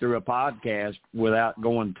get me through a podcast without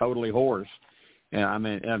going totally hoarse. And I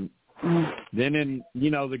mean, then in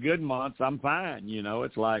the good months, I'm fine.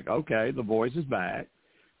 It's like, okay, the voice is back.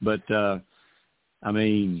 But I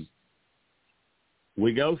mean,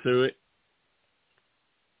 we go through it.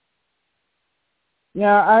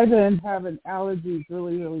 Yeah, I've been having allergies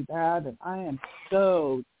really, really bad, and I am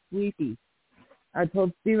so sleepy. I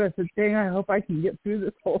told Steve, I said, dang, I hope I can get through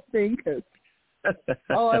this whole thing, because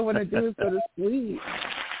all I want to do is go to sleep.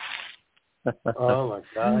 Oh, my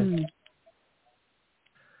God.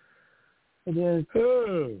 it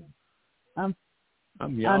is. I'm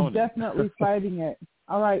definitely fighting it.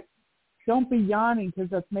 All right. Don't be yawning because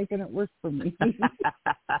that's making it worse for me.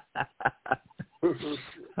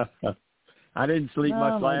 I didn't sleep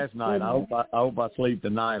much last night. I hope I sleep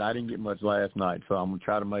tonight. I didn't get much last night, so I'm going to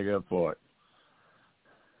try to make up for it.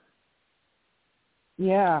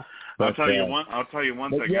 Yeah. I'll tell you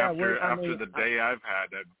one thing. Yeah, after the day I've had,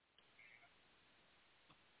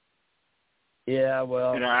 yeah,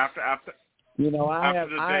 well, after I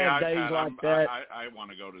have days like that. I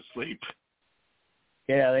want to go to sleep.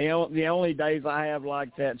 Yeah, the only days I have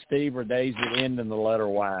like that, Steve, are days that end in the letter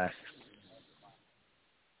Y.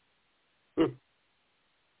 So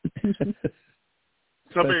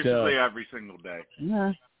basically every single day.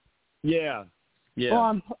 Yeah. Yeah. Yeah.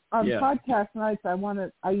 Well, on podcast nights,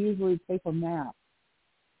 I usually take a nap.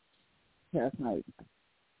 Podcast night.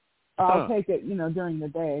 I'll take it, during the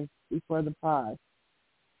day before the pod.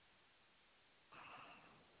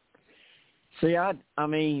 See, I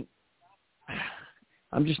mean,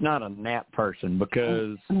 I'm just not a nap person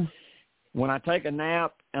because when I take a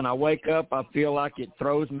nap and I wake up, I feel like it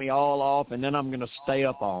throws me all off, and then I'm going to stay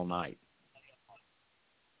up all night.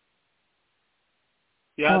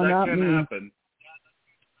 Yeah, that can happen.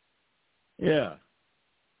 Yeah.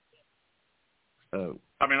 Oh.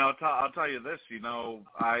 I mean, I'll tell you this.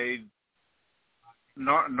 I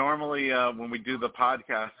normally when we do the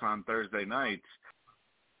podcast on Thursday nights,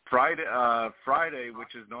 Friday,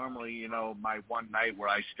 which is normally my one night where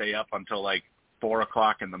I stay up until like 4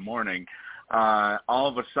 o'clock in the morning. All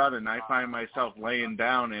of a sudden, I find myself laying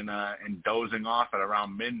down and dozing off at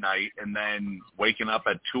around midnight, and then waking up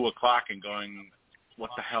at 2 o'clock and going, "What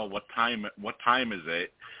the hell? What time is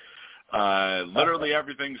it?" Literally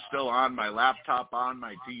everything's still on, my laptop on,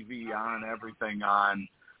 my TV on, everything on,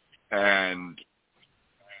 and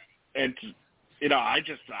I'm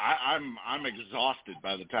exhausted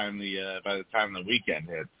by the time the weekend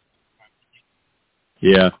hits.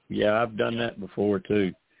 Yeah, I've done that before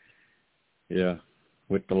too. Yeah,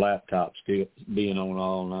 with the laptop still being on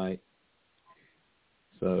all night.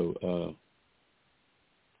 So,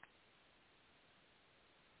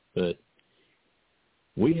 but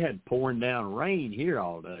we had pouring down rain here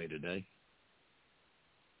all day today.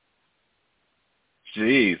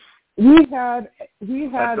 Jeez. We had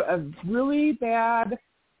a really bad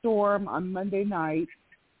storm on Monday night.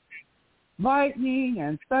 Lightning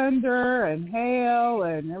and thunder and hail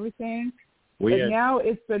and everything. Now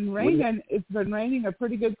it's been raining. It's been raining a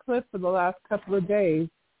pretty good clip for the last couple of days,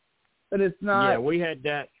 but it's not. Yeah, we had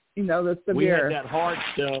that. The severe. We had that hard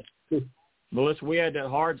stuff. Melissa, we had that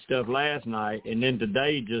hard stuff last night, and then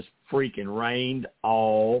today just freaking rained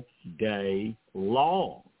all day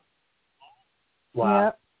long. Wow.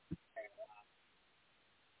 Yep.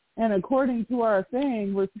 And according to our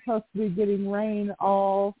thing, we're supposed to be getting rain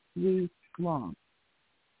all week long.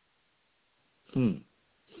 I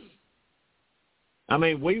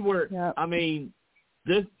mean, we were. Yep. I mean,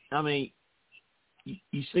 this. I mean,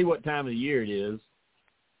 you see what time of the year it is.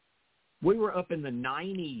 We were up in the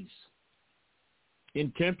 90s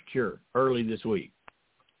in temperature early this week.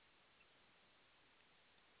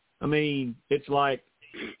 I mean, it's like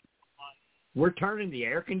we're turning the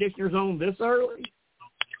air conditioners on this early.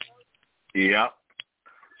 Yep.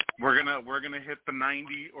 We're gonna hit the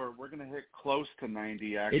 90, or we're gonna hit close to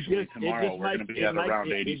 90 actually tomorrow. We're gonna be at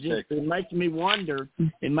around 86. It makes me wonder.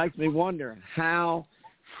 It makes me wonder how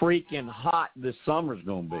freaking hot this summer's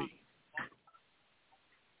gonna be.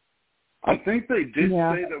 I think they did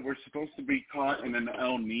say that we're supposed to be caught in an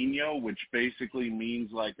El Nino, which basically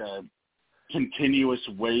means like a continuous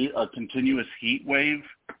heat wave.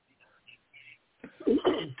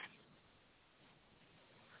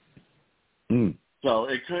 So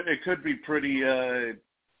it could be pretty. I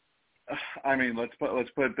mean, let's put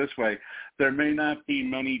it this way: there may not be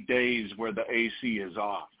many days where the AC is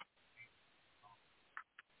off.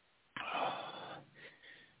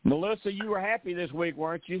 Melissa, you were happy this week,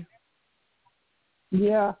 weren't you?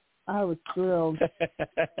 Yeah, I was thrilled.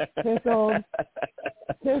 Tickled.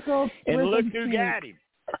 And look who got him.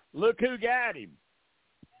 Look who got him.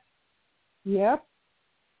 Yep.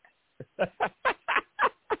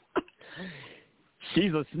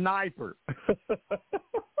 She's a sniper.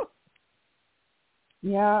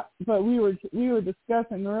 Yeah, but we were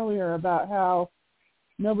discussing earlier about how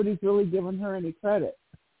nobody's really given her any credit.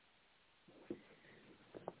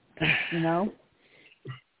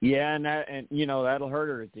 Yeah, and that'll hurt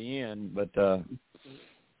her at the end. But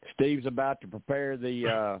Steve's about to prepare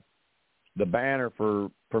the banner for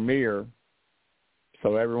premiere,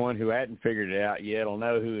 so everyone who hadn't figured it out yet will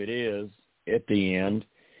know who it is at the end.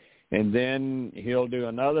 And then he'll do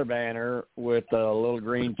another banner with a little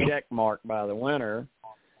green check mark by the winner.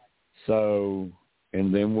 So,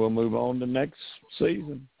 and then we'll move on to next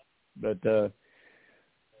season. But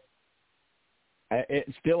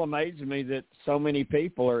it still amazes me that so many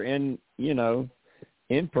people are in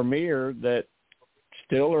Premiere that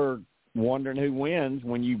still are wondering who wins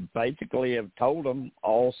when you basically have told them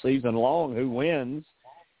all season long who wins.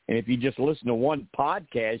 And if you just listen to one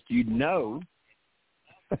podcast, you'd know.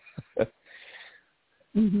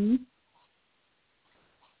 Mm-hmm.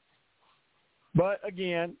 But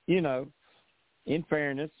again, in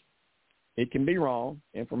fairness, it can be wrong.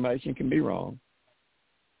 Information can be wrong.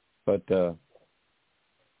 But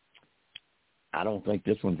I don't think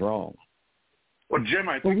this one's wrong. Well, Jim,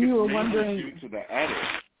 I think it's mainly due to the edit.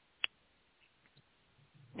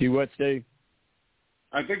 Do what, Steve?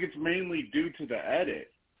 I think it's mainly due to the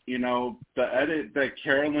edit. The edit that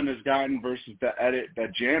Carolyn has gotten versus the edit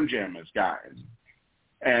that Jam Jam has gotten.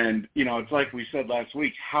 And, it's like we said last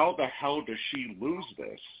week, how the hell does she lose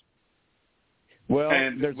this? Well,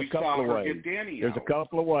 and there's a couple of ways.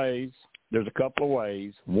 There's a couple of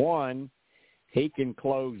ways. One, he can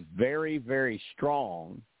close very, very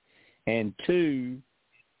strong. And two,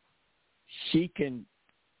 she can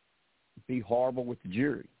be horrible with the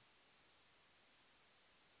jury.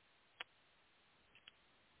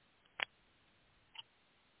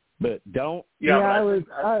 But don't. Yeah, I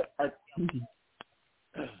think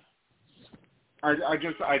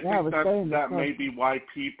that may be why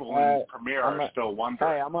people in Premiere are still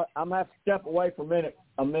wondering. Hey, I'm gonna have to step away for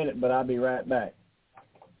a minute, but I'll be right back.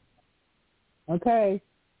 Okay.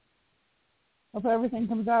 Hope everything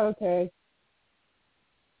comes out okay.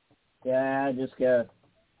 Yeah, I just gotta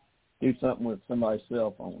do something with somebody's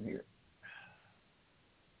cell phone here.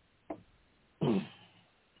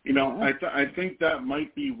 I think that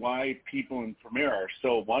might be why people in Premiere are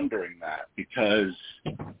still wondering that, because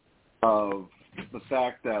of the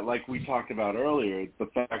fact that, like we talked about earlier, the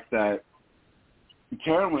fact that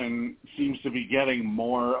Carolyn seems to be getting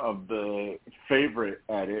more of the favorite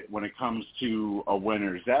edit when it comes to a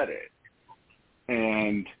winner's edit.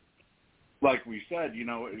 And like we said,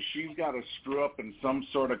 she's got to screw up in some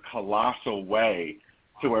sort of colossal way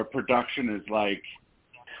to where production is like,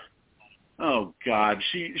 oh God,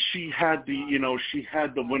 she had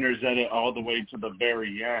the winner's edit all the way to the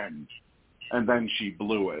very end, and then she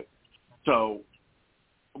blew it. So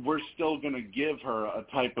we're still going to give her a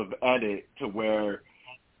type of edit to where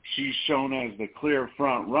she's shown as the clear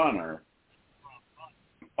front runner,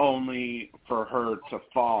 only for her to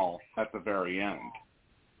fall at the very end.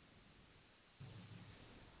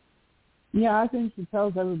 Yeah, I think she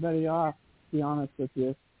tells everybody off, to be honest with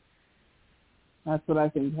you. That's what I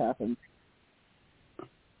think happens.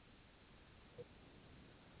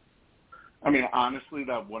 I mean, honestly,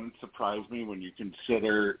 that wouldn't surprise me when you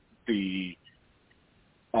consider the,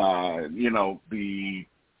 the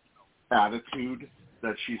attitude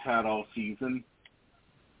that she's had all season.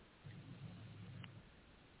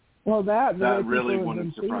 Well, that really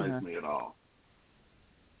wouldn't surprise me at all.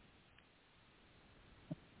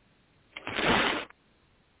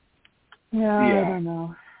 Yeah, I don't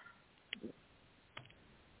know.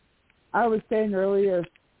 I was saying earlier,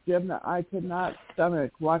 Jim, that I could not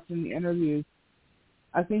stomach watching the interviews.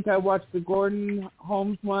 I think I watched the Gordon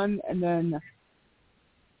Holmes one, and then,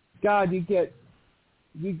 God, you get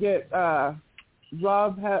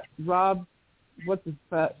Rob, what's his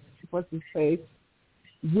face,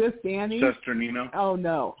 with Danny. Sesternino. Oh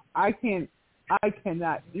no, I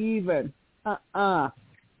cannot even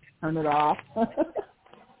turn it off.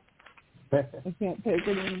 I can't take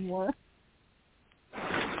it anymore.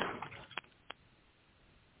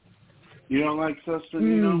 You don't like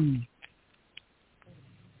Sesternino?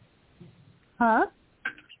 Huh?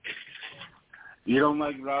 You don't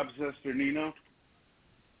like Rob Sesternino?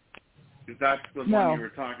 Because that's the one you were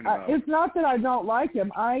talking about. It's not that I don't like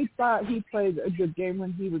him. I thought he played a good game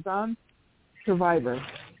when he was on Survivor.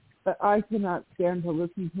 But I cannot stand to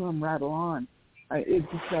listen to him rattle on. It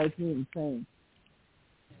just drives me insane.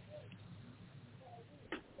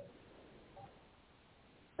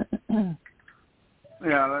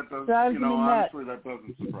 Yeah, that does. Honestly, that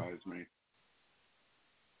doesn't surprise me.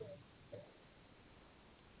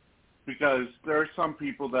 Because there are some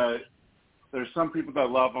people that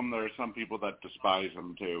love him. There are some people that despise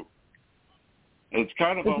him too. It's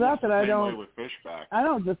kind of almost the same way with Fishback. I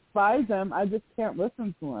don't despise him. I just can't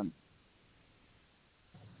listen to him.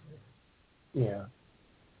 Yeah.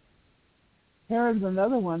 Heron's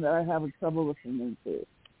another one that I have trouble listening to.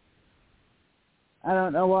 I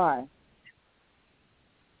don't know why.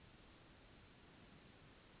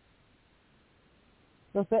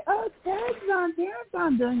 they'll say, "Oh, Terrence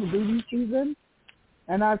on during the booty season,"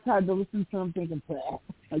 and I've tried to listen to him thinking,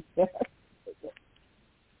 like that.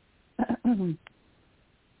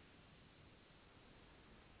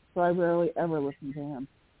 So I rarely ever listen to him.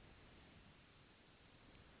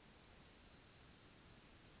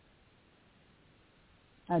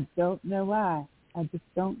 I don't know why. I just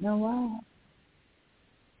don't know why.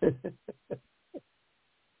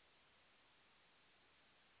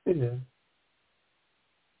 Yeah.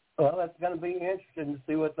 Well, that's going to be interesting to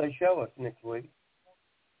see what they show us next week.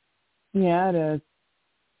 Yeah, it is.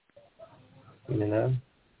 You know?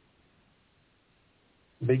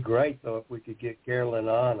 It'd be great, though, if we could get Carolyn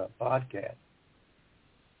on a podcast.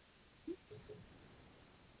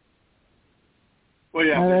 Well,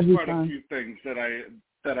 yeah, that'd there's be quite a fun. few things that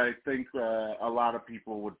I think a lot of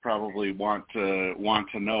people would probably want to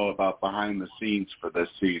know about behind the scenes for this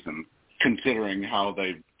season, considering how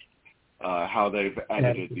they've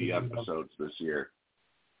edited the episodes this year.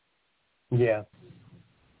 Yeah.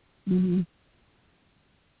 Mm-hmm.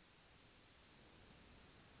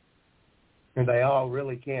 And they all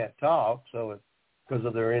really can't talk, so it's because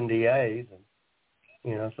of their NDAs,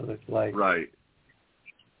 and so it's like right.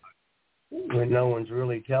 When no one's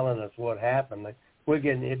really telling us what happened. We're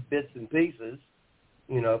getting it bits and pieces,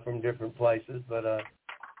 from different places, but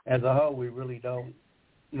as a whole, we really don't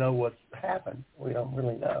know what's happened. We don't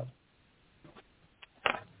really know.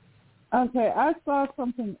 Okay, I saw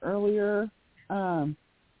something earlier. Somebody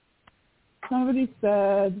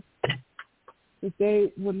said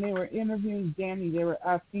that when they were interviewing Danny, they were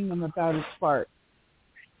asking him about his part.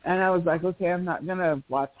 And I was like, okay, I'm not going to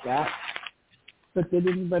watch that. But did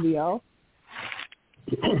anybody else?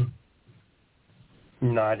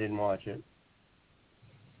 No, I didn't watch it.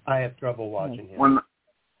 I have trouble watching him.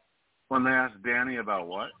 When they asked Danny about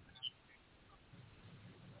what?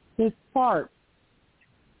 His part.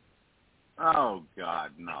 Oh,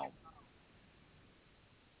 God, no.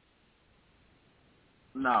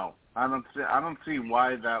 No, I don't see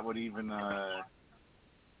why that would even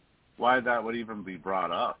be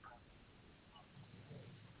brought up.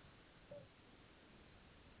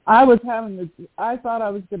 I thought I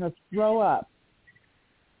was going to throw up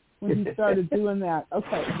when he started doing that.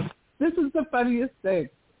 Okay, this is the funniest thing.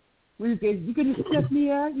 You can just sniff me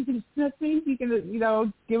out. You can sniff me. You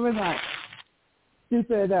can, give him that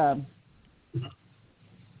stupid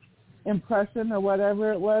impression or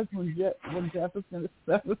whatever it was when Jefferson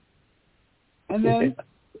was. And then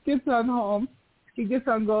gets on Holmes. He gets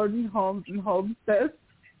on Gordon Holmes, and Holmes says,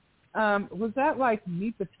 was that like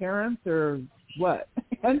Meet the Parents or what?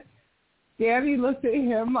 And Danny looked at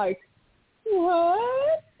him like,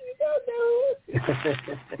 what? You don't know.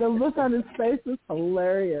 The look on his face was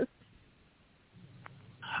hilarious.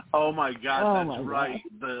 Oh my God, that's right.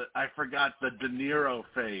 God. I forgot the De Niro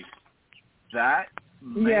face. That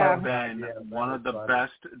may have been one of the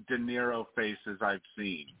best De Niro faces I've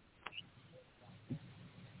seen.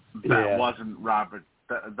 That wasn't Robert.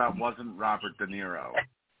 That wasn't Robert De Niro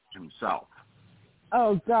himself.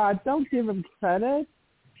 Oh God! Don't give him credit.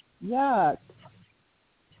 Yuck!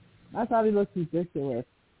 I thought he looked ridiculous.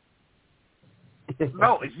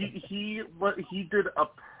 No, he did a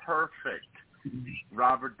perfect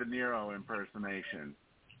Robert De Niro impersonation.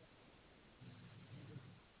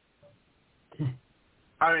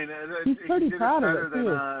 I mean, he's pretty he did proud it of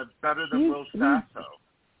it better than Will Sasso.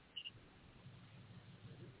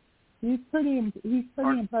 He's pretty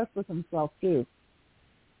impressed with himself too.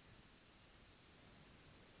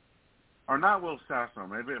 Or not Will Sasso.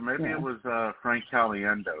 Maybe it was Frank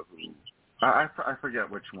Caliendo who I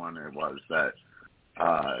forget which one it was that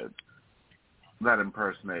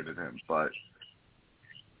impersonated him, but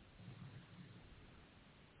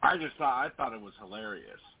I thought it was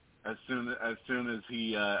hilarious as soon as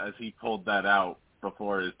he pulled that out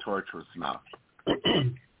before his torch was snuffed.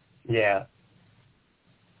 Yeah.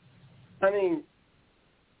 I mean,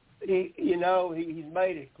 he's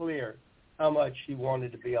made it clear how much he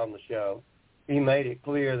wanted to be on the show. He made it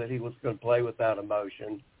clear that he was going to play without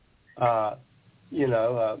emotion.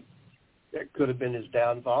 It could have been his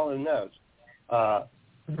downfall. Who knows?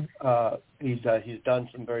 He's done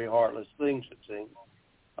some very heartless things, it seems.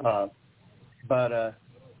 But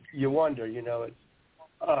you wonder,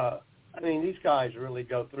 these guys really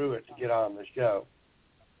go through it to get on the show.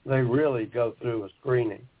 They really go through a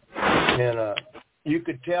screening. And you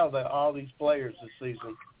could tell that all these players this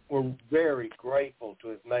season were very grateful to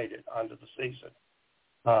have made it onto the season.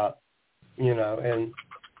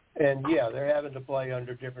 They're having to play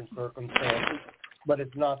under different circumstances, but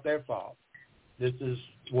it's not their fault. This is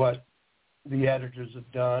what the editors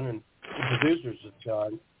have done and the producers have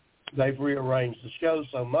done they've rearranged the show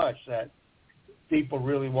so much that people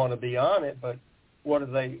really want to be on it, but what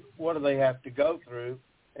do they have to go through,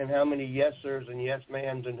 and how many yes sirs and yes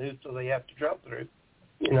ma'ams and hoots do they have to jump through?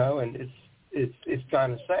 You know, and it's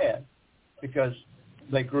kind of sad because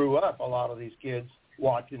they grew up, a lot of these kids,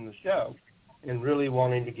 watching the show and really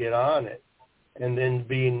wanting to get on it, and then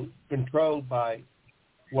being controlled by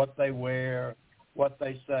what they wear, what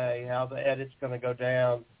they say, how the edit's going to go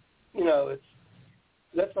down. You know,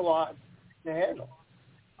 that's a lot to handle,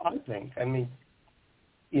 I think. I mean,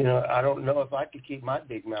 you know, I don't know if I could keep my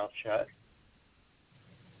big mouth shut.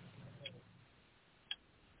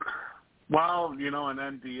 Well, you know, an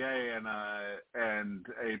NDA and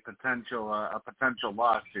a potential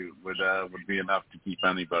lawsuit would be enough to keep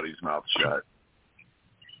anybody's mouth shut.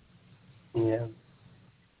 Yeah.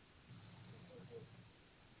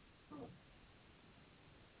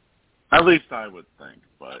 At least I would think,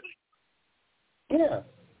 but yeah,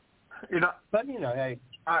 you know. But you know, hey,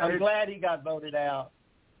 I'm glad he got voted out.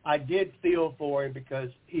 I did feel for him because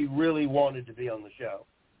he really wanted to be on the show.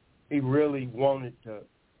 He really wanted to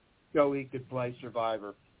show he could play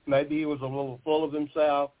Survivor. Maybe he was a little full of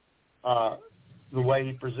himself, the way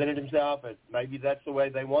he presented himself, and maybe that's the way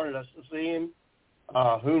they wanted us to see him.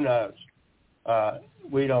 Who knows?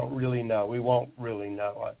 We don't really know. We won't really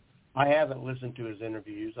know. I haven't listened to his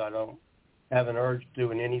interviews. I don't have an urge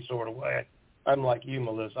to in any sort of way. I'm like you,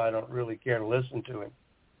 Melissa. I don't really care to listen to him.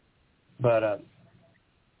 But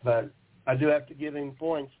I do have to give him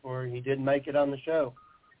points for he did make it on the show.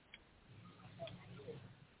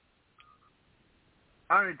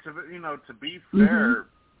 I mean, to be fair,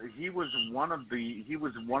 he was one of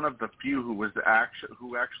the few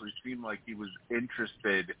who actually seemed like he was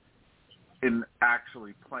interested in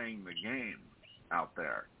actually playing the game out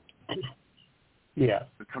there. Yeah.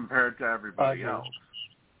 Compared to everybody else.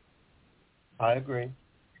 I agree.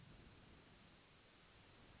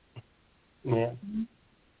 Yeah.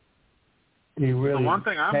 He really. The one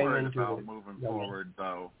thing I'm worried about moving forward,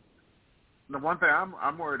 though. The one thing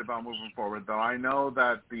I'm worried about moving forward, though, I know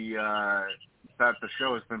that the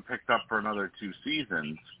show has been picked up for another 2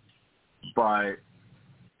 seasons, but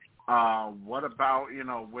what about, you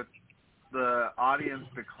know, with the audience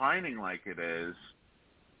declining like it is?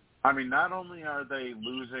 I mean, not only are they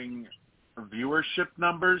losing viewership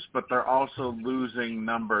numbers, but they're also losing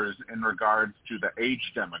numbers in regards to the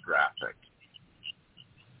age demographic.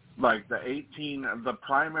 Like the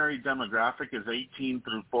primary demographic is 18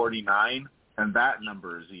 through 49, and that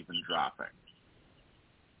number is even dropping.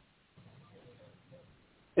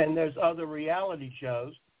 And there's other reality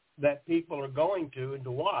shows that people are going to and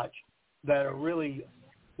to watch that are really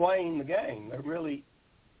playing the game. They're really,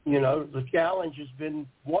 you know, the challenge has been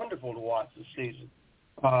wonderful to watch this season.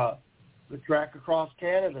 The track across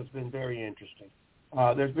Canada has been very interesting.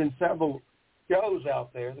 There's been several shows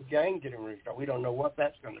out there. The gang didn't restart. We don't know what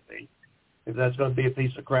that's going to be, if that's going to be a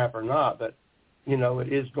piece of crap or not. But, you know,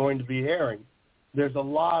 it is going to be airing. There's a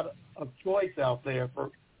lot of choice out there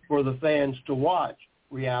for the fans to watch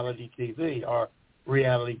reality TV or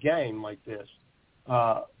reality game like this.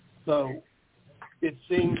 So it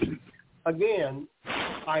seems, again,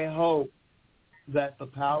 I hope that the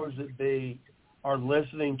powers that be are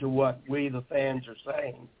listening to what we, the fans, are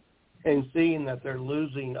saying and seeing that they're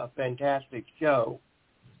losing a fantastic show,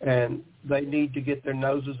 and they need to get their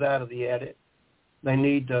noses out of the edit. They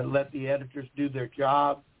need to let the editors do their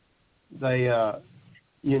job. They,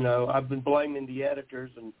 you know, I've been blaming the editors,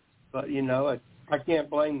 but you know, I can't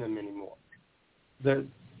blame them anymore.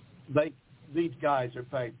 These guys are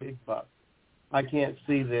paid big bucks. I can't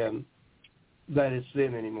see them that it's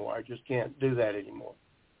them anymore. I just can't do that anymore.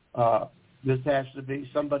 This has to be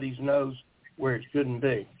somebody's nose where it shouldn't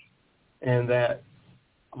be. And that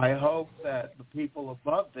I hope that the people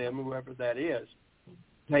above them, whoever that is,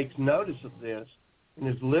 takes notice of this and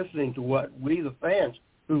is listening to what we, the fans,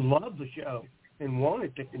 who love the show and want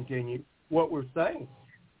it to continue, what we're saying.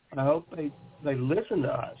 I hope they listen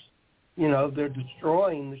to us. You know, they're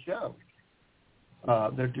destroying the show.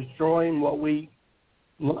 They're destroying what we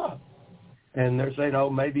love. And they're saying, oh,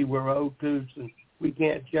 maybe we're old coots and we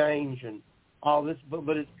can't change and all this.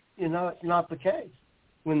 But it's, you know, it's not the case.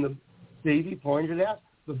 When the TV pointed out,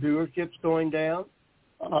 the viewership's going down.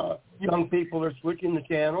 Young people are switching the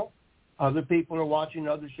channel. Other people are watching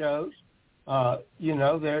other shows. You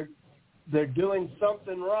know, they're doing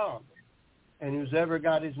something wrong. And who's ever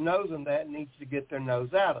got his nose in that needs to get their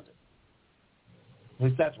nose out of it. At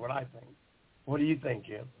least that's what I think. What do you think,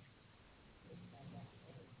 Jim?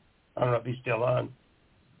 I don't know if he's still on.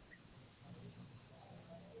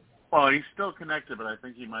 Well, he's still connected, but I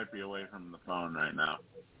think he might be away from the phone right now.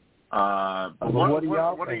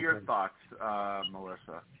 What are your thoughts,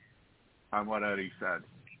 Melissa, on what Eddie said?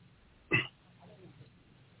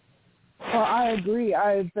 Well, I agree.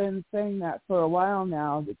 I've been saying that for a while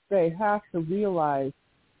now, that they have to realize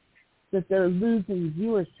that they're losing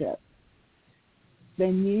viewership.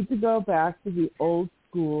 They need to go back to the old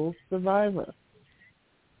school Survivor.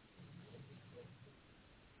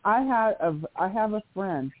 I have a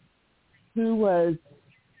friend who was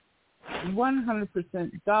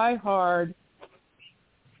 100% diehard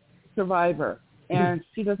Survivor, and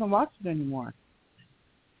she doesn't watch it anymore.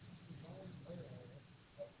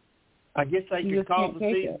 I guess they could call the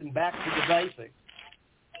season back to the basics.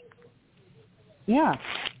 Yeah,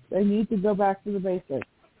 they need to go back to the basics.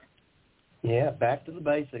 Yeah, back to the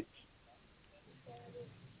basics.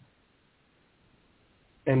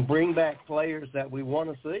 And bring back players that we want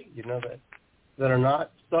to see, that are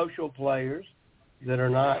not social players, that are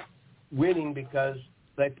not winning because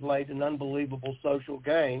they played an unbelievable social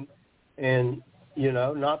game. And,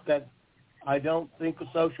 not that I don't think a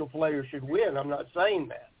social player should win. I'm not saying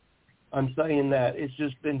that. I'm saying that it's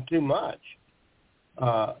just been too much.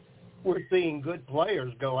 We're seeing good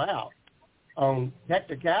players go out on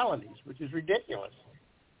technicalities, which is ridiculous,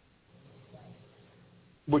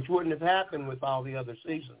 which wouldn't have happened with all the other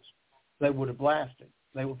seasons. They would have lasted.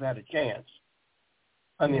 They would have had a chance.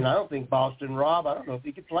 I mean, I don't think Boston Rob, I don't know if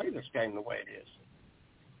he could play this game the way it is.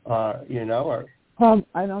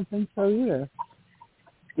 I don't think so either.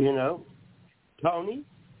 Tony,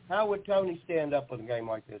 how would Tony stand up in a game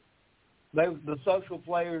like this? The social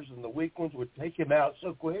players and the weak ones would take him out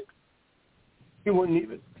so quick, he wouldn't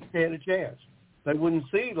even stand a chance. They wouldn't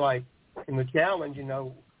see, like, in the challenge,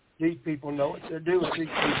 these people know what they're doing. These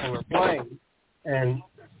people are playing. And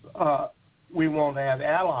we want to have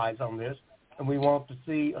allies on this, and we want to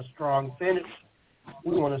see a strong finish.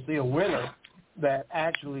 We want to see a winner that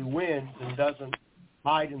actually wins and doesn't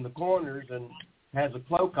hide in the corners and has a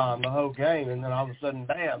cloak on the whole game, and then all of a sudden,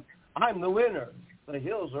 bam, I'm the winner. The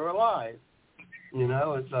Hills are alive.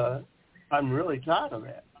 I'm really tired of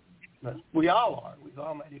that. But we all are. We've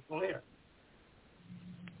all made it clear.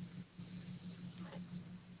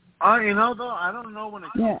 Though, I don't know when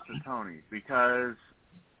it comes to Tony, because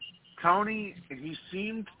Tony, he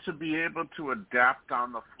seemed to be able to adapt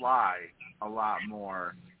on the fly a lot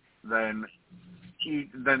more than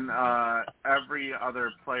every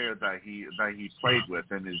other player that he played with.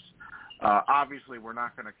 And his obviously we're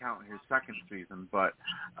not going to count his second season, but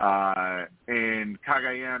in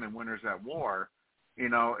Cagayan and Winners at War,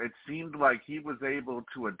 it seemed like he was able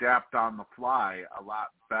to adapt on the fly a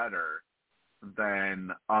lot better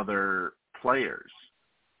than other players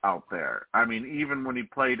out there. I mean, even when he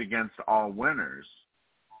played against all winners,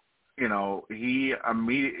 he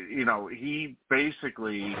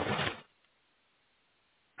basically,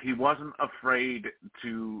 he wasn't afraid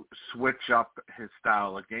to switch up his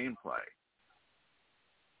style of gameplay.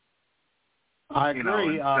 I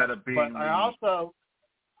agree. Instead of being but I also,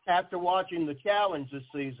 after watching the challenge this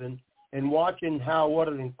season and watching what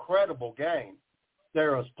an incredible game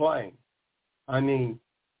Sarah's playing. I mean,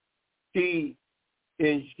 she's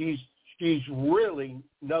really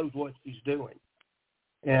knows what she's doing,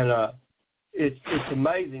 and it's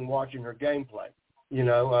amazing watching her gameplay.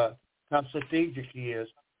 How strategic she is,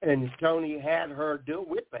 and Tony had her do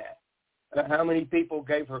with that. How many people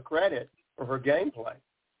gave her credit for her gameplay?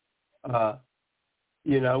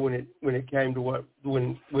 When it came to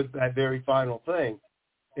with that very final thing,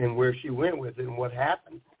 and where she went with it and what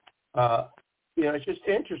happened. It's just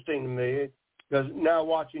interesting to me because now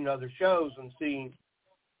watching other shows and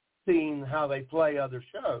seeing how they play other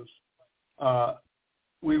shows,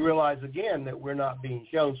 we realize again that we're not being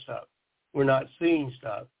shown stuff. We're not seeing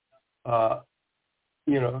stuff.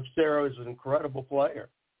 Sarah is an incredible player,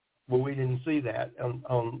 but we didn't see that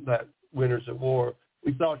on that Winners at War.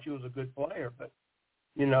 We thought she was a good player, but,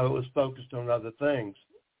 it was focused on other things.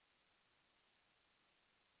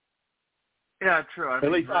 Yeah, true.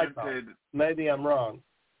 At least I thought. Maybe I'm wrong.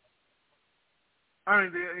 I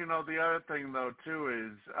mean, the other thing, though, too,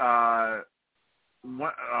 is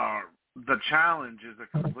the challenge is a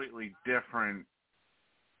completely different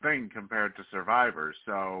thing compared to Survivor.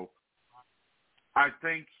 So I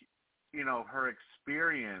think, her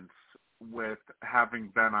experience with having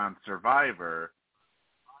been on Survivor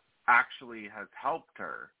actually has helped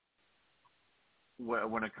her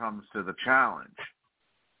when it comes to the challenge.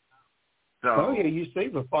 So, you see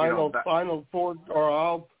the final four are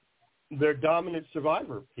all they're dominant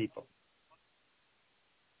Survivor people.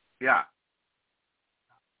 Yeah.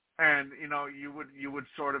 And, you would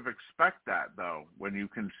sort of expect that, though, when you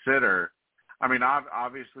consider I mean,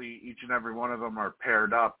 obviously, each and every one of them are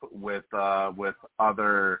paired up with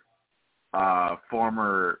other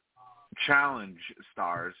former challenge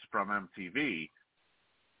stars from MTV.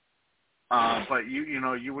 But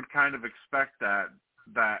you would kind of expect that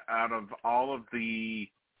out of all the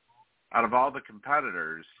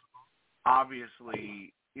competitors,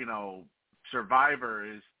 obviously, Survivor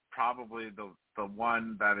is probably the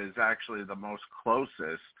one that is actually the most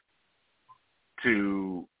closest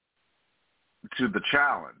to the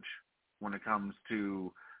challenge when it comes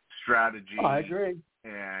to strategy. I agree.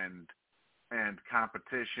 And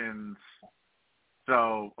competitions.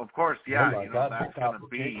 So of course, yeah, that's going to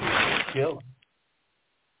be.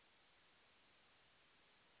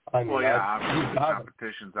 I mean, obviously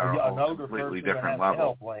competitions are a whole completely different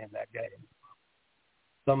level. Playing that game.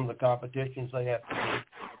 Some of the competitions they have to do.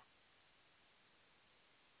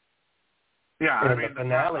 Yeah, and I mean, the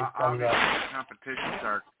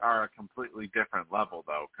competitions are a completely different level,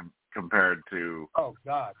 though, compared to. Oh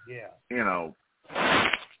God, yeah.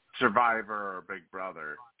 Survivor or Big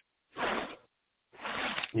Brother.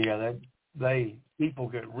 Yeah,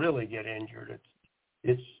 people really get injured.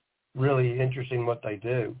 It's really interesting what they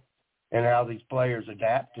do and how these players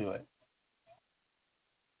adapt to it.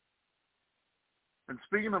 And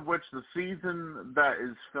speaking of which, the season that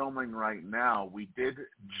is filming right now, we did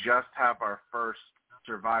just have our first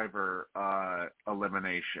Survivor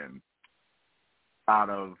elimination out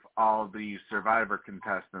of all the Survivor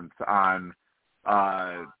contestants on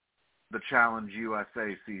the Challenge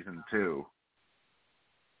USA Season 2,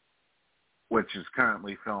 which is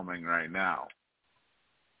currently filming right now.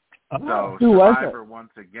 So Survivor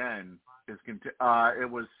once again is it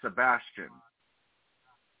was Sebastian.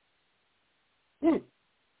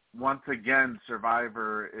 Once again,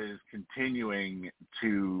 Survivor is continuing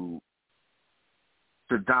to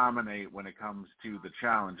dominate when it comes to the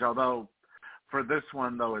challenge. Although for this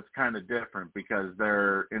one, though, it's kind of different because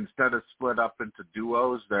they're, instead of split up into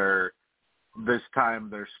duos, this time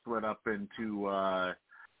they're split up into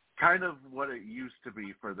kind of what it used to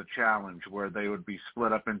be for the challenge, where they would be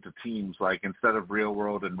split up into teams. Like instead of Real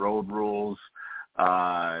World and Road Rules,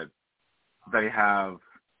 they have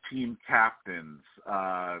team captains,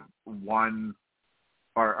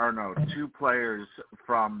 two players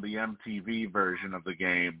from the MTV version of the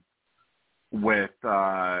game with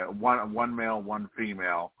one male, one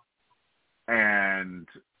female, and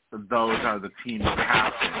those are the team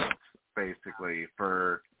captains basically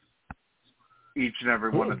for each and every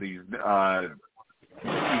one of these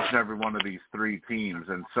three teams.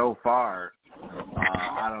 And so far,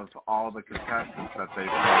 out of all the contestants that they've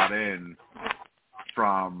brought in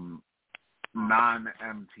from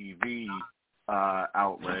non-MTV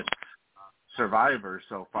outlets, Survivor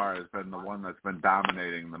so far has been the one that's been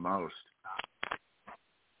dominating the most.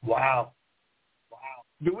 Wow.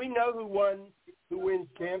 Do we know who wins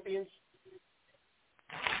champions?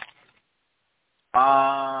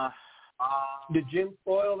 Did Jim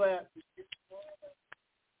spoil that?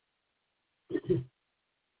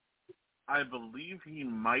 I believe he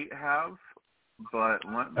might have, but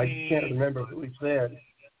I can't remember who he said.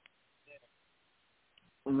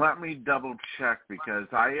 Let me double check, because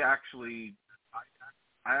I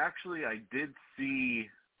did see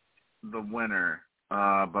the winner,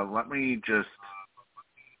 but let me just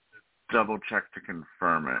double check to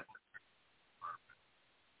confirm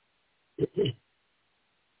it.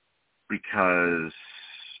 Because,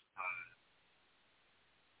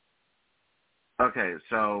 okay,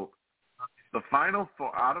 so the final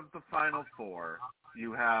four, out of the final four,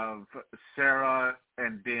 you have Sarah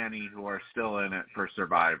and Danny, who are still in it for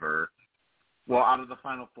Survivor. Well, out of the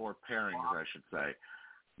final four pairings, I should say.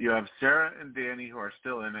 You have Sarah and Danny, who are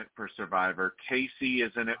still in it for Survivor. Casey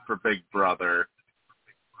is in it for Big Brother.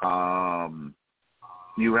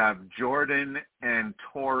 You have Jordan and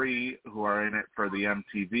Tori, who are in it for the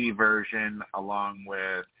MTV version, along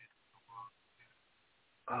with,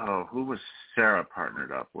 who was Sarah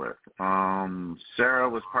partnered up with? Sarah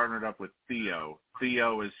was partnered up with Theo.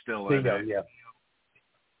 Theo is still in it. Yeah.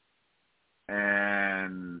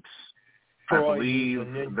 And Troy, I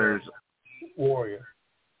believe there's Warrior.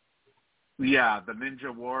 Yeah, the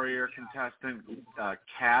Ninja Warrior contestant,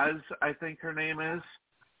 Kaz, I think her name is.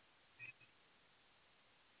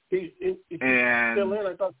 He's still in?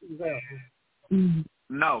 I thought he was out.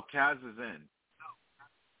 No, Kaz is in.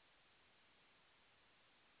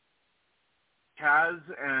 Kaz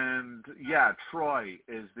and, Troy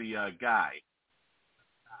is the guy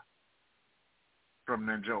from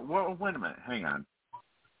Ninja. Well, wait a minute. Hang on.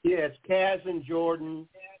 Yeah, it's Kaz and Jordan,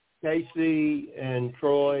 Casey and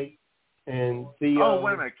Troy, and Theo. Oh,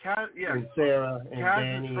 wait a minute. Kaz, and Sarah and Kaz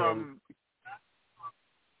Danny. is from...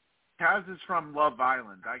 Kaz is from Love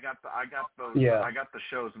Island. I got the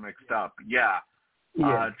shows mixed up. Yeah.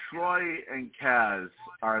 Troy and Kaz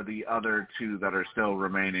are the other two that are still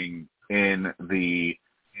remaining in the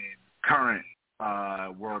current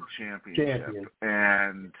World Championship.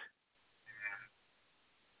 And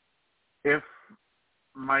if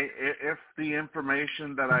the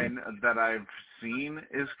information that I've seen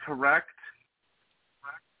is correct,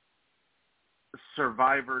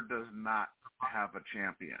 Survivor does not have a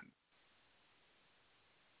champion.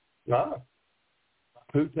 No.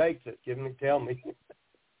 Who takes it? Tell me.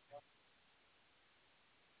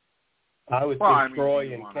 I would think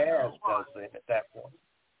Troy and Kaz does it at that point.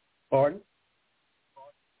 Pardon?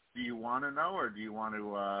 Do you want to know, or do you want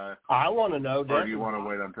to? I want to know. Or do you want to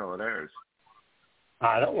wait until it airs?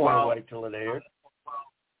 I don't want to wait till it airs.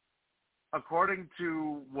 According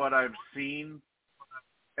to what I've seen,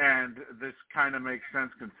 and this kind of makes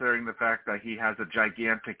sense considering the fact that he has a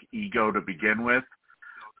gigantic ego to begin with,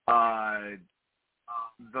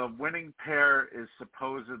 the winning pair is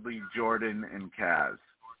supposedly Jordan and Kaz.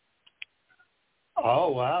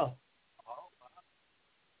 Oh, wow.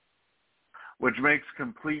 Which makes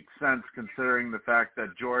complete sense considering the fact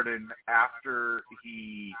that Jordan, after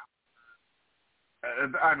he,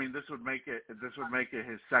 this would make it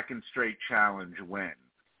his second straight challenge win,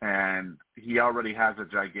 and he already has a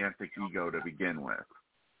gigantic ego to begin with.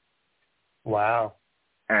 Wow.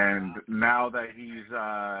 And now that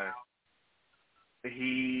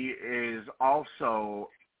he is also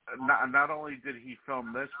not only did he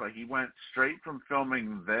film this, but he went straight from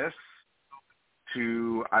filming this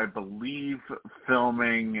to, I believe,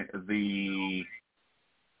 filming the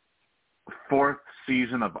 4th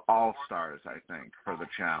season of All Stars, I think, for the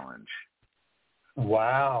challenge.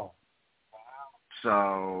 Wow.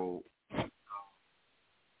 So,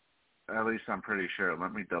 at least I'm pretty sure.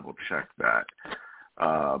 Let me double check that.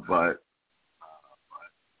 But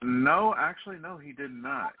no, actually, no, he did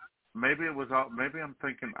not. Maybe it was. Maybe I'm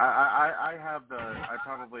thinking. I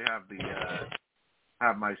probably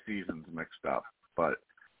have my seasons mixed up. But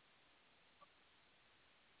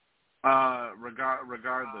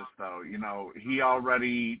regardless, though, he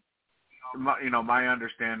already. My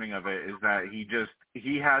understanding of it is that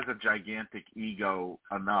he has a gigantic ego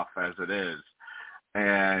enough as it is,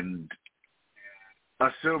 and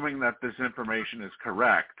assuming that this information is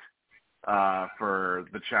correct for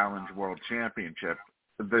the Challenge World Championship,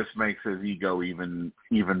 this makes his ego even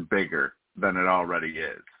bigger than it already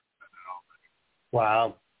is.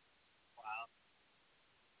 Wow.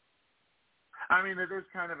 It is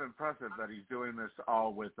kind of impressive that he's doing this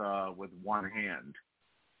all with one hand.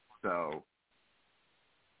 So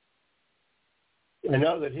I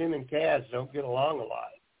know that him and Kaz don't get along a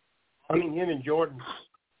lot. Him and Jordan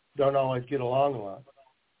don't always get along a lot.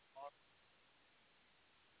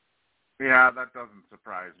 Yeah, that doesn't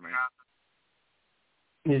surprise me.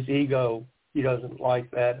 His ego, he doesn't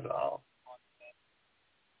like that at all.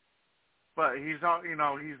 But he's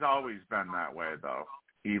always been that way, though.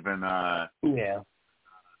 Even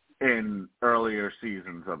in earlier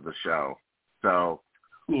seasons of the show. So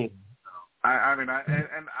yeah.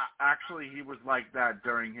 Actually, he was like that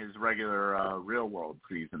during his regular Real World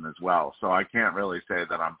season as well. So I can't really say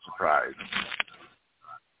that I'm surprised.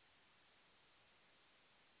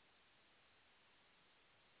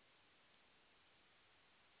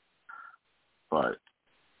 But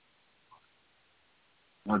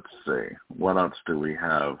let's see. What else do we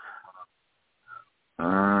have?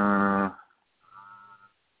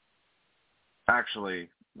 Actually,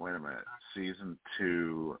 wait a minute. Season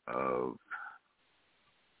 2 of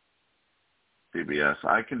CBS.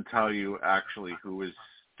 I can tell you actually who is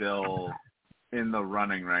still in the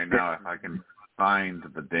running right now if I can find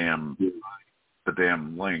the damn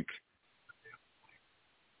link.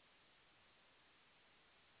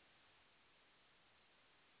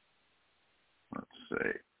 Let's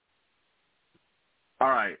see. All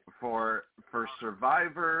right, for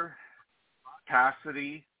Survivor,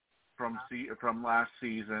 Cassidy from last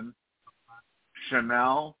season,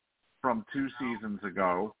 Chanel from 2 seasons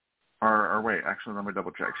ago, or wait, actually, let me double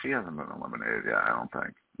check. She hasn't been eliminated yet, I don't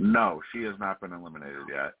think. No, she has not been eliminated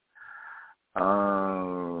yet.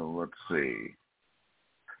 Let's see.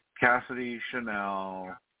 Cassidy,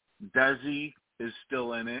 Chanel, Desi is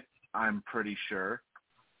still in it, I'm pretty sure.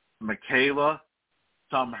 Michaela,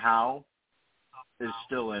 somehow, is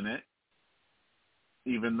still in it,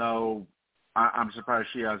 even though I'm surprised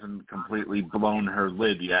she hasn't completely blown her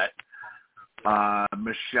lid yet.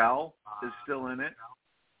 Michelle is still in it.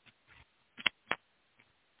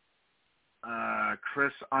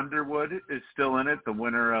 Chris Underwood is still in it, the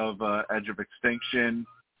winner of Edge of Extinction.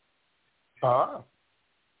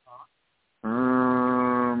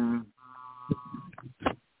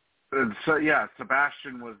 So yeah,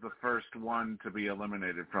 Sebastian was the first one to be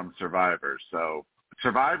eliminated from Survivor. So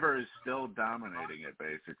Survivor is still dominating it,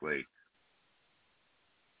 basically.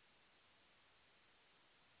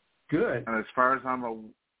 Good. And as far as I'm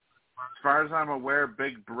aware,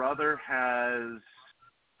 Big Brother has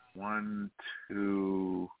 1,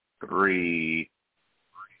 2, 3,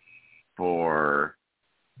 4,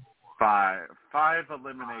 5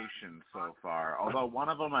 eliminations so far. Although one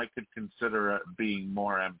of them I could consider being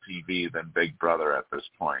more MTV than Big Brother at this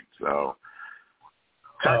point. So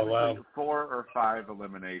technically 4 or 5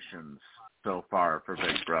 eliminations so far for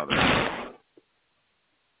Big Brother.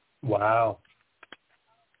 Wow.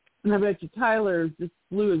 And I bet you Tyler just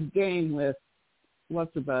blew his game with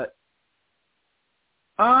what's her butt.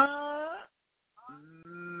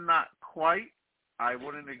 Not quite. I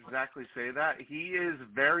wouldn't exactly say that. He is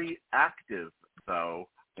very active, though,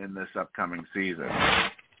 in this upcoming season.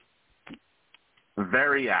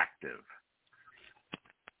 Very active.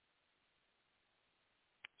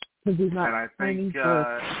 Because he's not. And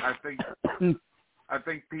I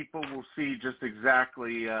think people will see just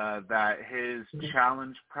exactly that his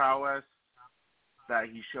challenge prowess that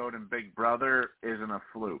he showed in Big Brother isn't a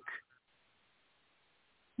fluke.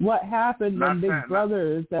 What happened in Big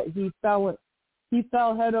Brother is that he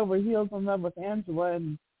fell head over heels in love with Angela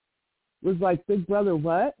and was like, Big Brother,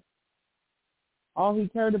 what? All he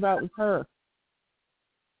cared about was her.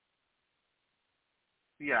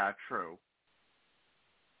 Yeah, true.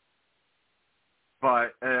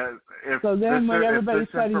 But if so then when everybody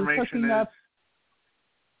said he was hooking up,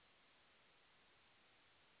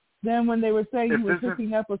 then when they were saying he was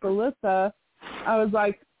hooking up with Alyssa, I was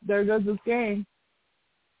like, there goes this game.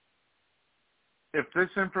 If this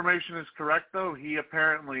information is correct, though, he has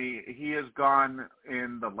gone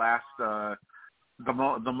in the last the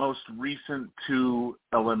most recent 2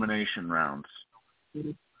 elimination rounds.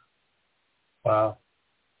 Wow.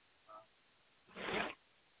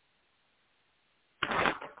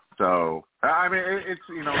 So I mean, it's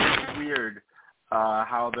it's weird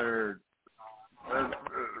how they're.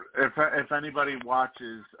 If anybody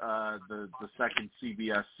watches the second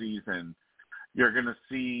CBS season, you're going to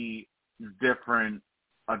see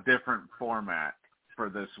a different format for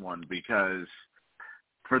this one, because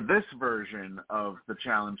for this version of the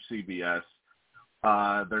Challenge CBS,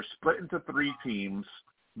 they're split into 3 teams.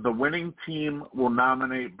 The winning team will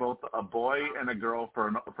nominate both a boy and a girl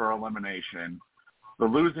for elimination. The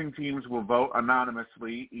losing teams will vote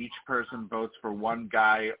anonymously. Each person votes for one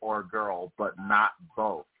guy or girl, but not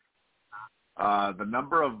both. The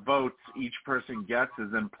number of votes each person gets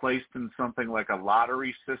is then placed in something like a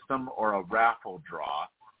lottery system or a raffle draw.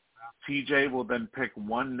 TJ will then pick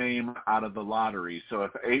one name out of the lottery. So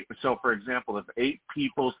for example, if 8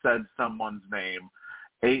 people said someone's name,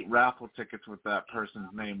 8 raffle tickets with that person's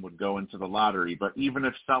name would go into the lottery. But even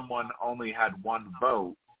if someone only had 1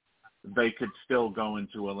 vote, they could still go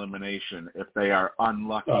into elimination if they are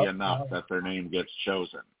unlucky enough that their name gets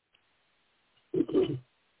chosen.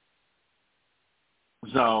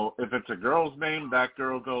 So if it's a girl's name, that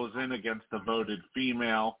girl goes in against the voted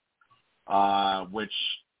female, which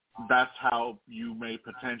that's how you may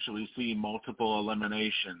potentially see multiple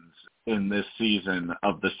eliminations in this season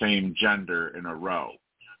of the same gender in a row.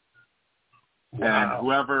 Wow. And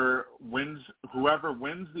whoever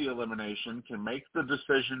wins the elimination can make the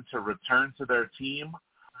decision to return to their team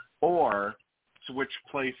or switch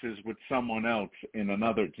places with someone else in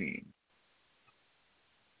another team.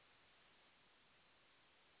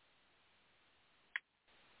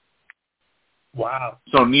 Wow.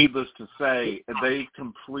 So needless to say, they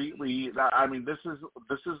completely, I mean, this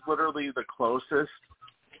is literally the closest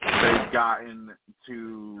they've gotten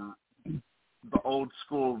to the old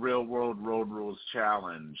school real world road rules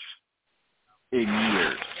challenge in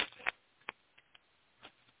years.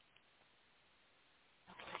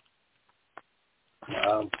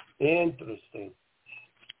 Interesting.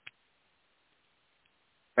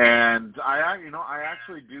 And I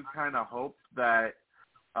actually do kind of hope that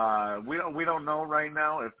we don't know right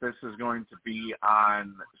now if this is going to be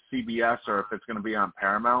on CBS or if it's going to be on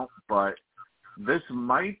Paramount, but this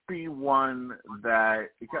might be one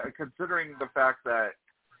that, considering the fact that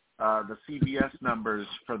the CBS numbers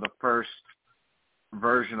for the first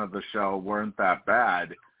version of the show weren't that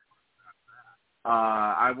bad,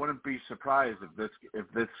 I wouldn't be surprised if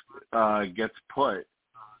this gets put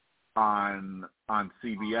on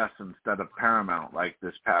CBS instead of Paramount, like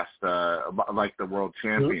this past like the World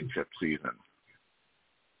Championship season.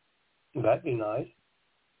 That'd be nice.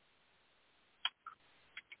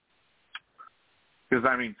 Because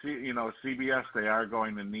I mean, CBS, they are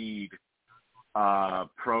going to need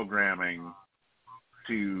programming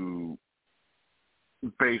to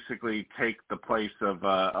basically take the place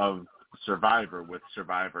of Survivor, with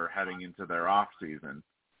Survivor heading into their off season.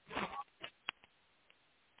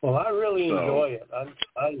 Well, I really enjoy it.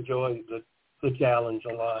 I enjoy the challenge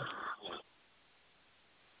a lot.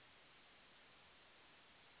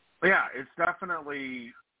 Yeah, it's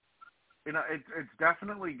definitely, it's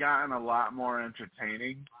definitely gotten a lot more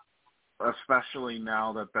entertaining, especially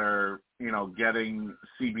now that they're, getting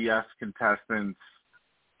CBS contestants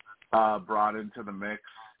brought into the mix.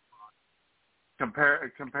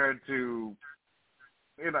 Compared to,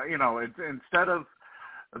 it's instead of,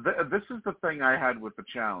 this is the thing I had with the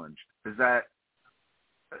challenge, is that,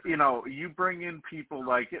 you bring in people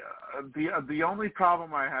like, the only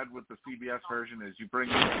problem I had with the CBS version is you bring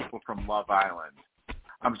in people from Love Island.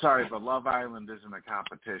 I'm sorry, but Love Island isn't a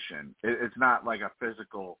competition. It's not like a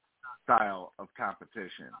physical style of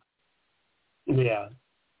competition. Yeah.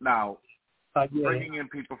 Now, bringing in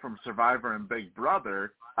people from Survivor and Big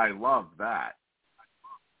Brother, I love that.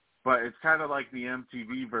 But it's kind of like the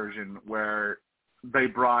MTV version where they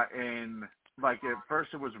brought in, like at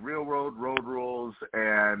first it was Real Road, Road Rules,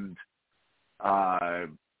 and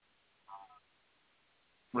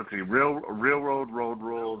Real Road, Road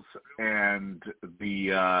Rules, and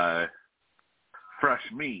the Fresh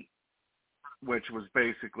Meat, which was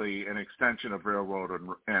basically an extension of Real Road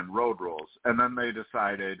and Road Rules. And then they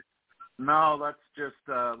decided, no, let's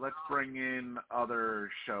bring in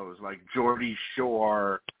other shows like Geordie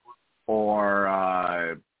Shore or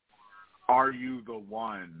Are You the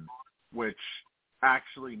One, which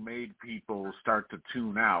actually made people start to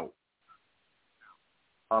tune out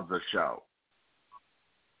of the show.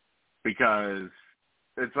 Because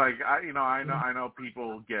it's like, I know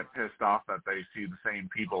people get pissed off that they see the same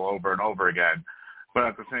people over and over again, but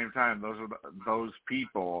at the same time, those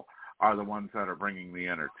people are the ones that are bringing the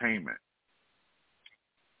entertainment.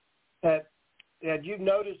 Had you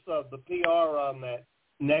noticed the PR on that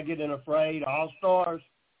Naked and Afraid All-Stars?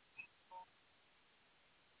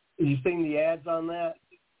 Have you seen the ads on that?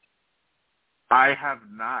 I have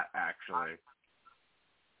not, actually.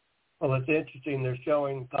 Well, it's interesting. They're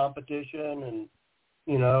showing competition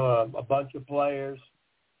and, a bunch of players.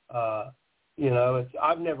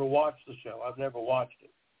 I've never watched the show. I've never watched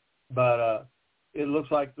it. But it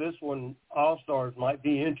looks like this one, All-Stars, might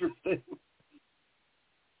be interesting.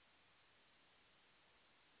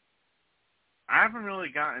 I haven't really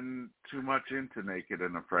gotten too much into Naked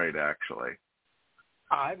and Afraid, actually.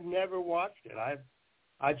 I've never watched it.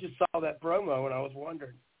 I just saw that promo and I was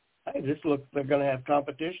wondering, hey, they're going to have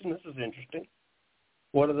competition. This is interesting.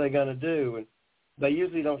 What are they going to do? And they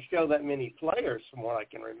usually don't show that many players from what I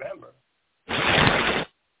can remember.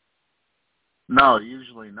 No,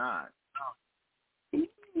 usually not.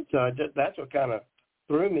 So that's what kind of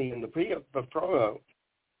threw me in the promo.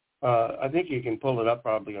 I think you can pull it up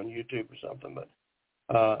probably on YouTube or something, but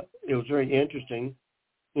it was very interesting.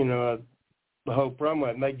 The whole promo,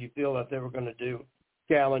 it made you feel that they were going to do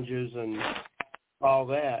challenges and all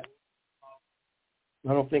that.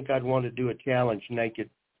 I don't think I'd want to do a challenge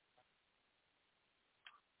naked.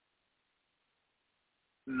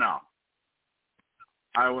 No.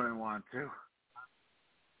 I wouldn't want to.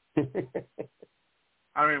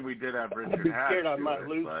 I mean, we did have Richard I'd be Hatch scared I do might it,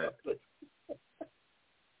 lose but... something.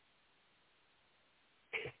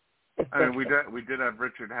 I mean, we did have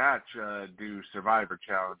Richard Hatch do Survivor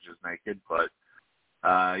challenges naked, but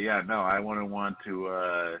I wouldn't want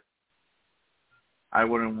to. I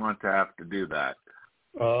wouldn't want to have to do that.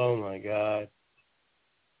 Oh my God!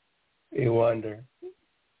 You wonder.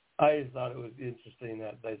 I just thought it was interesting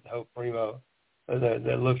that they hope Primo.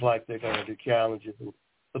 That looks like they're going to do challenges. And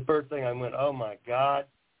the first thing I went, oh my God,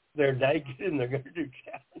 they're naked and they're going to do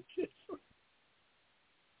challenges.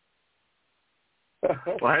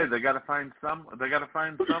 Well, hey, they got to find some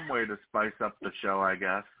way to spice up the show, I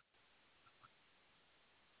guess.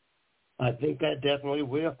 I think that definitely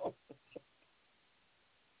will.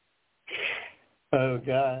 Oh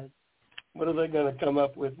God, what are they going to come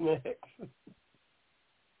up with next?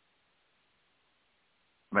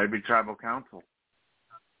 Maybe tribal council.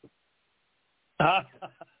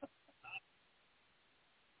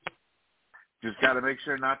 Just got to make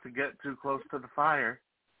sure not to get too close to the fire.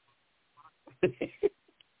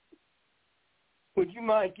 Would you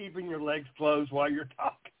mind keeping your legs closed while you're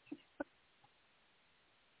talking?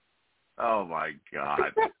 Oh, my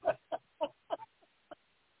God.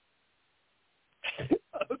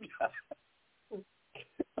 Oh, God.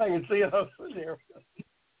 I can see a host there.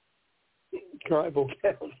 Tribal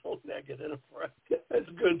council, naked and afraid. That's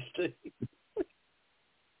good, Steve.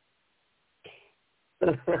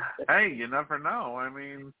 Hey, you never know. I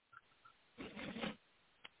mean,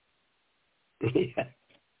 yeah.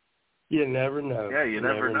 You never know. Yeah, you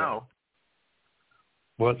never know.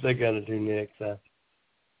 What's they going to do next?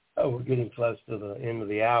 We're getting close to the end of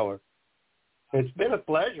the hour. It's been a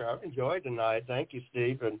pleasure. I've enjoyed tonight. Thank you,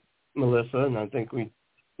 Steve and Melissa. And I think I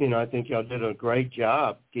think y'all did a great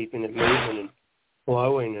job keeping it moving and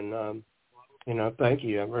flowing. And thank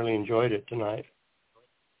you. I really enjoyed it tonight.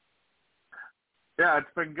 Yeah,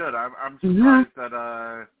 it's been good. I'm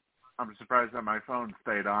surprised that my phone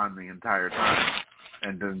stayed on the entire time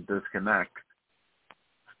and didn't disconnect.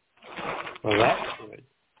 Well, that's good.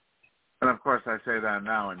 And of course, I say that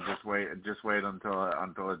now, and just wait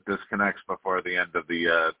until it disconnects before the end of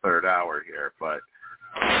the third hour here. But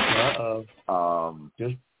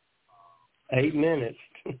just 8 minutes.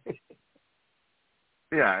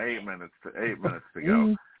 Yeah, 8 minutes to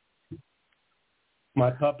go.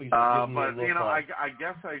 My puppies. But I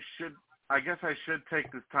guess I should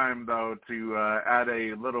take this time though to add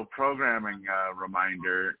a little programming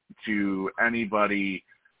reminder to anybody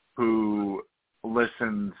who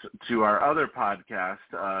listens to our other podcast,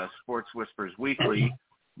 Sports Whispers Weekly,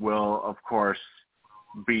 will of course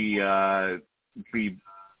be at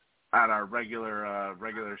our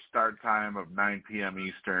regular start time of 9 p.m.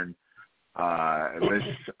 Eastern this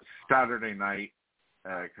Saturday night.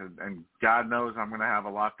 And God knows I'm going to have a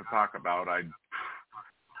lot to talk about.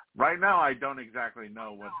 Right now I don't exactly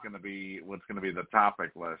know what's going to be the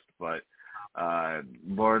topic list, but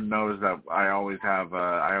Lord knows that I always have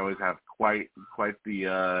quite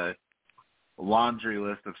the laundry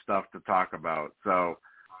list of stuff to talk about. So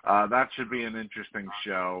that should be an interesting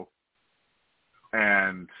show.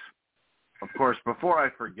 And of course, before I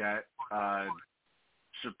forget,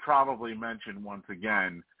 should probably mention once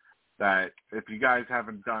again that if you guys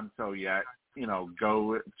haven't done so yet,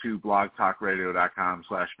 go to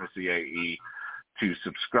blogtalkradio.com/Missyae to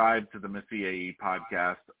subscribe to the Missyae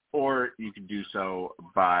Podcast, or you can do so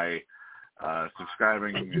by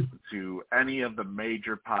subscribing to any of the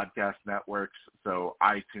major podcast networks, so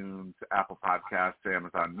iTunes, Apple Podcasts,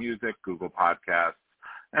 Amazon Music, Google Podcasts,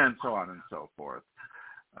 and so on and so forth.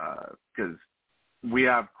 Because we've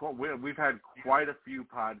had quite a few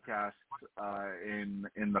podcasts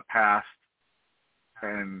in the past,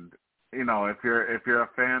 and if you're a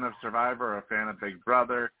fan of Survivor or a fan of Big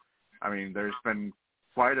Brother, I mean, there's been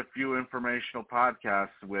quite a few informational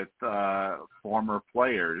podcasts with former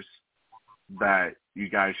players that you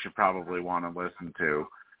guys should probably want to listen to.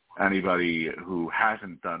 Anybody who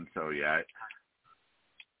hasn't done so yet,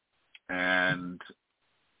 and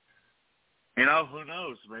who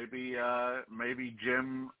knows? Maybe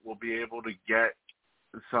Jim will be able to get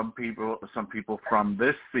some people from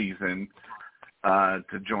this season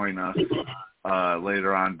to join us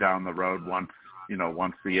later on down the road once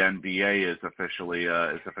the NDA is officially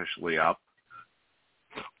up.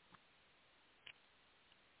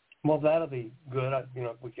 Well, that'll be good.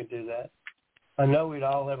 If we could do that. I know we'd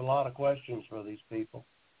all have a lot of questions for these people.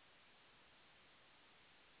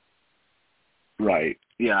 Right.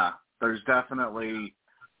 Yeah. There's definitely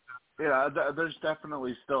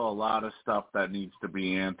still a lot of stuff that needs to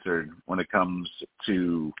be answered when it comes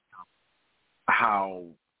to how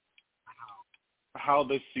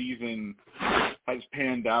this season has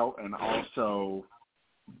panned out, and also,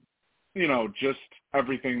 just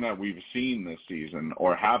everything that we've seen this season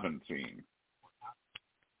or haven't seen.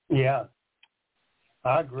 Yeah,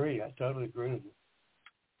 I agree. I totally agree with you.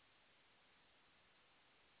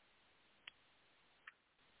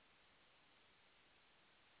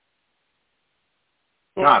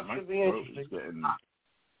 Well, it should be interesting.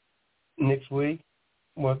 Next week,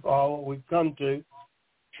 with all what we've come to,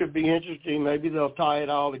 should be interesting. Maybe they'll tie it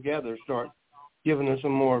all together, start giving us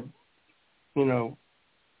some more,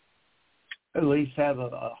 at least have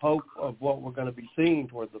a hope of what we're going to be seeing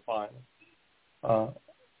towards the final.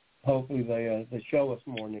 Hopefully they show us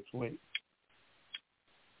more next week.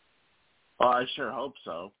 Well, I sure hope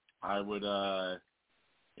so. I would, I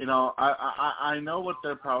know what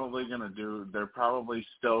they're probably going to do. They're probably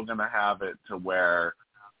still going to have it to where,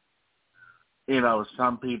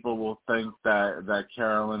 some people will think that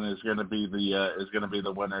Carolyn is going to be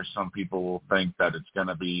the winner. Some people will think that it's going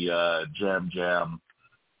to be Jam Jam.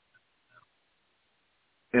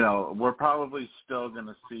 We're probably still going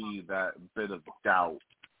to see that bit of doubt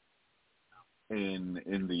in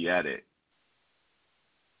the edit.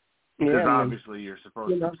 Because obviously you're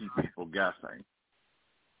supposed to keep people guessing.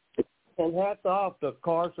 And hats off to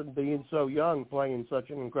Carson being so young, playing such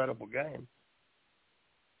an incredible game.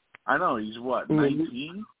 I know, he's what,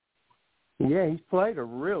 19? Yeah, he's played a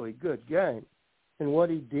really good game. And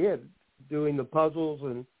what he did doing the puzzles,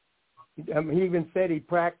 and he even said he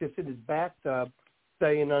practiced in his bathtub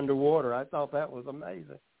staying underwater. I thought that was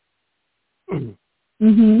amazing.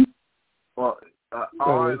 Mhm. Well,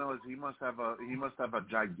 all I know is he must have a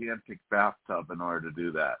gigantic bathtub in order to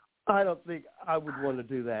do that. I don't think I would want to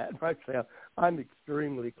do that myself. I'm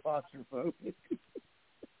extremely claustrophobic.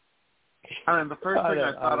 I mean, the first thing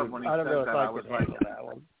I thought of when he said that, I was like, that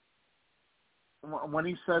one. When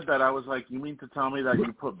he said that, I was like, you mean to tell me that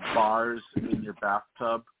you put bars in your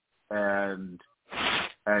bathtub and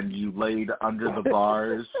you laid under the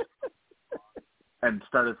bars and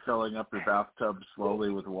started filling up your bathtub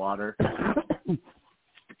slowly with water?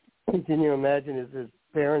 Can you imagine his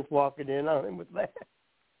parents walking in on him with that?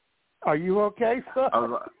 Are you okay, son?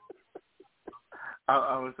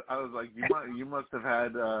 I was like, you must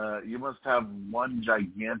have one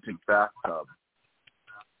gigantic bathtub.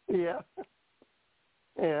 Yeah.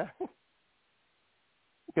 Yeah.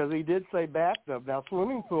 Because he did say bathtub. Now,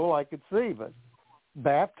 swimming pool I could see, but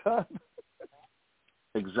bathtub?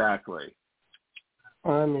 Exactly.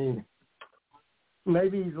 I mean,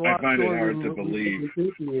 maybe he's a lot I find it shorter hard than to what believe. we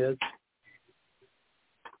think he is.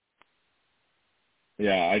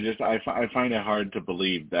 Yeah, I find it hard to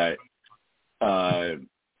believe that,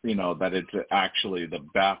 that it's actually the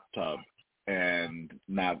bathtub and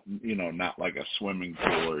not like a swimming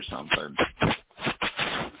pool or something.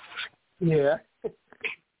 Yeah.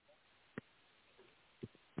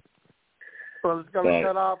 Well, it's going to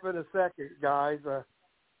cut off in a second, guys.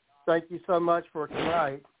 Thank you so much for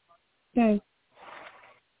tonight. Okay.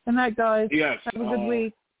 Good night, guys. Yes. Have a good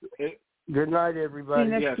week. Good night, everybody.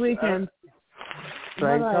 See you next weekend.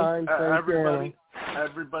 Same time, same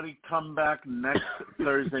everybody come back next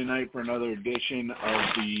Thursday night for another edition of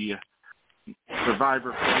the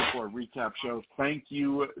Survivor 44 recap show. Thank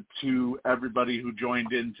you to everybody who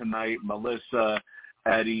joined in tonight, Melissa,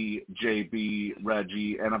 Eddie, JB,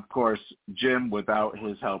 Reggie, and of course, Jim. Without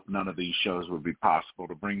his help, none of these shows would be possible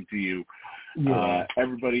to bring to you. Yeah.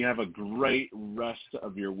 Everybody have a great rest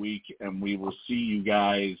of your week, and we will see you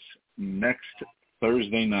guys next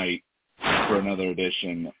Thursday night for another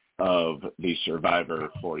edition of the Survivor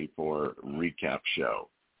 44 recap show.